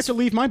ridiculous. It I have is- to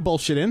leave my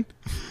bullshit in.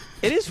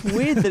 It is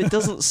weird that it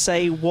doesn't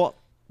say what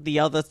the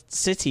other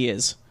city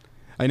is.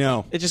 I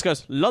know, It just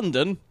goes,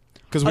 London.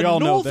 because we a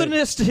all know that.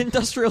 northernest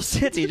industrial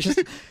city. It just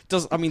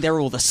does. I mean, they're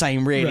all the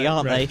same, really, Right,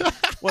 aren't right. they?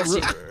 Once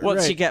you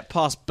Right. get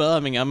past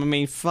Birmingham, I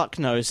mean, fuck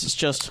knows. It's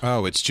just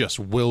Oh, it's just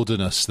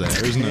wilderness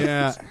there, isn't it?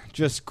 Yeah,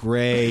 just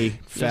grey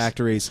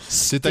factories.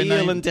 Did they steel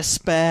name? and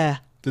despair.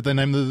 Did they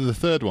name the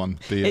third one?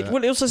 It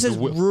also says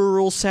the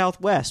rural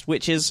southwest,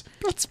 which is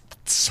That's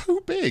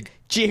so big.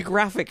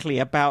 geographically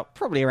about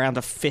probably around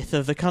a fifth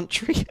of the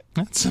country.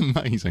 That's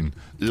amazing.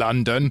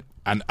 London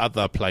and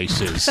other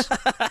places.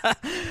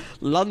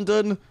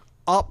 London,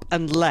 up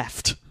and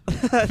left.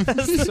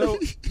 So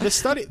the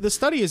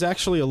study is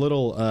actually a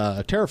little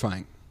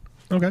terrifying.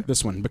 Okay.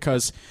 This one,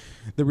 because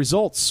the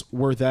results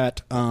were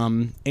that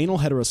anal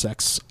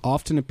heterosex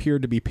often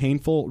appeared to be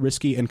painful,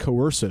 risky, and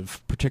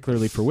coercive,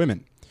 particularly for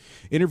women.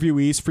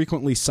 Interviewees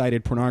frequently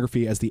cited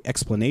pornography as the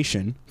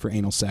explanation for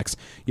anal sex,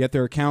 yet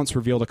their accounts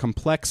revealed a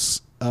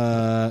complex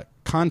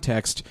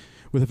context,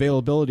 with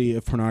availability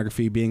of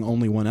pornography being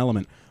only one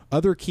element.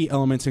 Other key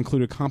elements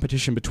included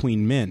competition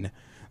between men,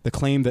 the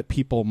claim that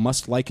people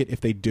must like it if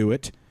they do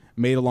it,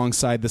 made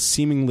alongside the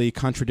seemingly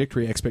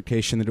contradictory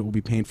expectation that it will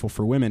be painful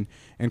for women,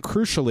 and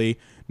crucially,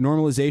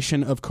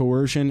 normalization of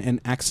coercion and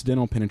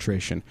accidental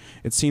penetration.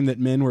 It seemed that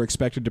men were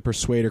expected to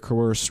persuade or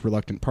coerce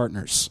reluctant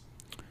partners.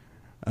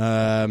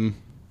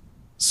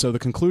 So the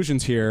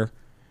conclusions here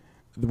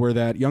were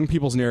that young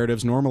people's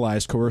narratives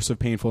normalized coercive,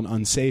 painful, and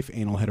unsafe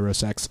anal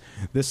heterosex.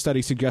 This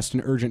study suggests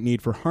an urgent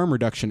need for harm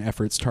reduction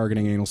efforts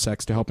targeting anal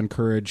sex to help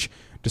encourage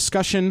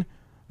discussion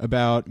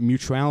about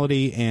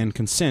mutuality and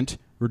consent,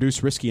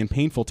 reduce risky and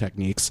painful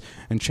techniques,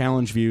 and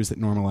challenge views that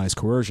normalize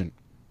coercion.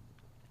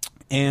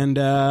 And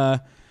so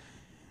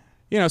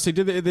they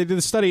did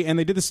the study, and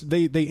they did this.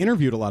 They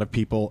interviewed a lot of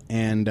people,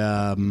 and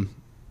I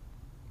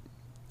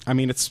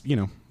mean, it's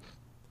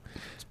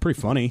it's pretty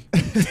funny.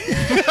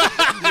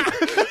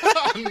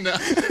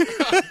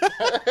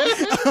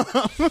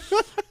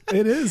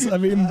 It is. I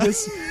mean,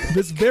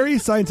 this very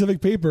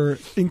scientific paper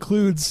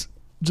includes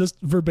just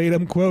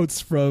verbatim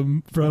quotes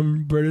from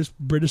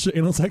British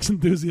anal sex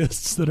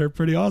enthusiasts that are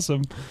pretty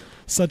awesome,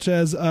 such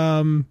as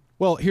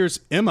Well, here's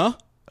Emma,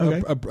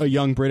 Okay. a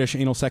young British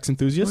anal sex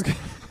enthusiast,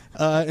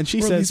 and she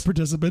or says, these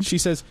participants. she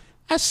says,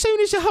 as soon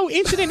as the whole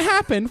incident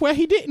happened where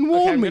he didn't Okay,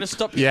 warn I'm me. going to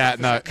stop you. Yeah,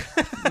 no.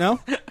 No?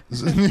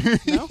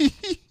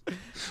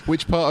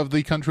 Which part of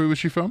the country was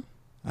she from?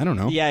 I don't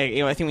know. Yeah,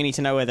 I think we need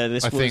to know whether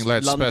this I was think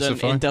let's London,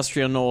 specify.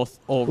 Industrial North,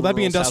 or Well, that'd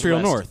be rural Industrial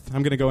Southwest. North.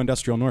 I'm going to go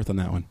Industrial North on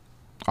that one.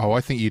 Oh,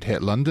 I think you'd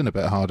hit London a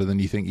bit harder than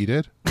you think you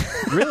did.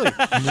 Really?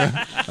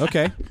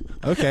 Okay.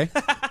 Okay.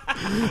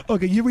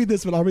 Okay, you read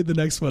this one. I'll read the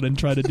next one and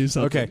try to do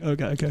something.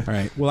 Okay. Okay. All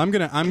right. Well,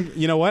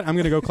 you know what? I'm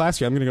going to go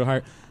classier. I'm going to go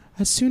higher.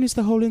 As soon as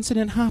the whole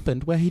incident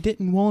happened where he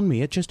didn't warn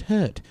me, it just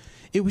hurt.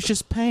 It was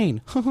just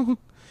pain.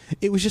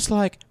 It was just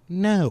like,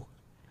 no.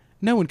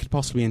 No one could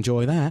possibly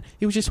enjoy that.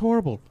 It was just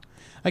horrible.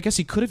 I guess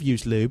he could have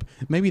used lube.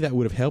 Maybe that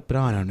would have helped, but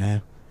I don't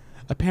know.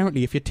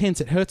 Apparently, if you're tense,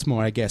 it hurts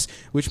more, I guess,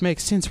 which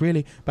makes sense,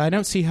 really, but I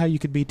don't see how you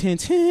could be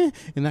tense in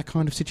that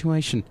kind of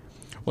situation.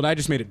 Well, I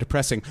just made it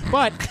depressing,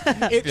 but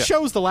it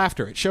shows the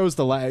laughter. It shows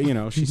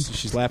the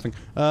she's laughing.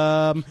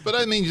 But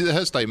I mean,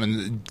 her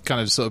statement kind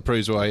of sort of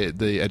proves why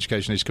the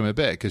education needs to come a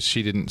bit, because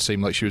she didn't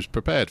seem like she was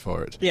prepared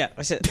for it. Yeah,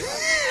 I said.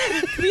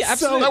 Yeah,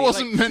 absolutely. That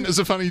wasn't meant as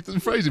a funny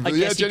phrasing. I But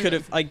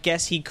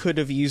guess he could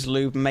have used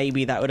lube.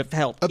 Maybe that would have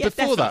helped. Yeah,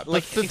 before that, definitely.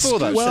 Like, before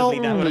that, exclusively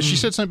that would have- she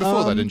said something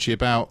before that, didn't she?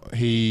 About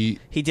he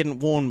didn't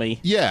warn me.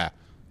 Yeah,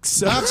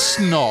 that's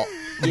not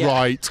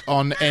right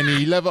on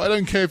any level. I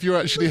don't care if you're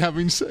actually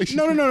having sex.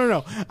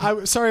 No.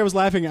 Sorry, I was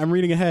laughing. I'm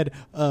reading ahead.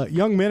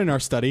 Young men in our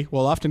study,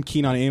 while often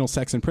keen on anal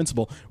sex in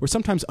principle, were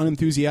sometimes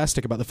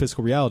unenthusiastic about the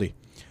physical reality.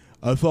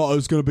 I thought it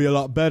was going to be a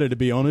lot better, to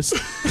be honest,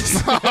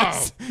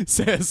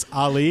 says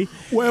Ali.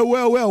 Well,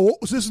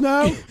 what was this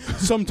now?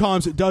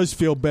 Sometimes it does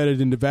feel better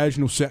than the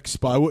vaginal sex,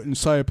 but I wouldn't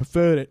say I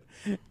preferred it.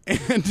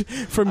 And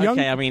from young...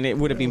 Okay, I mean, it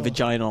would have been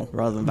vaginal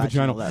rather than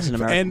vaginal. That's an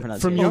American And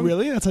pronunciation. from Oh,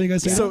 really? That's how you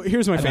guys say So it?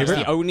 here's my That's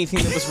favorite. the only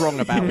thing that was wrong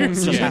about it.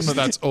 Just Yes, happened.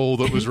 that's all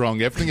that was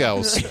wrong. Everything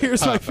else.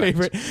 Here's my perfect.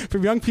 favorite.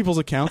 From young people's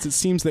accounts, it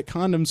seems that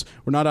condoms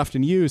were not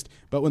often used,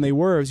 but when they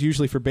were, it was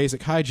usually for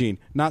basic hygiene,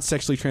 not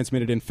sexually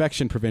transmitted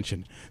infection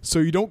prevention. So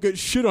you don't get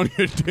shit on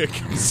your dick,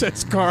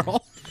 says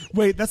Carl.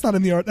 Wait, that's not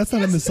in the art. That's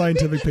not in the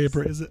scientific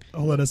paper, is it?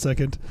 Hold on a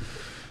second.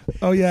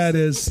 Oh yeah, it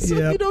is. So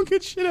Yeah. you don't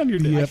get shit on your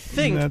dick. Yep. I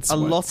think That's a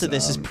lot what's, of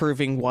this is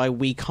proving why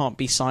we can't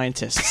be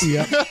scientists.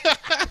 Yep.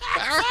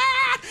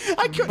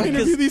 I couldn't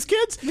interview these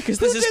kids Because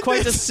Who this is did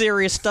quite a this?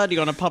 serious study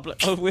on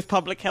with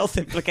public health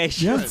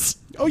implications. Yes.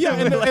 Oh yeah,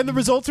 and the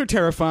results are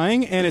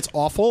terrifying, and it's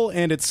awful,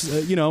 and it's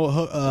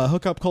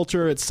hookup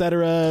culture,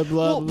 etc.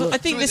 Blah, Well, blah. but I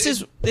think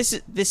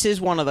this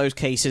is one of those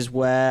cases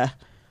where,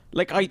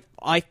 like,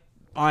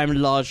 I'm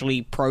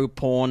largely pro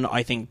porn.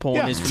 I think porn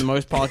Yeah. is for the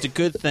most part a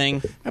good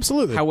thing.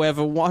 Absolutely.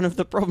 However, one of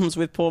the problems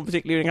with porn,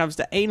 particularly when it comes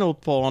to anal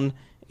porn,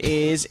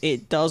 is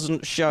it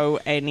doesn't show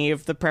any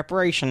of the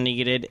preparation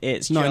needed.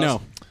 It's No, just, I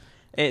know.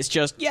 It's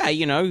just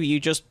you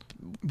just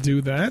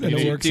Do that, and You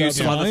it need- works do out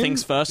some fine. other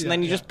things first, and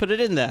then you just put it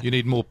in there. You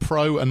need more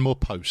pro and more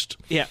post.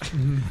 Yeah.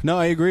 No,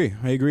 I agree.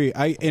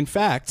 In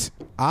fact,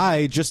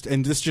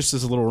 and this just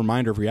is a little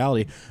reminder of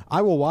reality,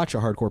 I will watch a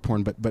hardcore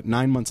porn, but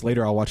 9 months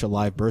later I'll watch a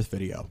live birth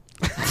video.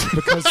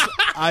 Because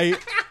I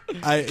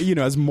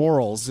as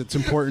morals, it's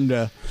important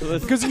to,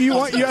 because you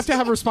have to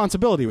have a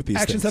responsibility with these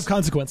Actions things. have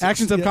consequences.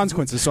 Actions have Yeah.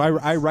 consequences. So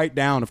I write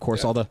down, of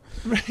course, all the.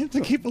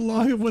 to keep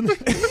along when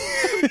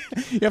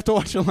You have to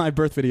watch a live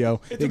birth video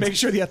to make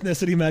sure the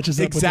ethnicity matches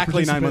up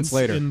Exactly with the 9 months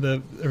participants later.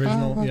 in the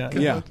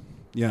original.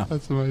 Yeah.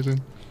 That's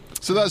amazing.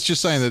 So that's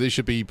just saying that it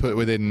should be put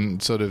within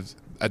sort of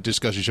a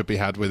discussion should be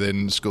had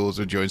within schools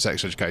during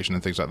sex education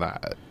and things like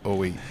that. Or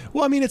we.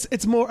 Well, I mean,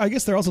 it's more. I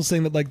guess they're also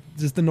saying that like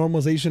just the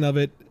normalization of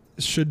it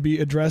should be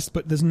addressed,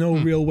 but there's no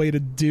real way to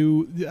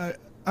do.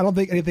 I don't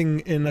think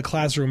anything in a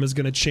classroom is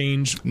going to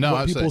change No,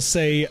 what people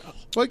say.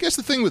 Well, I guess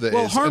the thing with it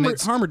Well, is, harm and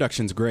it's-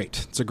 reduction's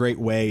great. It's a great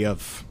way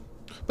of.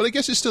 But I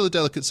guess it's still a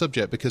delicate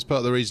subject because part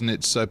of the reason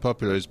it's so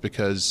popular is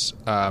because,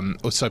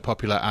 or so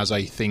popular as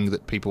a thing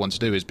that people want to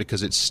do is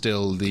because it's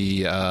still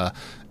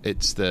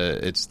it's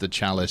the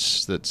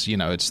chalice that's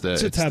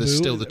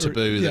still the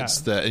taboo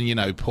that's the,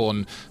 and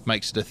porn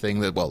makes it a thing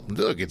that, well,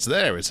 look, it's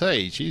there, it's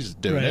hey, she's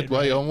doing it,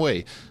 way on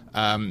we.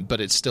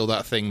 But it's still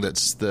that thing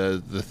that's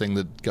the thing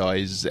that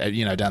guys,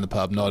 down the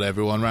pub, not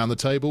everyone around the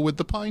table with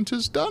the pint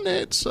has done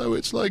it. So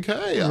it's like,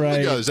 hey, I'm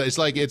the guy. It's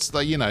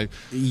like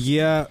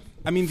Yeah,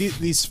 I mean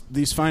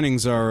these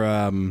findings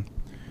are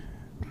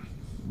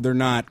they're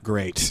not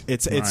great.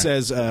 It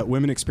says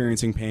women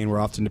experiencing pain were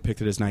often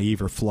depicted as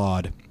naive or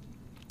flawed.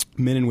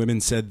 Men and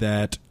women said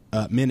that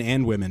men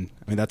and women.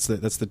 I mean that's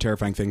the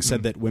terrifying thing.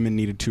 Said that women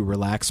needed to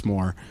relax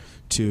more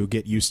to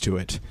get used to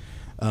it.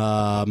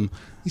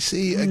 You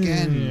see,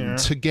 again,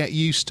 to get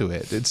used to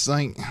it, it's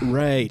like,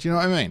 right. Do you know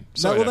what I mean?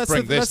 Sorry, well, to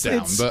bring this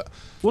down, but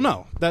well,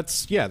 no,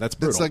 that's brutal.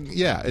 it's like,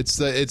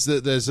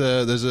 there's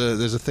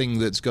a thing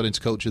that's got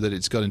into culture that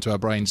it's got into our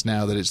brains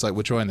now that it's like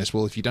we're trying this.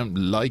 Well, if you don't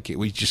like it,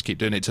 we just keep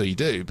doing it till you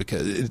do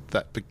because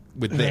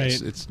with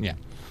this, Right. it's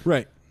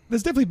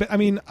There's definitely been, I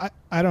mean,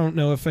 I don't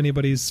know if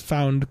anybody's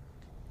found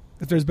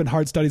if there's been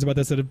hard studies about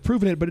this that have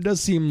proven it, but it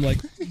does seem like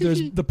there's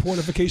the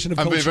pornification of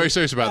I'm culture. being very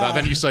serious about that.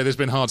 Then you say there's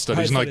been hard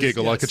studies, and I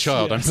giggle like a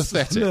child. I'm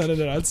pathetic.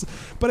 No.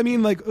 But I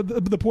mean, like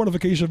the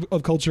pornification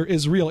of culture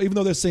is real, even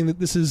though they're saying that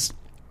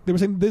they were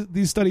saying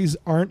these studies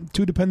aren't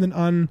too dependent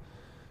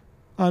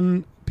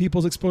on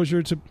people's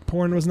exposure to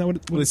porn. Wasn't that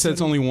what? Well, they said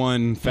it's only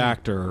one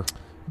factor.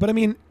 But I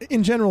mean,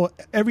 in general,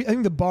 I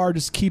think the bar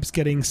just keeps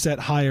getting set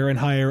higher and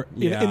higher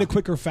in a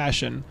quicker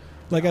fashion.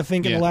 Like I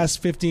think in the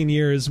last 15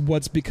 years,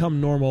 what's become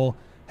normal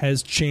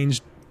has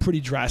changed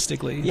pretty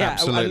drastically. Yeah,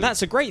 Absolutely. and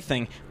that's a great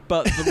thing.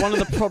 But one of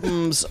the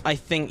problems, I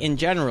think, in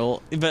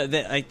general, there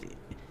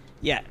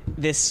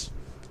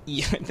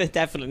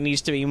definitely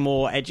needs to be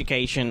more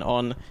education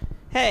on,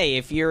 hey,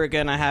 if you're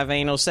going to have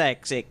anal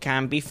sex, it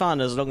can be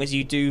fun as long as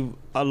you do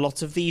a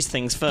lot of these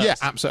things first. Yeah,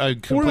 absolutely. I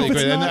Or completely if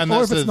it's agree. not, And or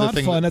that's if it's the not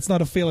thing fun, that- that's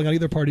not a failing on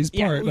either party's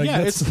Yeah, part. Like,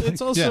 yeah, that's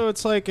it's also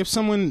it's like if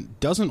someone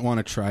doesn't want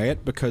to try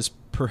it because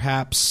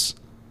perhaps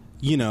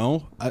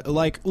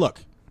look,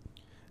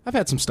 I've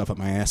had some stuff up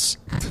my ass,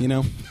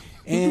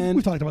 and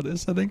we talked about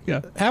this. I think, yeah.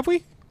 have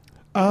we?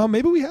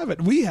 Maybe we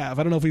haven't. We have.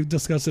 I don't know if we've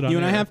discussed it on You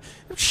and I air. have?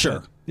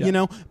 Sure.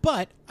 Yeah.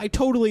 But I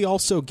totally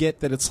also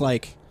get that it's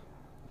like,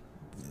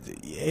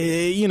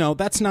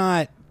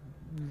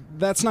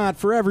 that's not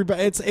for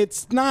everybody.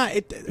 It's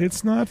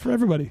not for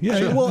everybody. Yeah.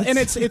 Sure. yeah. Well, and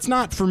it's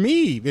not for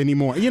me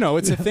anymore.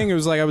 It's a thing. It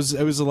was like I was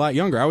a lot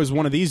younger. I was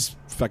one of these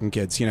fucking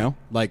kids, shove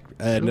a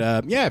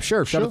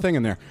thing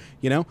in there,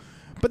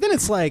 But then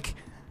it's like,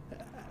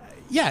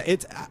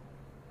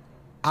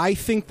 I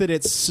think that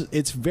it's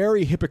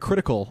very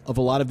hypocritical of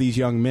a lot of these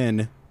young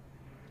men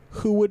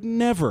who would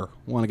never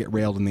want to get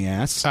railed in the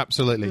ass.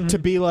 Absolutely. To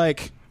be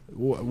like,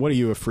 what are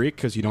you, a freak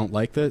because you don't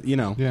like the,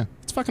 Yeah.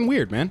 It's fucking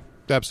weird, man.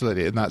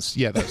 Absolutely, and that's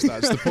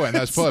the point.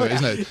 That's part of it,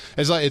 isn't it?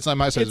 It's like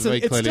Matt says very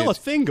It's clearly. still a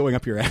thing going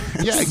up your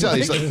ass. Yeah,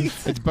 exactly.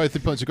 It's both the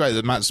points are great.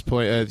 That Matt's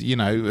point,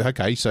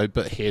 okay,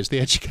 but here's the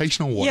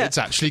educational what it's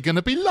actually going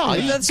to be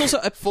like. That's also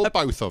for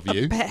both of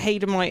you. A pet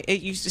hate of mine.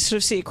 You sort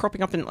of see it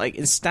cropping up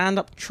in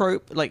stand-up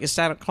trope, like in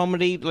stand-up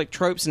comedy, like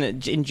tropes,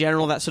 and in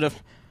general that sort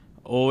of,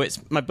 it's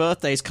my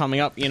birthday's coming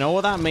up. You know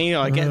what that means?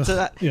 I get to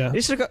that. Yeah.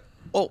 You sort of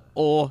go,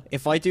 or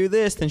if I do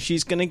this, then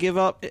she's going to give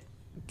up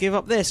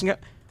this, and go,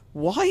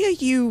 why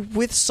are you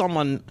with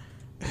someone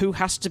who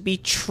has to be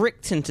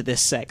tricked into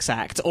this sex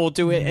act or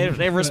do it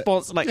in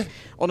response, like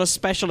on a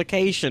special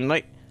occasion?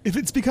 Like, if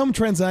it's become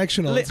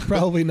transactional, it's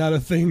probably not a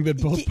thing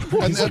that both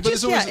parties.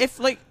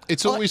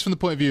 It's always from the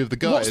point of view of the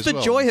guy. What's as the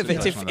well. joy of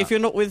it if you're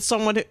not with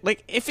someone who,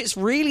 like, if it's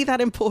really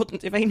that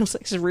important, if anal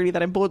sex is really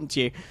that important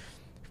to you,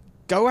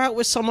 go out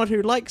with someone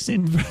who likes it.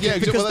 Yeah,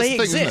 because they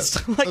that's the thing, exist.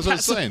 isn't it? Like, That's what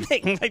that's I'm the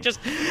saying. thing. Like, just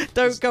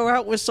don't go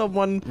out with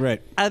someone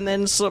and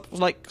then sort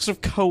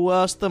of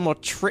coerce them or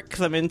trick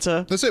them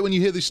into. That's it. When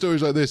you hear these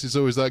stories like this, it's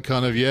always that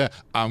kind of,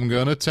 I'm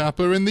gonna tap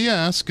her in the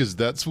ass because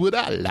that's what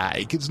I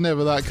like. It's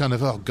never that kind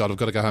of, oh god, I've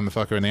got to go home and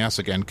fuck her in the ass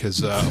again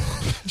because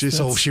just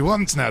all she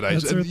wants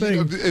nowadays. That's her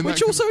thing.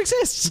 Which also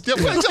exists. Yeah,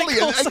 well, exactly.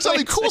 Like, also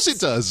Exactly. Of course it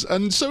exists. does,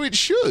 and so it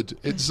should.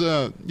 It's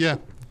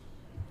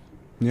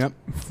Yep.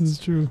 This is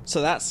true.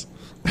 So that's.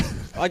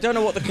 I don't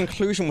know what the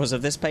conclusion was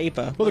of this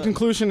paper. Well, the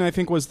conclusion, I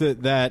think, was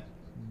that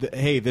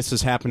hey, this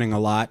is happening a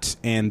lot,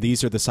 and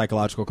these are the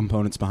psychological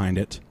components behind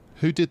it.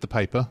 Who did the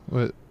paper?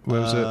 Where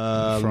was it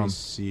from? Let's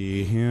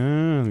see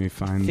here. Let me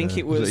find. I think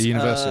it was it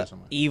Universal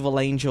somewhere? Evil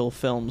Angel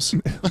Films.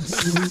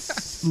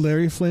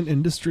 Larry Flint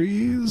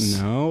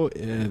Industries. No,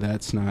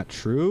 that's not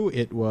true.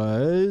 It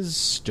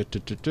was. Let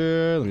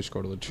me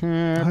scroll to the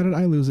chat. How did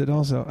I lose it?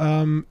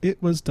 Also, it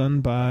was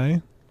done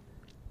by.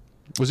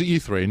 Was it you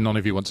three? None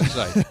of you want to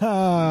say.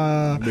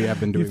 We have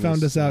been doing. You found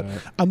this, us out.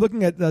 I'm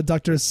looking at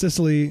Dr.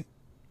 Cicely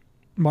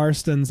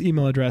Marston's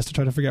email address to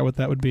try to figure out what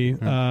that would be.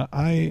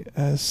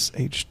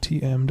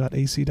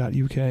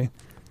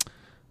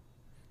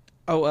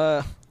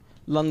 ishtm.ac.uk.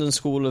 London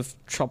School of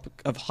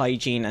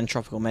Hygiene and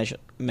Tropical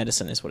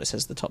Medicine is what it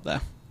says at the top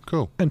there.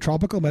 Cool. And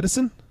tropical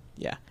medicine?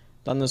 Yeah.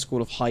 London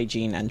School of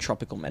Hygiene and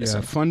Tropical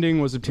Medicine. Yeah,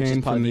 funding was which is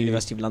obtained part from of the the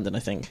University of London, I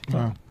think.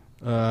 Wow.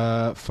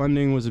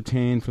 Funding was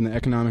obtained from the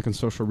Economic and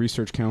Social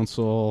Research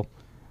Council.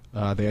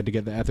 They had to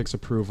get the ethics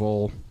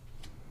approval.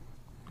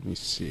 Let me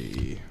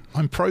see.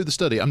 I'm pro the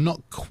study. I'm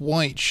not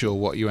quite sure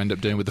what you end up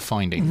doing with the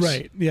findings.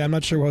 Right. Yeah, I'm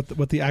not sure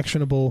what the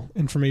actionable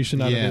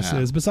information out of this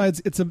is.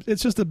 Besides, it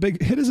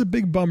is a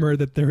big bummer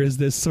that there is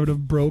this sort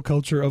of bro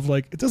culture of,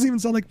 like, it doesn't even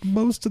sound like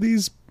most of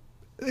these.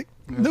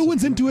 No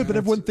one's into it, but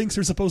everyone thinks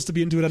they're supposed to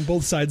be into it on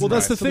both sides. Well,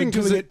 that's the so thing,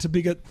 doing it to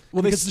be good.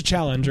 Well, it's a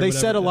challenge. Or They whatever.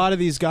 said a lot of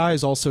these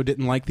guys also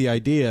didn't like the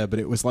idea, but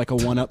it was like a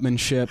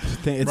one-upmanship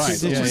thing. Right.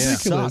 It's Yeah,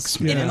 ridiculous. sucks.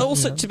 Yeah. And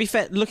also, Yeah. to be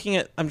fair,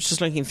 I'm just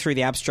looking through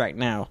the abstract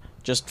now,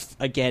 just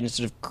again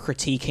sort of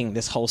critiquing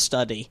this whole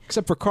study.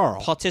 Except for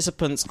Carl.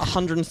 Participants,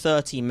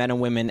 130 men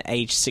and women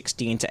aged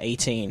 16 to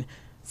 18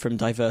 from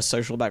diverse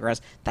social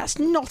backgrounds. That's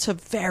not a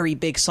very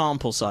big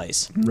sample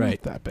size.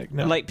 Right. Not that big.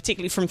 No. Like,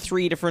 particularly from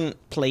 3 different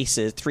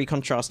places, 3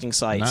 contrasting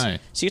sites. No.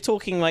 So you're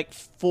talking like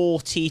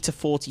 40 to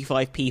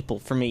 45 people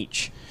from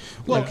each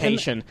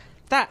location.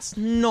 That's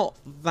not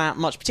that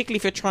much, particularly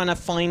if you're trying to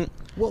find...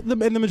 Well,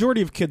 and the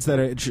majority of kids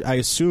that I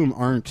assume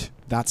aren't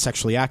that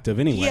sexually active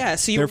anyway. Yeah,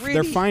 so you're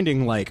they're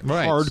finding like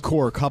Right.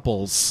 hardcore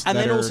couples. And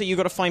that then are- also you've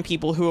got to find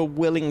people who are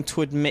willing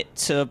to admit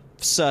to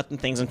certain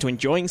things and to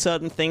enjoying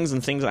certain things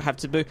and things that have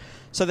to do.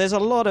 So there's a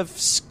lot of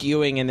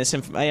skewing in this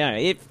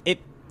information. It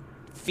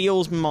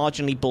feels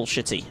marginally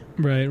bullshitty.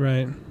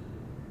 Right.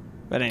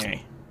 But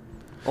anyway.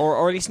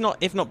 Or at least not,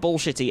 if not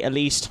bullshitty, at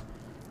least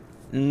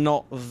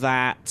not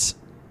that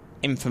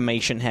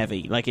information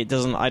heavy. Like, it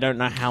doesn't, I don't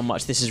know how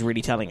much this is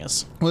really telling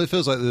us. Well, it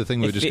feels like the thing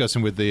we were If it-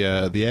 discussing with the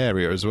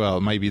area as well.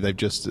 Maybe they've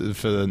just,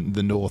 for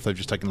the north, they've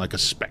just taken like a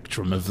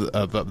spectrum of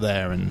up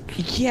there and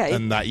Yeah,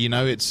 and that,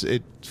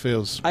 it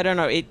feels... I don't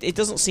know. It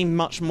doesn't seem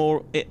much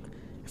more...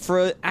 For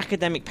an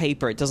academic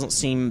paper, it doesn't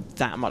seem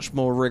that much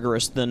more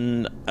rigorous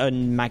than a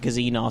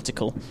magazine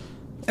article.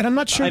 And I'm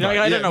not sure. I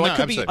don't know.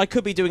 no, I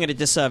could be doing it a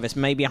disservice.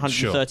 Maybe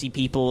 130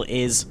 people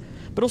is...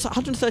 But also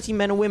 130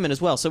 men and women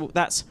as well. So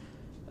that's...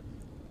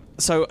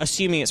 So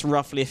assuming it's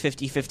roughly a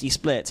 50-50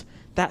 split,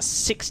 that's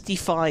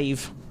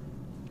 65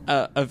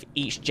 of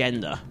each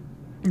gender.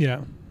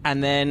 Yeah.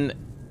 And then...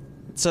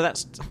 So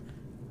that's...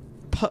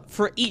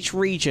 For each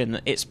region,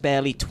 it's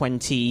barely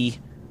 20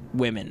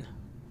 women.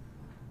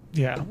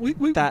 Yeah, I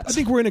That's-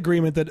 think we're in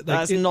agreement that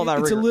that's not that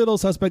it's a rigorous. little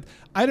suspect.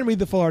 I didn't read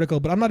the full article,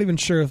 but I'm not even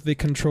sure if they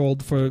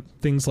controlled for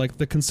things like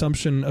the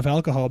consumption of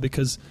alcohol,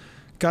 because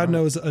God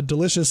knows a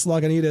delicious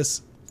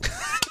Lagunitas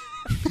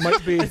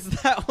might be Is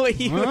that what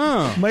you...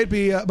 Oh, might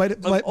be all a the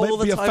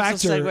types of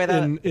factor segue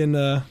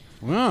that-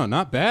 wow,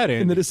 not bad,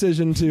 Andy. in the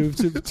decision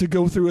to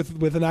go through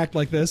with an act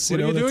like this. What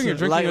are you doing? You're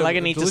that's, drinking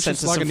Lagunitas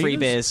sent us some free Lagunitas?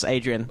 beers,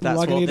 Adrian. That's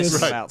what this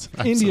is Lagunitas. about.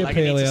 India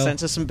Pale Lagunitas Ale.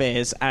 sent us some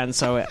beers, and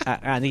so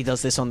Andy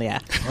does this on the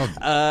air.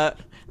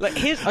 Like,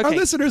 here's, Our okay.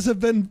 listeners have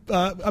been.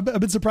 I've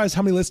been surprised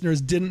how many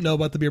listeners didn't know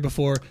about the beer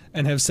before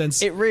and have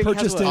since It really has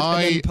purchased it worked.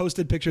 and then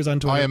posted pictures on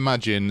Twitter. I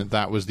imagine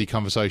that was the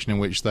conversation in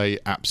which they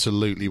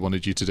absolutely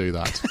wanted you to do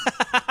that.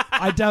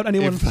 I doubt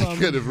anyone If they from.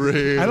 could have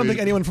really... I don't think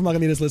anyone from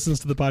Lagunitas listens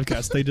to the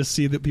podcast. They just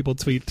see that people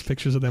tweet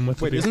pictures of them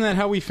with. Wait, the beer. isn't that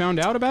how we found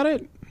out about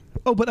it?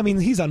 Oh, but I mean,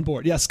 he's on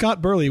board. Yeah,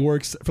 Scott Burley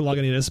works for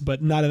Lagunitas,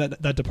 but not in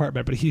that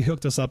department. But he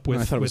hooked us up with.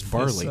 I thought it was with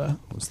Barley. this,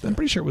 Was the I'm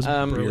pretty sure it was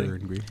Burley. beer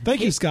ingredient.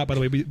 Thank you, Scott. By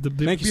the way, the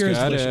Thank you, beer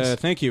Scott. is delicious.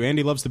 Thank you.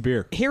 Andy loves the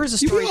beer. Here is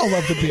a You story. all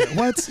love the beer.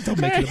 What? Don't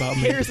make it about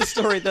me. Here's a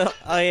story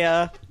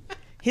that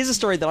here's a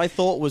story that I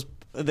thought was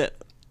that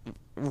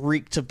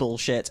reeked of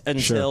bullshit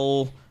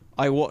until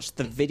I watched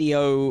the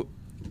video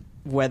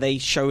where they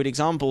showed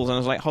examples, and I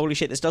was like, "Holy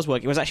shit, this does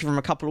work!" It was actually from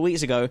a couple of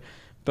weeks ago,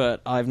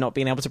 but I've not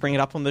been able to bring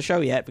it up on the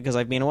show yet because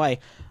I've been away.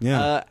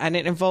 Yeah. And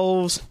it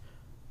involves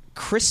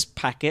crisp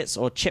packets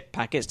or chip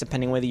packets,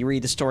 depending whether you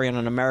read the story on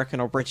an American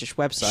or British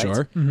website.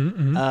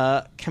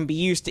 Sure. Can be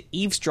used to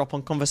eavesdrop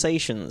on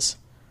conversations.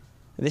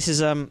 This is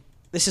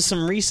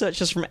some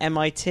researchers from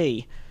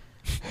MIT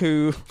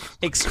who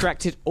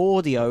extracted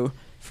audio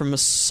from a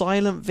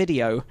silent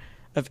video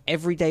of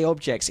everyday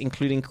objects,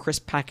 including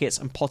crisp packets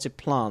and potted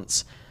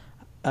plants.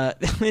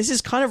 This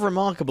is kind of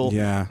remarkable,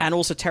 Yeah. and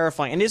also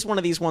terrifying. And it's one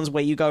of these ones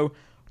where you go,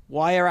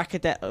 "Why are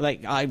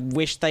I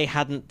wish they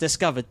hadn't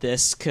discovered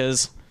this,"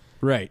 because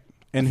Right.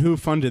 And who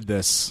funded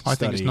this? I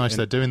think it's study? nice And-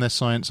 they're doing their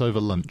science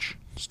over lunch.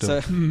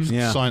 Still. So-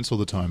 Yeah. Science all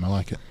the time. I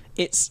like it.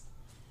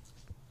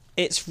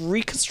 it's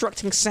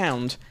reconstructing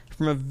sound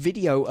from a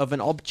video of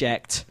an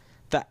object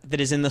that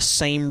is in the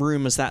same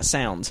room as that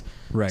sound.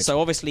 Right. So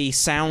obviously,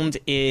 sound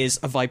is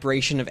a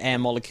vibration of air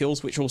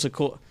molecules, which also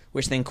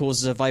which then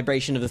causes a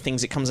vibration of the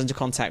things it comes into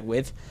contact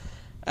with.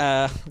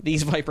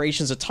 These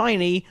vibrations are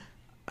tiny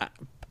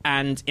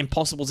and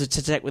impossible to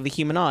detect with the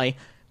human eye,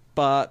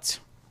 but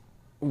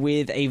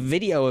with a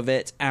video of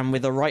it and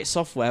with the right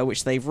software,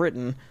 which they've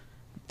written,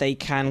 they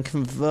can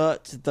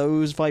convert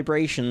those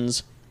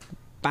vibrations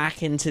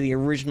back into the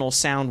original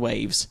sound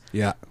waves.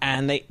 Yeah.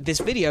 And this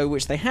video,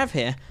 which they have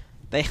here,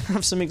 they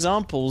have some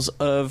examples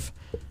of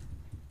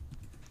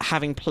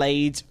having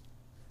played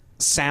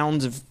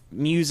sounds of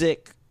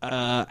music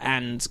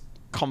and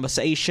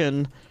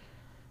conversation,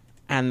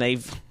 and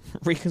they've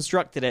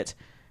reconstructed it,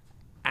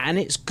 and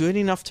it's good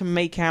enough to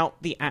make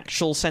out the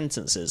actual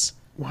sentences.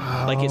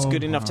 Wow. Like, it's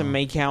good enough to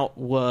make out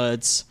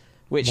words,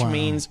 which Wow.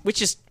 means...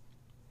 Which is...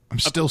 I'm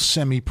still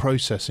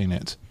semi-processing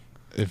it,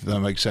 if that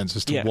makes sense,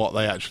 as to Yeah. what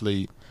they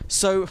actually...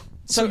 So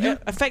you-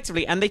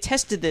 effectively, and they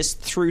tested this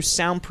through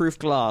soundproof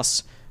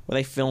glass, where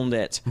they filmed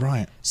it.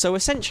 Right. So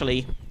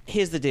essentially,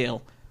 here's the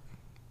deal.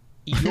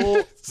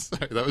 You're...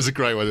 Sorry, that was a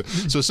great one.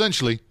 So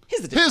essentially,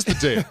 Here's the deal. here's the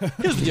deal.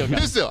 Here's the deal, guys.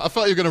 Here's the deal. I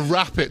thought you were going to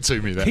wrap it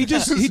to me then. He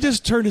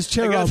just turned his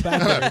chair around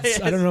backwards.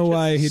 I don't know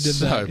why he did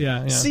So- that.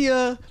 Yeah. See,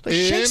 like In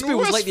Shakespeare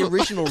was like the Westford.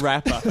 original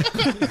rapper.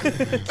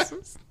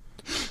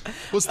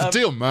 What's the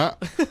deal, Matt?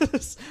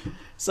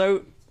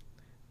 So,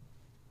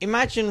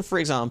 imagine, for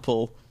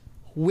example,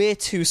 we're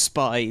two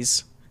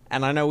spies,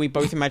 and I know we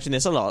both imagine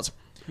this a lot.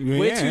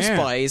 We're two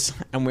spies,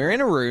 and we're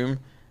in a room,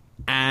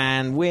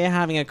 and we're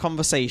having a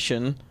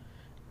conversation,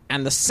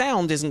 and the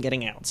sound isn't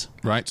getting out.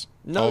 Right.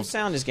 No of,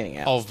 sound is getting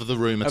out. of the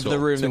room at Of all. the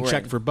room that And we're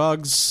check in. for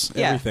bugs,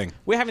 Yeah. everything.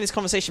 We're having this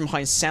conversation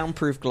behind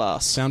soundproof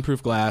glass.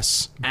 Soundproof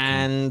glass.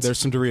 And There's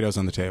some Doritos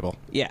on the table.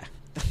 yeah,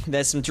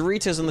 there's some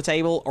Doritos on the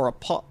table, or a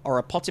pot, or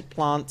a potted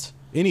plant.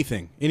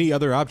 Anything. Any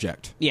other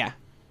object. Yeah.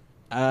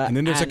 And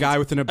then there's a guy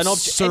with an any other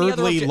absurdly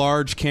object-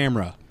 large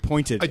camera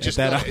pointed I just,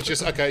 at that it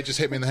just okay. It just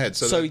hit me in the head.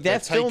 So, So they're they're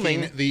taking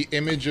filming- the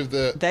image of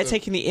the. They're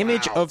taking the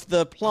image Wow. of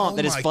the plant Oh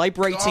that is my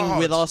vibrating God.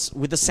 with us,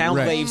 with the sound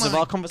Right. waves Oh of my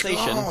our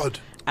conversation, God.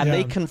 and Yeah.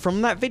 they can,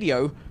 from that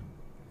video,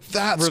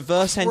 That's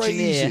reverse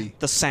engineer crazy.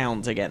 the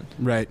sound again.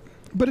 Right.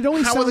 But it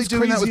only How sounds are they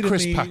doing that crazy with to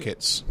crisp me-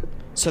 packets?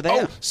 So they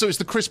Oh, so it's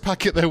the crisp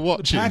packet they're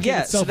watching. packet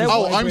Yeah, itself so is they're-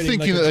 Oh, I'm vibrating thinking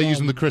like that a they're drum.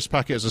 using the crisp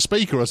packet as a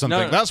speaker or something.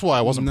 No. That's why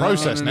I wasn't No,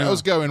 processing no, it. no. I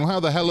was going, how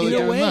the hell are In they a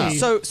doing way. that?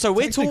 So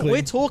Technically.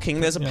 we're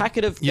talking. There's a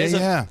packet of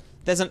Yeah.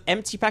 there's an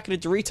empty packet of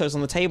Doritos on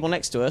the table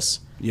next to us.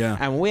 Yeah.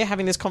 And we're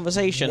having this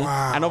conversation,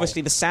 Wow. and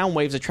obviously the sound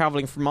waves are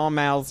traveling from our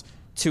mouths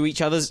to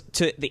each other's,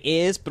 to the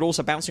ears, but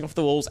also bouncing off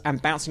the walls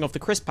and bouncing off the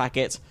crisp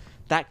packet.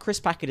 That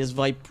crisp packet is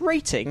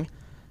vibrating,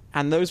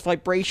 and those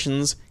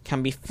vibrations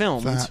can be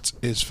filmed. That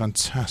is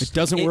fantastic. It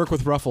doesn't work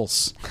with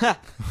ruffles.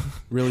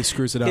 Really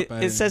screws it up.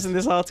 It says in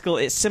this article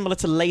it's similar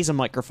to laser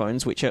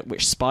microphones, which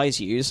spies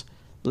use.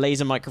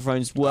 Laser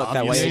microphones work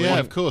that way. Yeah, They yeah, point-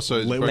 of course. So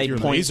it's with they your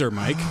point- laser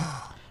mic.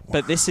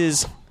 But this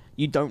is,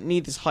 you don't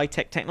need this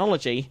high-tech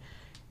technology.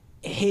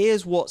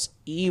 Here's what's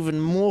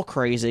even more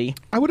crazy.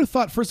 I would have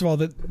thought, first of all,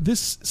 that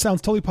this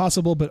sounds totally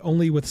possible, but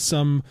only with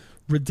some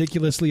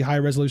ridiculously high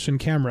resolution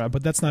camera.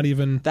 But that's not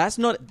even.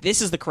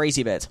 This is the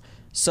crazy bit.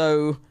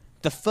 So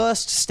the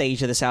first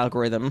stage of this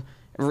algorithm,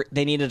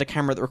 they needed a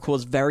camera that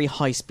records very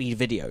high-speed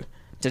video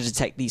to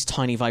detect these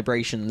tiny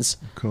vibrations.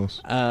 Of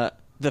course.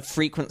 The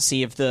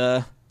frequency of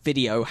the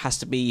video has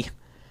to be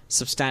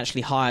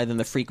substantially higher than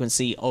the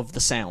frequency of the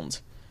sound.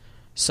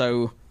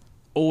 So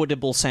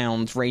audible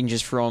sound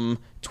ranges from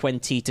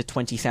 20 to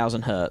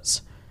 20,000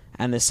 hertz,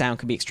 and the sound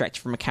can be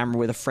extracted from a camera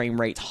with a frame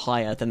rate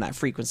higher than that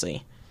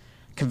frequency.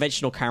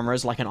 Conventional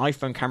cameras, like an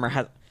iPhone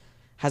camera,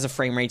 has a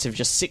frame rate of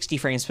just 60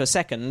 frames per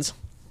second,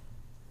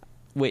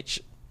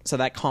 so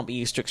that can't be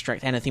used to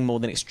extract anything more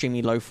than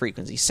extremely low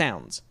frequency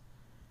sounds.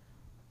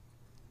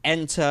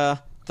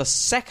 Enter the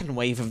second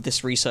wave of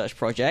this research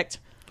project.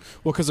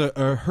 Well, because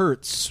a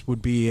hertz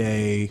would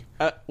be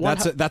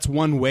that's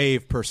one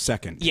wave per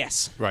second.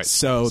 Yes. Right.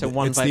 So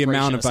one it's the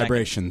amount of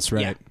vibration a second. vibrations,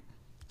 right? Yeah.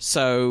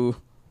 So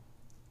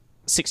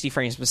 60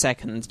 frames per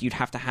second, you'd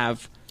have to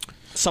have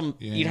sound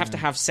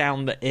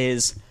that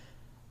is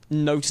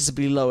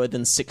noticeably lower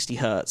than 60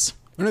 hertz.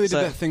 I know they did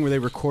that thing where they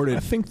recorded. I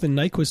think the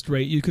Nyquist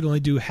rate, you could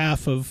only do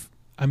half of.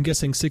 I'm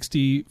guessing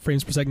 60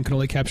 frames per second can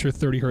only capture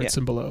 30 hertz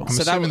and below. I'm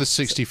assuming the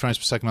 60 frames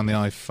per second on the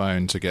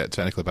iPhone, to get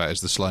technical about it,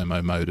 is the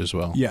slow-mo mode as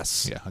well.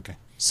 Yes. Yeah, okay.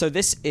 So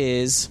this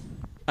is...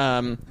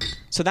 So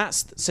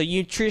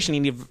you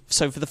traditionally need...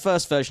 So for the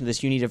first version of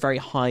this, you need a very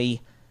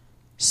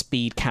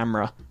high-speed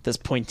camera that's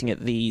pointing at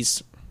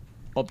these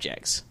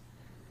objects.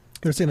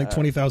 They're saying like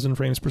 20,000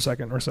 frames per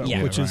second or so,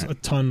 Yeah. which is a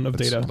ton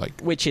of It's data.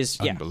 Which is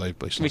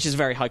unbelievably slow. which is a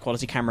very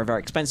high-quality camera,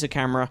 very expensive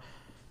camera.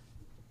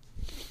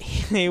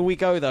 Here we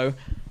go, though.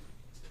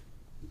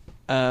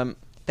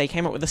 They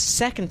came up with a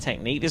second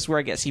technique. This is where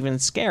it gets even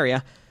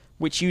scarier,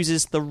 which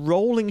uses the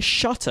rolling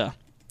shutter.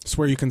 It's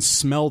where you can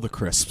smell the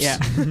crisps. Yeah.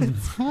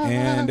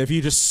 And if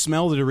you just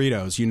smell the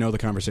Doritos, you know the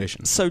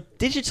conversation. So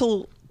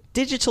digital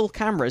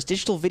cameras,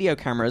 digital video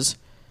cameras,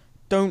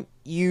 don't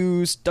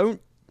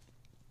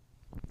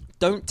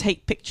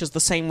take pictures the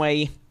same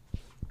way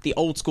the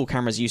old school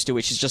cameras used to,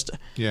 which is just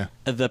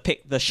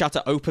the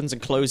shutter opens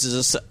and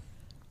closes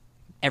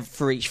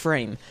for each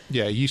frame.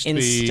 Yeah, it used to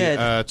be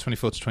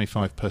 24 to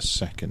 25 per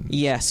second.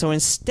 Yeah, so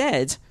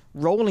instead,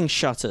 rolling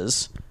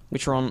shutters,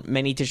 which are on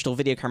many digital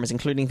video cameras,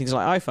 including things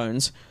like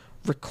iPhones,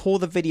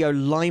 record the video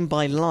line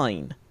by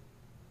line.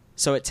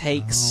 So it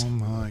takes... Oh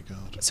my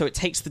god. So it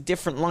takes the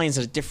different lines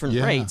at a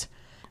different rate.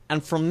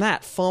 And from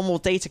that, far more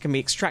data can be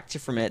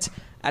extracted from it.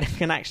 And it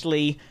can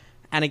actually...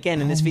 And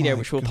again, in this video,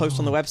 which we'll post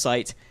on the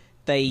website,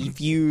 they've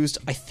used,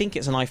 I think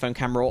it's an iPhone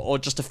camera, or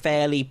just a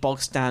fairly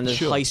bog-standard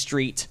high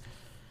street...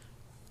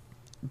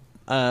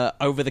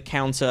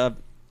 over-the-counter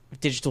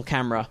digital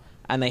camera,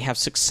 and they have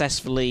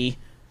successfully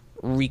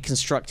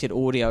reconstructed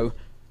audio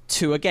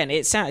to, again,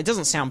 it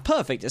doesn't sound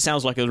perfect. It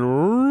sounds like a...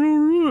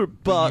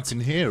 But you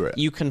can hear it.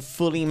 You can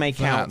fully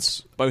make out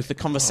both the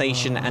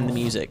conversation and the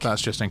music.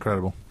 That's just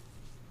incredible.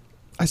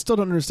 I still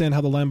don't understand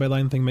how the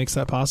line-by-line thing makes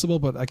that possible,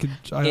 but I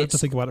have to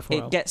think about it for a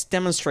while. It gets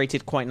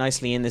demonstrated quite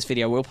nicely in this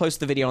video. We'll post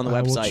the video on the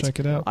website. Will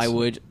check it out. I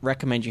would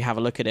recommend you have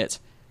a look at it,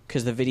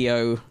 because the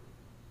video...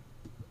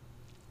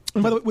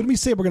 And by the way, when we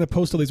say we're going to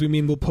post all these, we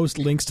mean we'll post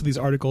links to these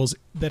articles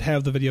that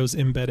have the videos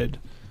embedded.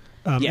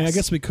 And I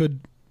guess we could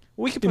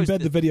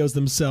embed the videos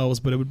themselves,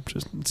 but it would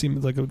just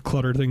seem like it would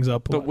clutter things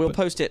up. But we'll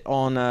post it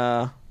on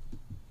our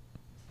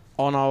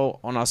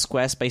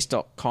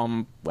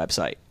squarespace.com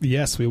website.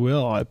 Yes, we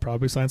will, at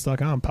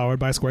probablyscience.com, powered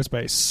by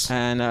Squarespace.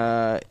 And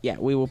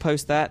we will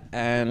post that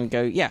and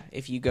go,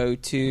 if you go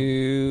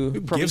to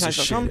Who gives a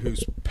shit who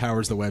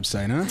powers the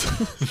website, huh?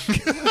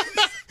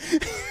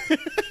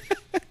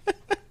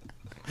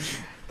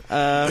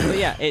 But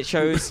yeah, it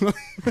shows.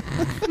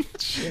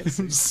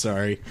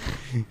 Sorry.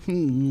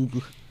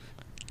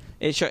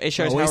 It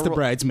shows always how the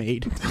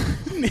bridesmaid.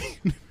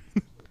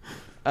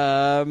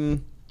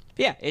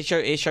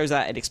 It shows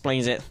that. It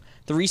explains it.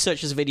 The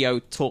researcher's video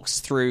talks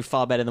through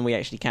far better than we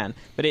actually can,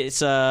 but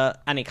it's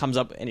and it comes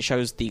up and it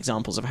shows the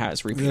examples of how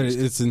it's reproduced.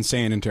 It's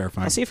insane and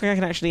terrifying. I'll see if I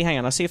can actually hang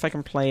on. I'll see if I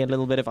can play a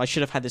little bit of. I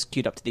should have had this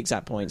queued up to the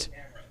exact point,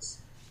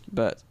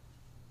 but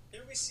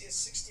here we see a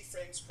 60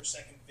 frames per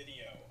second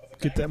video of a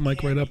Get that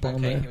mic right up on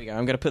okay, there. here we go.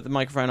 I'm going to put the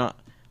microphone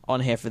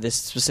on here for this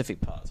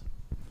specific part.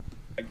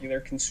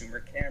 regular consumer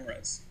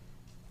cameras.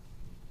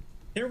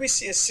 Here we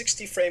see a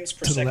 60 frames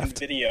per To the second left.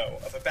 video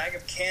of a bag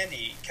of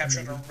candy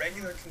captured on a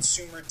regular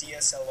consumer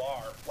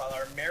DSLR while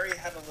our Mary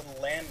Had a Little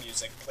Lamb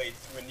music played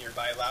through a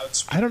nearby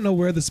loudspeaker. I don't know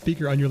where the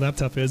speaker on your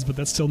laptop is, but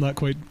that's still not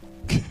quite.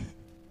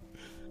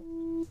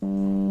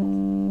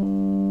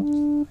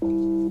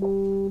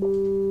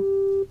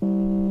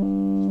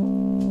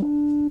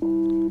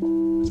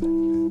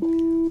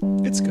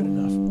 It's good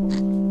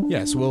enough.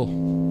 Yes,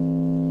 we'll.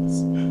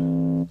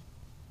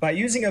 By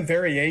using a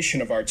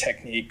variation of our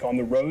technique on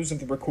the rows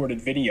of the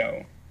recorded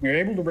video, we are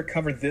able to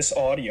recover this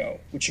audio,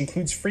 which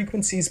includes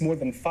frequencies more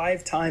than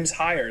 5 times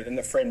higher than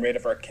the frame rate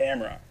of our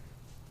camera.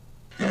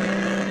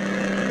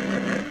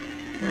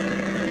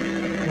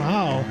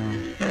 Wow.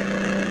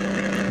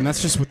 And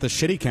that's just with the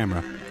shitty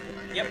camera.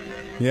 Yep.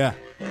 Yeah.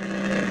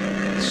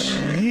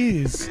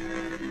 Jeez.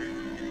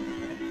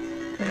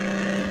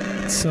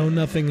 So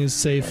nothing is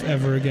safe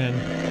ever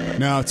again.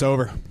 No, it's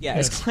over. Yeah,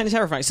 Yes. it's kind of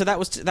terrifying. So that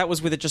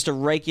was with just a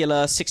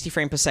regular 60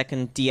 frame per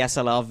second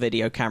DSLR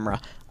video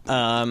camera.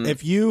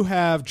 If you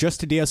have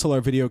just a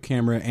DSLR video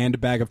camera and a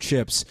bag of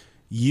chips,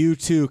 you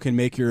too can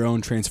make your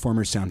own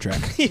Transformers soundtrack.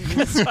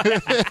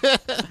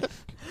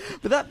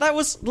 But that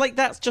was like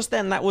that's just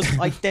then that was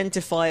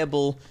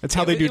identifiable. That's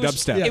how they do it was,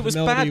 dubstep. It was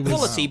melody bad was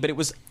quality, but it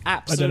was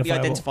absolutely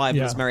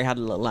identifiable as Mary Had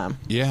a Little Lamb.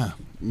 Yeah.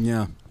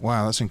 Yeah.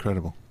 Wow, that's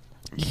incredible.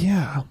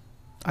 Yeah,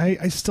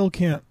 I still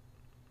can't.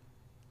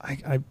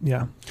 I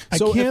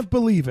So can't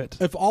believe it.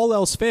 If all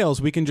else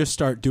fails, we can just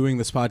start doing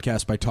this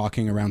podcast by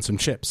talking around some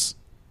chips.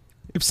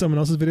 If someone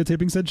else is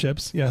videotaping said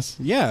chips, yes.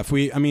 Yeah,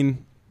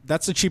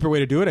 that's a cheaper way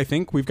to do it, I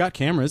think. We've got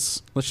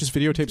cameras. Let's just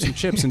videotape some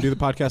chips and do the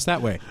podcast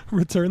that way.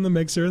 Return the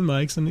mixer and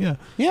mics, and yeah.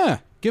 Yeah,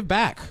 give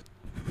back.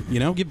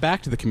 Give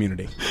back to the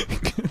community.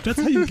 That's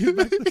how you give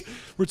back.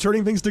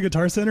 Returning things to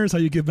Guitar Center is how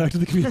you give back to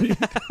the community.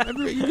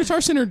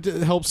 Guitar Center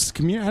helps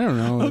community. I don't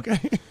know.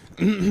 Okay.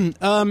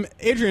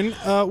 Adrian,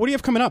 what do you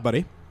have coming up,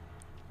 buddy?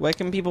 Where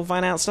can people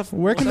find out stuff?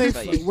 Where can we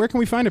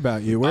find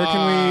about you?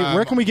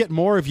 Where can we get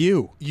more of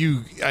you?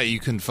 You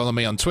can follow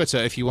me on Twitter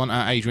if you want,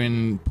 at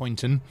Adrian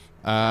Poynton.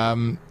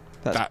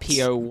 That's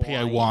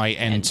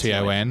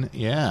Poynton.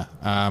 Yeah.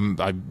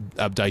 I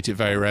update it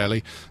very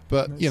rarely,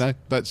 but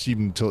nice. You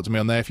can talk to me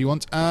on there if you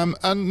want.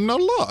 And not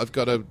a lot. I've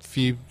got a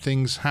few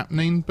things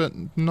happening, but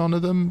none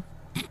of them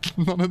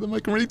I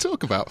can really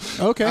talk about.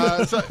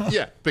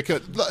 Okay.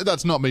 Because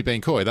that's not me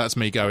being coy. That's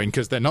me going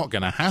because they're not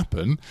going to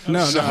happen.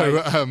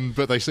 No.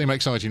 But they seem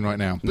exciting right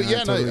now. But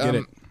I totally get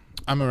it.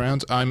 I'm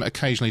around. I'm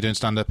occasionally doing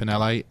stand-up in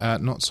LA.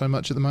 Not so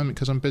much at the moment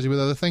because I'm busy with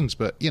other things.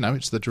 But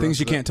it's the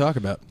things you can't talk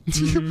about.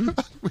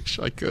 I wish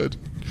I could.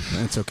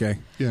 That's okay.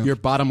 Yeah. Your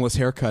bottomless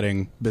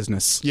haircutting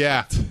business.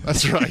 Yeah,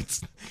 that's right.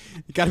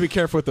 You got to be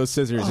careful with those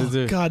scissors.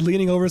 Oh, God,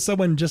 leaning over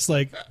someone just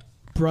like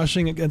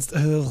brushing against.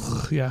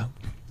 Yeah.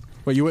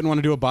 Well, you wouldn't want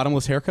to do a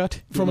bottomless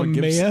haircut from a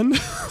man?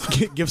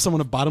 Give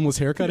someone a bottomless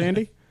haircut,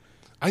 Andy?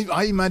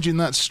 I imagine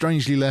that's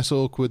strangely less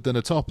awkward than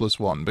a topless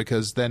one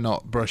because they're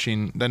not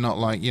brushing. They're not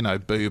like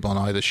boob on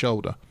either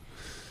shoulder.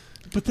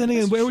 But then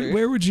again,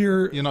 where would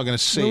you're not going to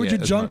see? Where would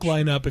your as junk much.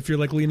 line up if you're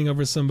like leaning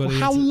over somebody? Well,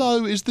 how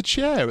low is the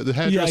chair at the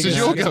hairdresser's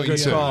you're going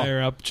to?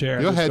 Higher up chair.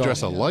 Your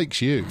hairdresser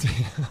likes you.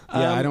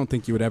 Yeah, I don't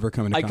think you would ever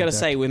come into I contact. gotta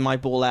say, with my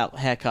ball out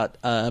haircut,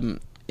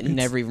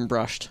 never even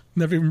brushed.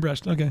 Never even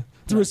brushed. Okay,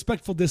 it's a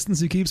respectful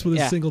distance he keeps with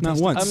a single. Not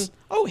distance.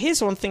 once.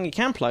 Here's one thing you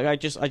can plug. I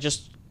just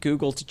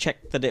Googled to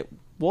check that it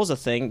was a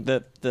thing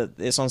that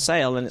it's on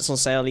sale, and it's on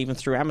sale even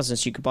through Amazon,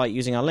 so you could buy it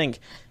using our link.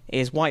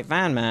 Is White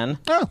Van Man?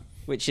 Oh.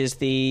 Which is it's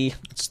the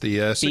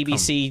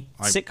BBC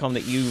sitcom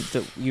that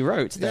you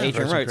wrote, that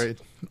Adrian wrote. You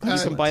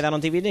can buy that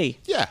on DVD.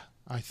 Yeah,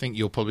 I think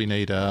you'll probably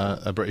need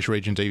a British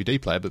Region DVD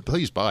player, but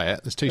please buy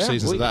it. There's 2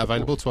 seasons of that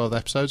available, 12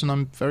 episodes, and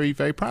I'm very,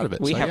 very proud of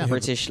it. We have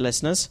British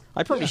listeners.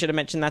 I probably should have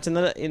mentioned that in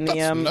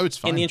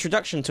the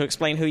introduction to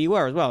explain who you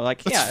were as well.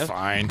 That's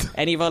fine.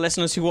 Any of our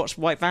listeners who watched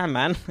White Van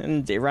Man,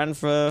 and it ran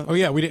for. Oh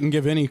yeah, we didn't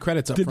give any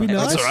credits up Did front. we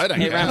not? That's all right.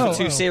 It ran for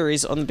 2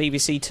 series on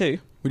BBC Two.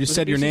 We just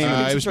said your name.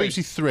 It was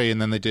BBC 3, and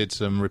then they did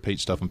some repeat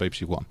stuff on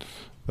BBC 1.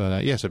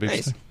 But so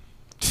BBC 3.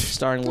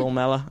 Starring Will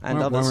Mellor and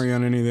Why others. were you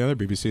on any of the other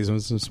BBCs?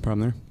 What's the problem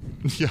there?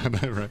 Yeah, I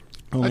know, right.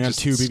 Only on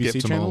 2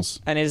 BBC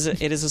channels? And it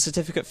is a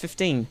certificate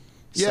 15.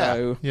 Yeah,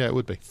 So yeah, it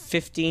would be.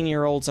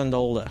 15-year-olds and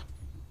older.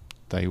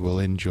 They will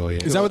enjoy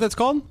it. Is that what that's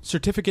called?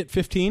 Certificate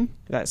 15?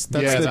 That's the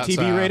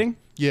TV rating?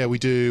 Yeah, we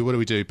do. What do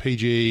we do?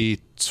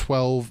 PG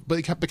 12, but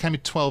it became a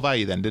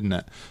 12A then, didn't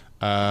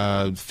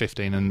it?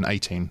 15 and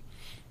 18.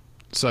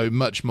 So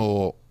much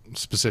more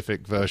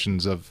specific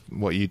versions of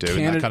what you do.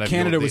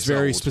 Canada was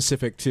very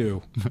specific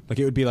too. Like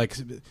it would be like,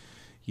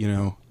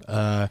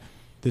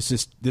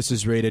 this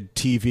is rated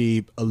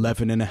TV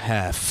 11 and a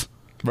half.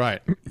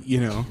 Right.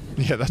 Yeah,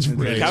 that's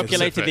really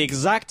calculated specific. the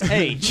exact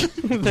age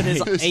that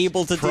is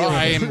able to do it.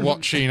 Prime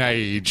watching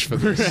age for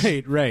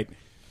this. Right.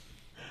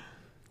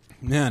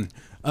 Man,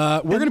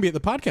 we're going to be at the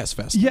Podcast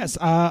Fest. Yes,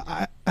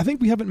 I think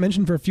we haven't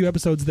mentioned for a few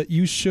episodes that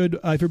you should,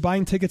 if you're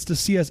buying tickets to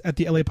see us at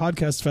the LA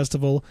Podcast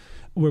Festival,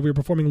 where we're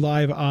performing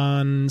live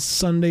on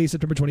Sunday,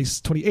 September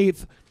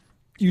 28th,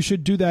 you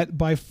should do that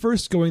by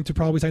first going to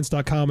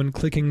probablyscience.com and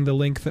clicking the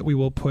link that we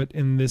will put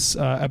in this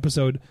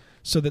episode,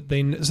 so that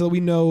we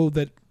know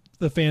that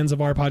the fans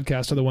of our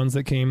podcast are the ones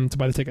that came to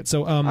buy the ticket.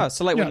 So,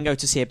 when you go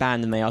to see a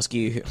band and they ask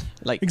you,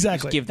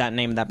 exactly, give that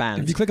name of that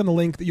band. If you click on the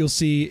link that you'll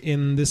see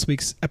in this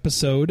week's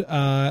episode,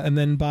 and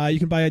then you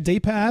can buy a day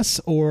pass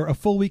or a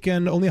full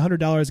weekend. Only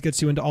 $100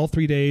 gets you into all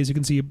 3 days. You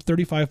can see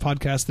 35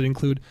 podcasts that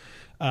include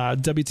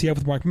WTF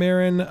with Mark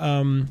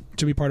Maron,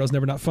 Jimmy Pardo's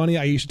Never Not Funny,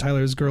 Aisha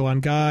Tyler's Girl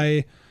on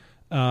Guy,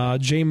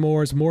 Jay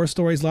Moore's More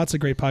Stories, lots of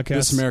great podcasts.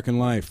 This American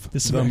Life,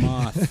 The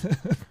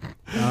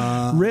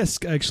Moth.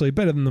 Risk, actually,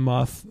 better than The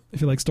Moth,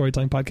 if you like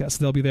storytelling podcasts.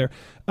 They'll be there.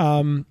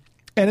 And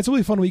it's a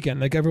really fun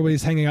weekend. Like,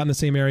 everybody's hanging out in the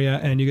same area,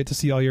 and you get to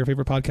see all your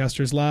favorite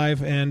podcasters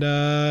live. And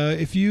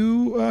if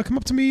you come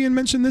up to me and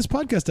mention this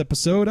podcast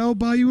episode, I'll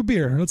buy you a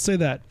beer. Let's say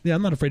that. Yeah,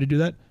 I'm not afraid to do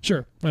that.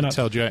 Sure, why not?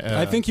 Tell Jay,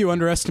 I think you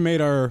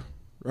underestimate our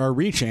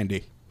reach,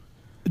 Andy.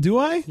 Do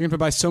I? You're going to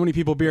buy so many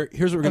people beer.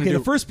 Here's what we're going to Okay, do.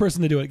 the first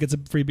person to do it gets a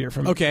free beer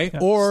from me. Okay,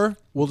 Yes. or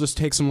we'll just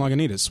take some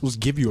Lagunitas. We'll just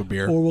give you a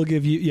beer. Or we'll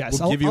give you, yes,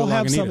 We'll give you I'll a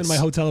have some in Lagunitas. my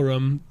hotel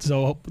room.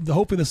 So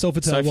hopefully the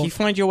Sofitel So if won't. you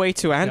find your way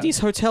to Andy's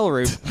hotel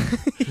room,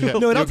 No, it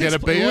all You'll get takes a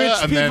beer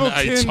which and then people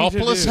a tend to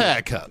topless do.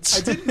 haircut.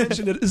 I didn't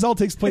mention that this all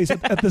takes place at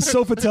the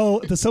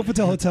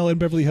Sofitel, Hotel in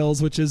Beverly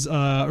Hills, which is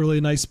a really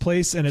nice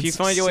place. And if you it's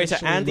find your way to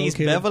centrally Andy's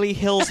located. Beverly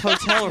Hills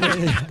hotel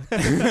room,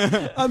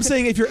 I'm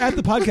saying if you're at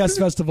the podcast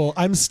festival,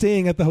 I'm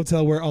staying at the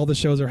hotel where all the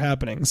shows are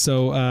happening.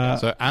 So,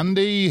 So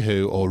Andy,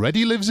 who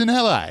already lives in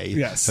LA,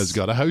 Yes. has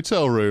got a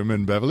hotel room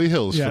in Beverly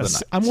Hills for the yes,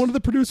 night. I'm one of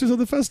the producers of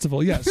the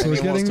festival. Yes, so we're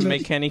he wants getting to the,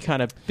 make any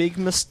kind of big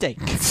mistake.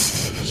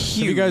 Have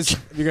you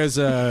guys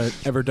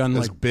ever done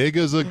As like big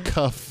as a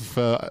cuff.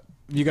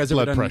 you guys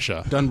blood ever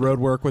pressure. done road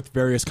work with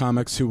various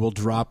comics who will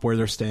drop where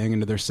they're staying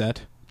into their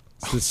set?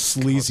 It's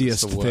the sleaziest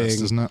It's the worst,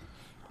 thing. isn't it?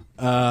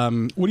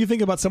 What do you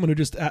think about someone who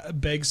just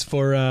begs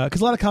for?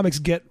 Because a lot of comics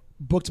get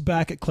booked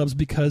back at clubs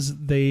because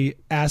they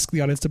ask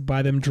the audience to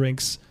buy them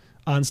drinks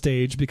on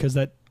stage because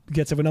that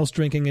gets everyone else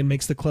drinking and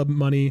makes the club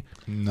money.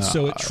 No.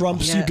 So it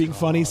trumps Yeah. you being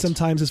funny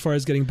sometimes as far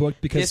as getting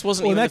booked because This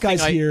wasn't when even that the thing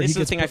guy's here, this he is the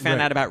gets thing I booked. found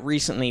Right. out about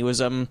recently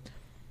was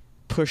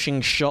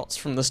pushing shots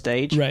from the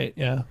stage. Right?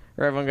 Yeah.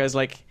 Where everyone goes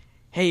like,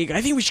 "Hey,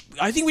 I think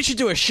we should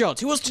do a shot.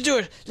 Who wants to do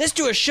it? Let's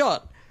do a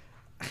shot."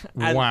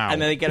 And, Wow.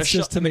 And then they get It's a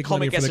just shot. to And the make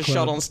money comic for gets the a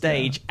shot club. on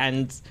stage,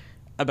 and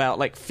about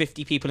like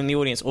 50 people in the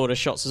audience order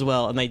shots as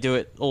well, and they do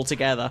it all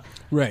together.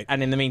 Right.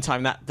 And in the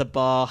meantime, that the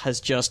bar has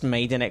just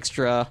made an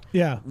extra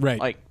Yeah. Right.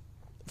 like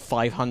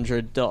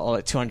 $500 or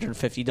like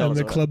 $250. And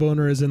the club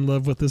owner is in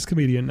love with this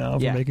comedian now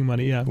for Yeah. making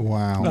money. Yeah.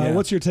 Wow. Yeah.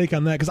 What's your take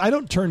on that? Because I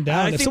don't turn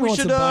down I if think someone we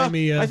wants should. to buy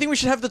me. I think we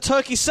should have the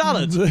turkey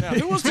salad.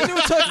 Who wants to do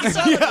a turkey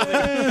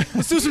salad?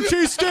 Let's do some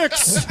cheese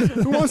sticks.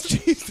 Who wants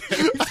cheese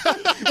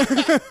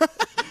sticks?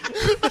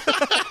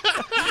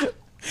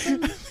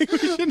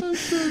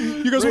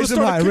 You guys want to Raise them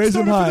start high, a raise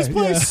them Kickstarter for high. this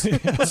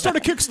place? Let's start a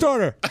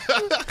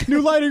Kickstarter.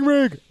 New lighting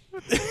rig.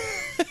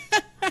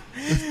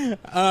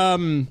 I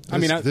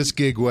mean, This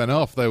gig went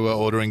off. They were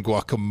ordering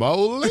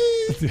guacamole.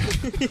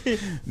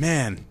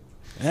 man,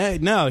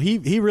 no,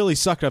 he really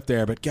sucked up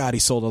there. But God, he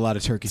sold a lot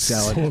of turkey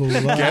salad.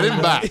 Get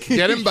him back.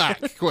 Get him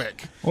back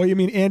quick. Oh, you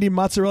mean Andy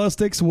Mozzarella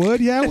Sticks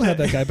would? Yeah, we'll have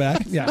that guy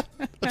back. Yeah.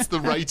 That's the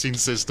rating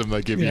system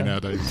they give Yeah. you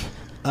nowadays.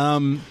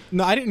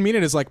 No, I didn't mean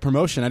it as like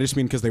promotion. I just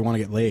mean because they want to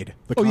get laid.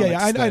 The Oh yeah,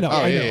 comics I know,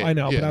 that- I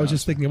know. yeah, But I was no,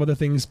 just thinking of other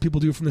things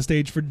people do from the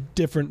stage for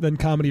different than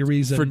comedy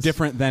reasons. for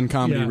different than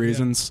comedy Yeah,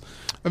 reasons.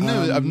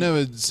 I've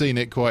never seen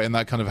it quite in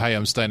that kind of, hey,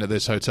 I'm staying at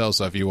this hotel,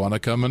 so if you want to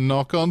come and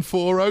knock on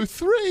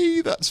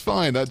 403, that's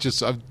fine. That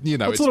just, It's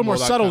a little more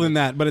subtle than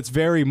that, but it's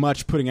very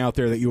much putting out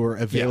there that you are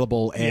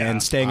available and Yeah.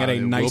 staying at a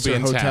I will nicer be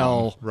in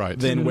hotel town. Right.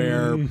 than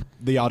where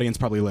the audience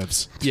probably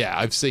lives. Yeah,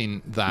 I've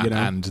seen that You know?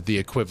 and the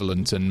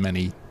equivalent and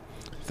many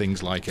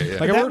things like it. Yeah.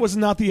 Like, That was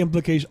not the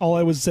implication. All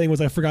I was saying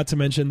was I forgot to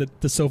mention that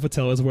the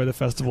Sofitel is where the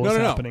festival is No.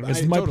 happening. This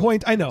I is my totally-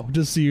 point. I know,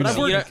 just so you But I've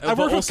know. worked- You I've but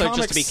worked with also,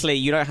 just to be comics- clear,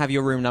 you don't have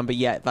your room number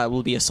yet. That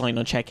will be a sign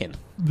on check-in.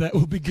 That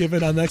will be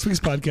given on next week's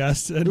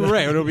podcast. And,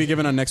 Right, it'll be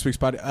given on next week's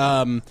pod.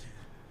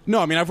 No,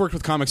 I mean I've worked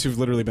with comics who've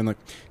literally been like,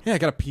 "Yeah, I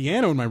got a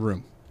piano in my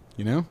room."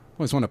 You know,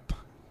 always want to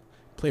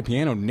play a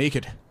piano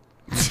naked.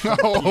 You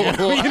know,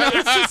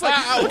 it's just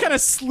like what kind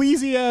of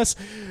sleazy ass.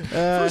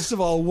 First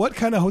of all, what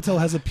kind of hotel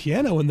has a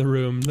piano in the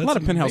room? That's A lot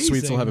of penthouse amazing.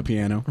 suites will have a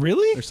piano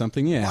Really? or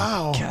something. Yeah,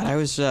 Wow. God, I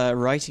was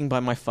writing by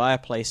my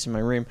fireplace in my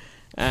room,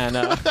 and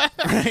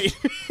right.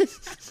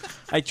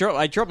 I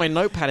dropped my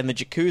notepad in the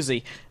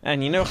jacuzzi,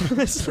 and you know,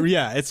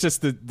 Yeah, it's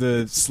just the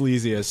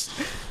sleaziest.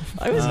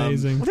 I was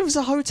Amazing. There was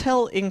a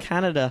hotel in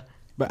Canada.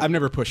 But I've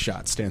never pushed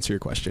shots to answer your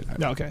question.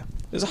 No, okay. There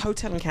was a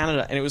hotel in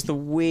Canada, and it was the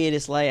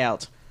weirdest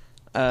layout.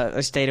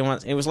 I stayed in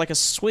once. It was like a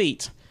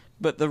suite,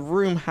 but the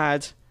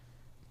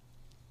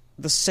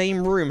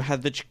same room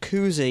had the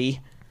jacuzzi,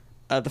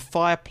 the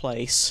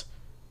fireplace,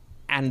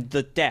 and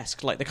the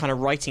desk, like the kind of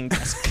writing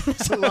desk.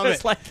 So Love it's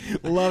it. like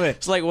Love it.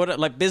 it's like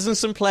like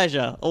business and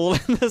pleasure all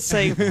in the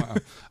same.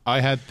 I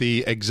had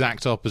the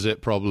exact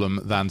opposite problem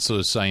than sort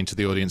of saying to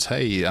the audience,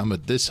 hey, I'm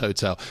at this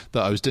hotel,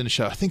 that I was doing a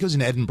show. I think it was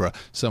in Edinburgh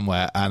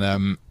somewhere,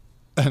 and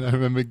I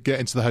remember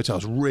getting to the hotel.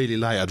 It was really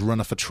late. I'd run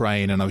off a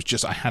train, and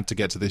I had to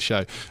get to this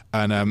show.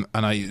 And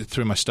I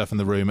threw my stuff in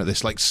the room at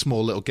this like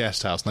small little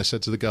guest house. And I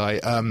said to the guy,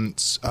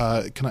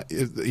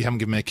 you haven't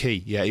given me a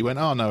key yet? He went,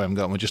 oh no, I haven't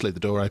got one. We'll just leave the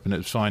door open. It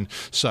was fine.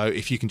 So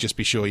if you can just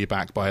be sure you're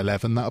back by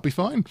 11, that'll be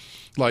fine.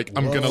 Like,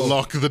 I'm going to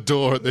lock the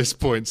door at this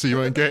point so you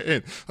won't get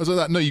in. I was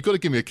like, no, you've got to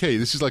give me a key.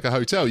 This is like a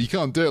hotel. You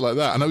can't do it like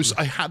that. And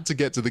I had to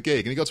get to the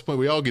gig. And it got to the point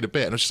where we argued a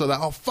bit. And I was just like,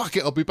 oh fuck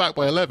it, I'll be back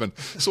by 11.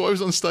 So I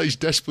was on stage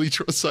desperately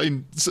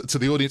saying to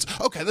the audience,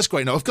 okay, that's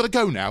great. No, I've got to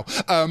go now.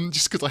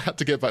 Just because I had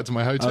to get back to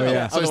my hotel. Oh,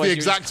 yeah. So it's Otherwise the you're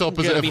exact just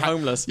opposite gonna of be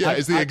homeless. Yeah,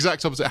 it's the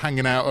exact opposite of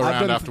hanging out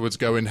around done- afterwards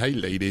going, hey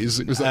ladies.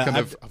 It was that kind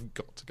of, I've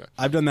got to go.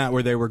 I've done that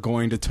where they were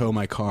going to tow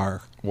my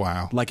car.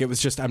 Wow. Like it was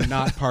just I'm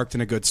not parked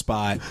in a good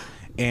spot,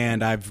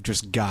 and I've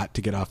just got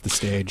to get off the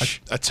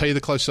stage. I tell you,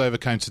 the closest I ever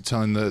came to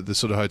telling the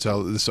sort of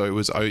hotel. So it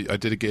was I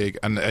did a gig,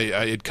 and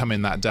I had come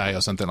in that day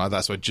or something like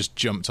that. So I just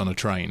jumped on a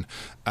train,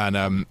 and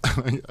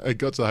I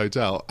got to the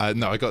hotel. I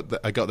got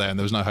there, and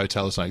there was no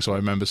hotel or something. So I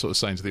remember sort of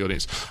saying to the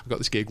audience, "I got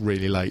this gig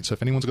really late, so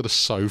if anyone's got a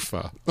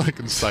sofa, I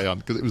can stay on,"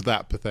 because it was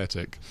that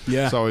pathetic.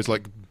 Yeah. So I was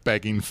like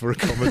begging for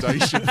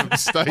accommodation from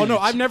stage. Oh no,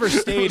 I've never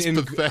stayed It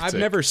was pathetic. I've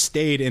never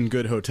stayed in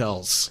good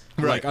hotels.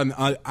 Right.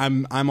 Like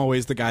I'm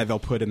always the guy they'll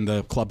put in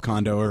the club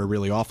condo or a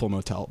really awful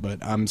motel. But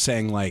I'm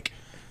saying, like,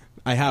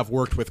 I have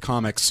worked with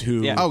comics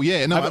who Yeah.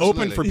 I've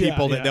opened for Yeah,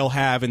 people that yeah. they'll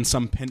have in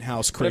some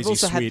penthouse But I've crazy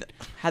also suite.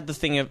 had the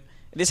thing of,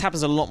 this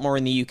happens a lot more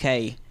in the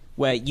UK,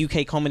 where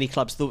UK comedy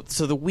clubs,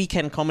 so the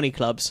weekend comedy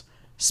clubs,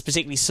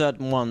 particularly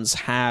certain ones,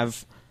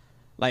 have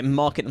like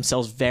market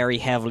themselves very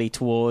heavily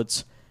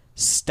towards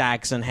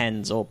stags and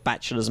hens, or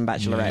bachelors and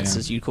bachelorettes, Yeah.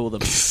 as you call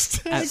them.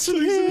 Stags And-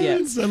 and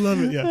hens. I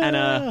love it. Yeah. And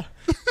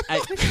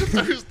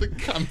That was the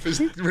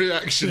campest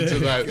reaction to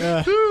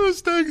that. Oh,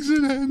 stags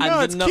and hens.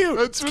 And the nu-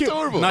 It's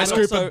adorable. Nice And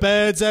group also- of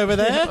birds over I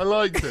there.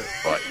 liked it.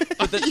 Right.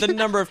 but the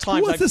number of Who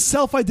times wants to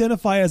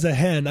self-identify as a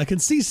hen? I can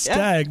see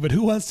stag, but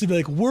who wants to be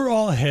like, we're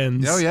all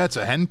hens? Oh yeah, it's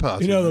a hen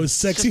party. You know those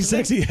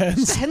sexy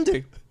hens. hen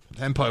do.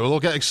 hen party. We'll all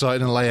get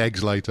excited and lay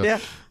eggs later. Yeah.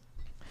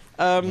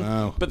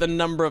 Wow. But the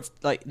number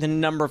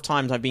of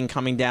times I've been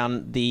coming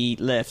down the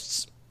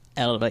lifts,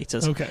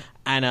 elevators, Okay.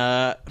 and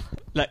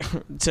like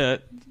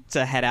to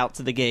head out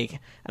to the gig,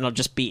 and I'll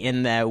just be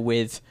in there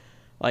with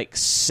like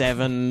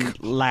 7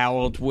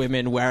 loud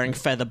women wearing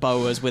feather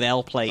boas with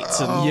L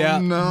plates and Yeah.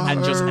 No.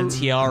 and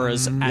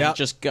tiaras, and Yep.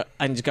 just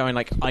going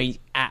like, I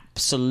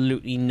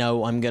absolutely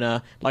know I'm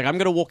gonna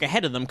walk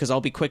ahead of them because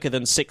I'll be quicker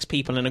than 6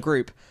 people in a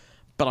group.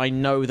 But I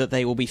know that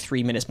they will be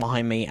 3 minutes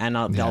behind me, and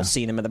I'll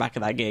see them at the back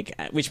of that gig,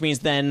 which means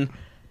then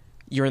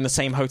you're in the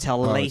same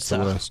hotel Oh, it's the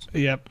later. worst.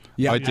 Yep.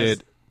 Yeah,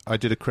 I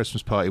did a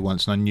Christmas party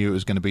once, and I knew it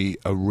was going to be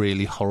a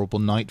really horrible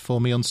night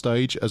for me on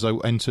stage as I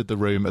entered the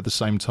room at the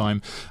same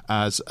time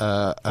as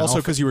Also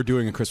because you were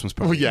doing a Christmas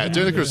party. Well, yeah,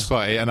 doing a Christmas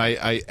party, and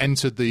I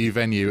entered the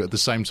venue at the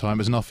same time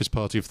as an office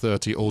party of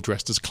 30, all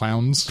dressed as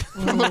clowns.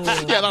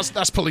 Yeah,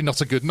 that's probably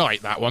not a good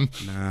night, that one.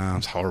 No.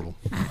 It's horrible.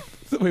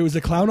 Wait, was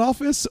it clown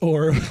office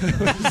or?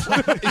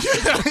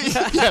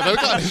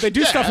 Yeah, They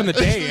do stuff in the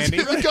day, Andy.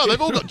 God,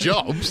 they've all got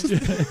jobs.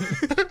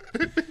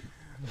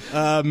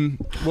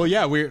 Well,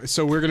 yeah, we're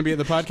going to be at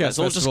the podcast Let's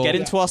all just festival. get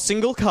into our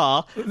single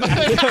car and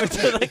go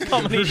to the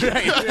comedy show.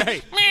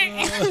 right.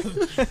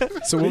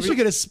 So We we'll should be,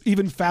 get an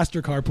even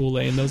faster carpool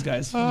lane. Those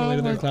guys related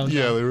to their clown.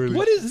 Yeah, they really.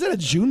 What is that? A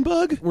June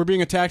bug? we're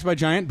being attacked by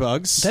giant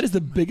bugs. That is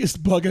the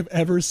biggest bug I've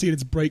ever seen.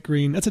 It's bright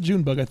green. That's a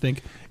June bug, I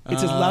think.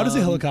 It's as loud as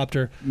a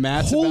helicopter.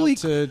 Matt's Holy,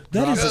 about to that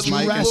drop is his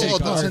mic. Jurassic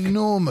Lord, that's Park.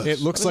 enormous. It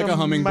looks like a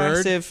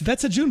hummingbird. Massive.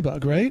 That's a June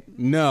bug, right?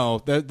 No,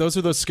 those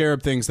are those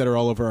scarab things that are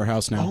all over our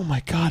house now. Oh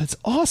my god, it's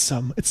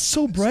awesome! It's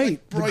so bright.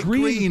 like bright the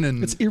green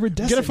and- it's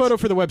iridescent. Get a photo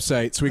for the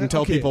website so we can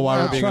tell Okay, people why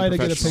I'll we're being try to get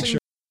a unprofessional. picture.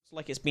 It's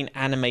like it's been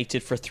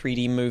animated for a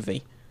 3D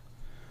movie.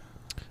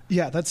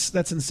 Yeah, that's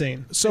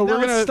insane. So And we're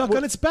now gonna- it's stuck we're-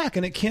 on its back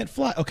and it can't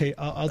fly. Okay,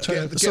 I'll try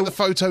Get, to. get the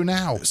photo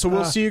now. So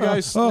we'll see you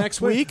guys next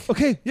wait. week.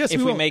 Okay, yes, If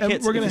we will. make And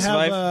it, we're if gonna we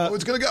have survive. Oh,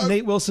 it's gonna go.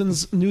 Nate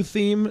Wilson's new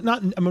theme. It's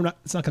not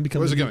going to become.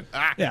 Where's the it new- going?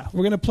 Ah. Yeah,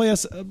 we're gonna play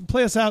us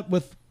out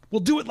with. We'll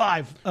do it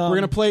live. We're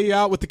going to play you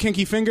out with the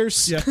kinky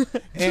fingers. Yeah.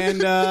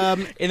 And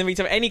In the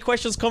meantime, any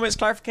questions, comments,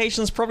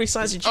 clarifications,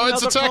 probablyscience@gmail.com. Oh,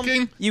 it's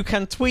attacking. You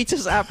can tweet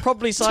us at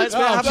probablyscience.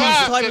 We Oh, have some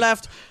ah. time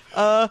left.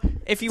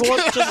 If you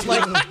want, just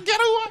like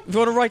if you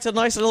want to write a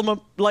nice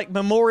little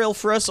memorial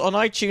for us on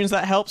iTunes,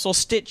 that helps, or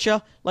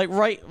Stitcher.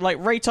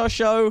 Rate our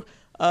show.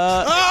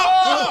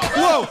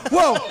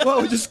 Whoa!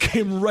 It just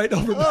came right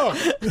over.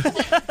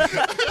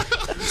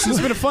 this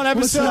has been a fun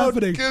What's episode.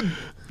 happening?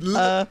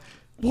 Good.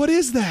 What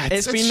is that?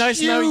 It's been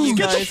nice knowing you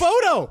Get the guys.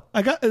 photo.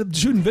 I got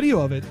shooting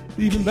video of it.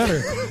 Even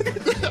better.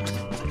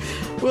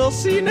 We'll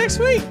see you next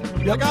week.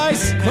 Yep.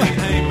 Guys.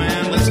 Hey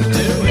man, listen to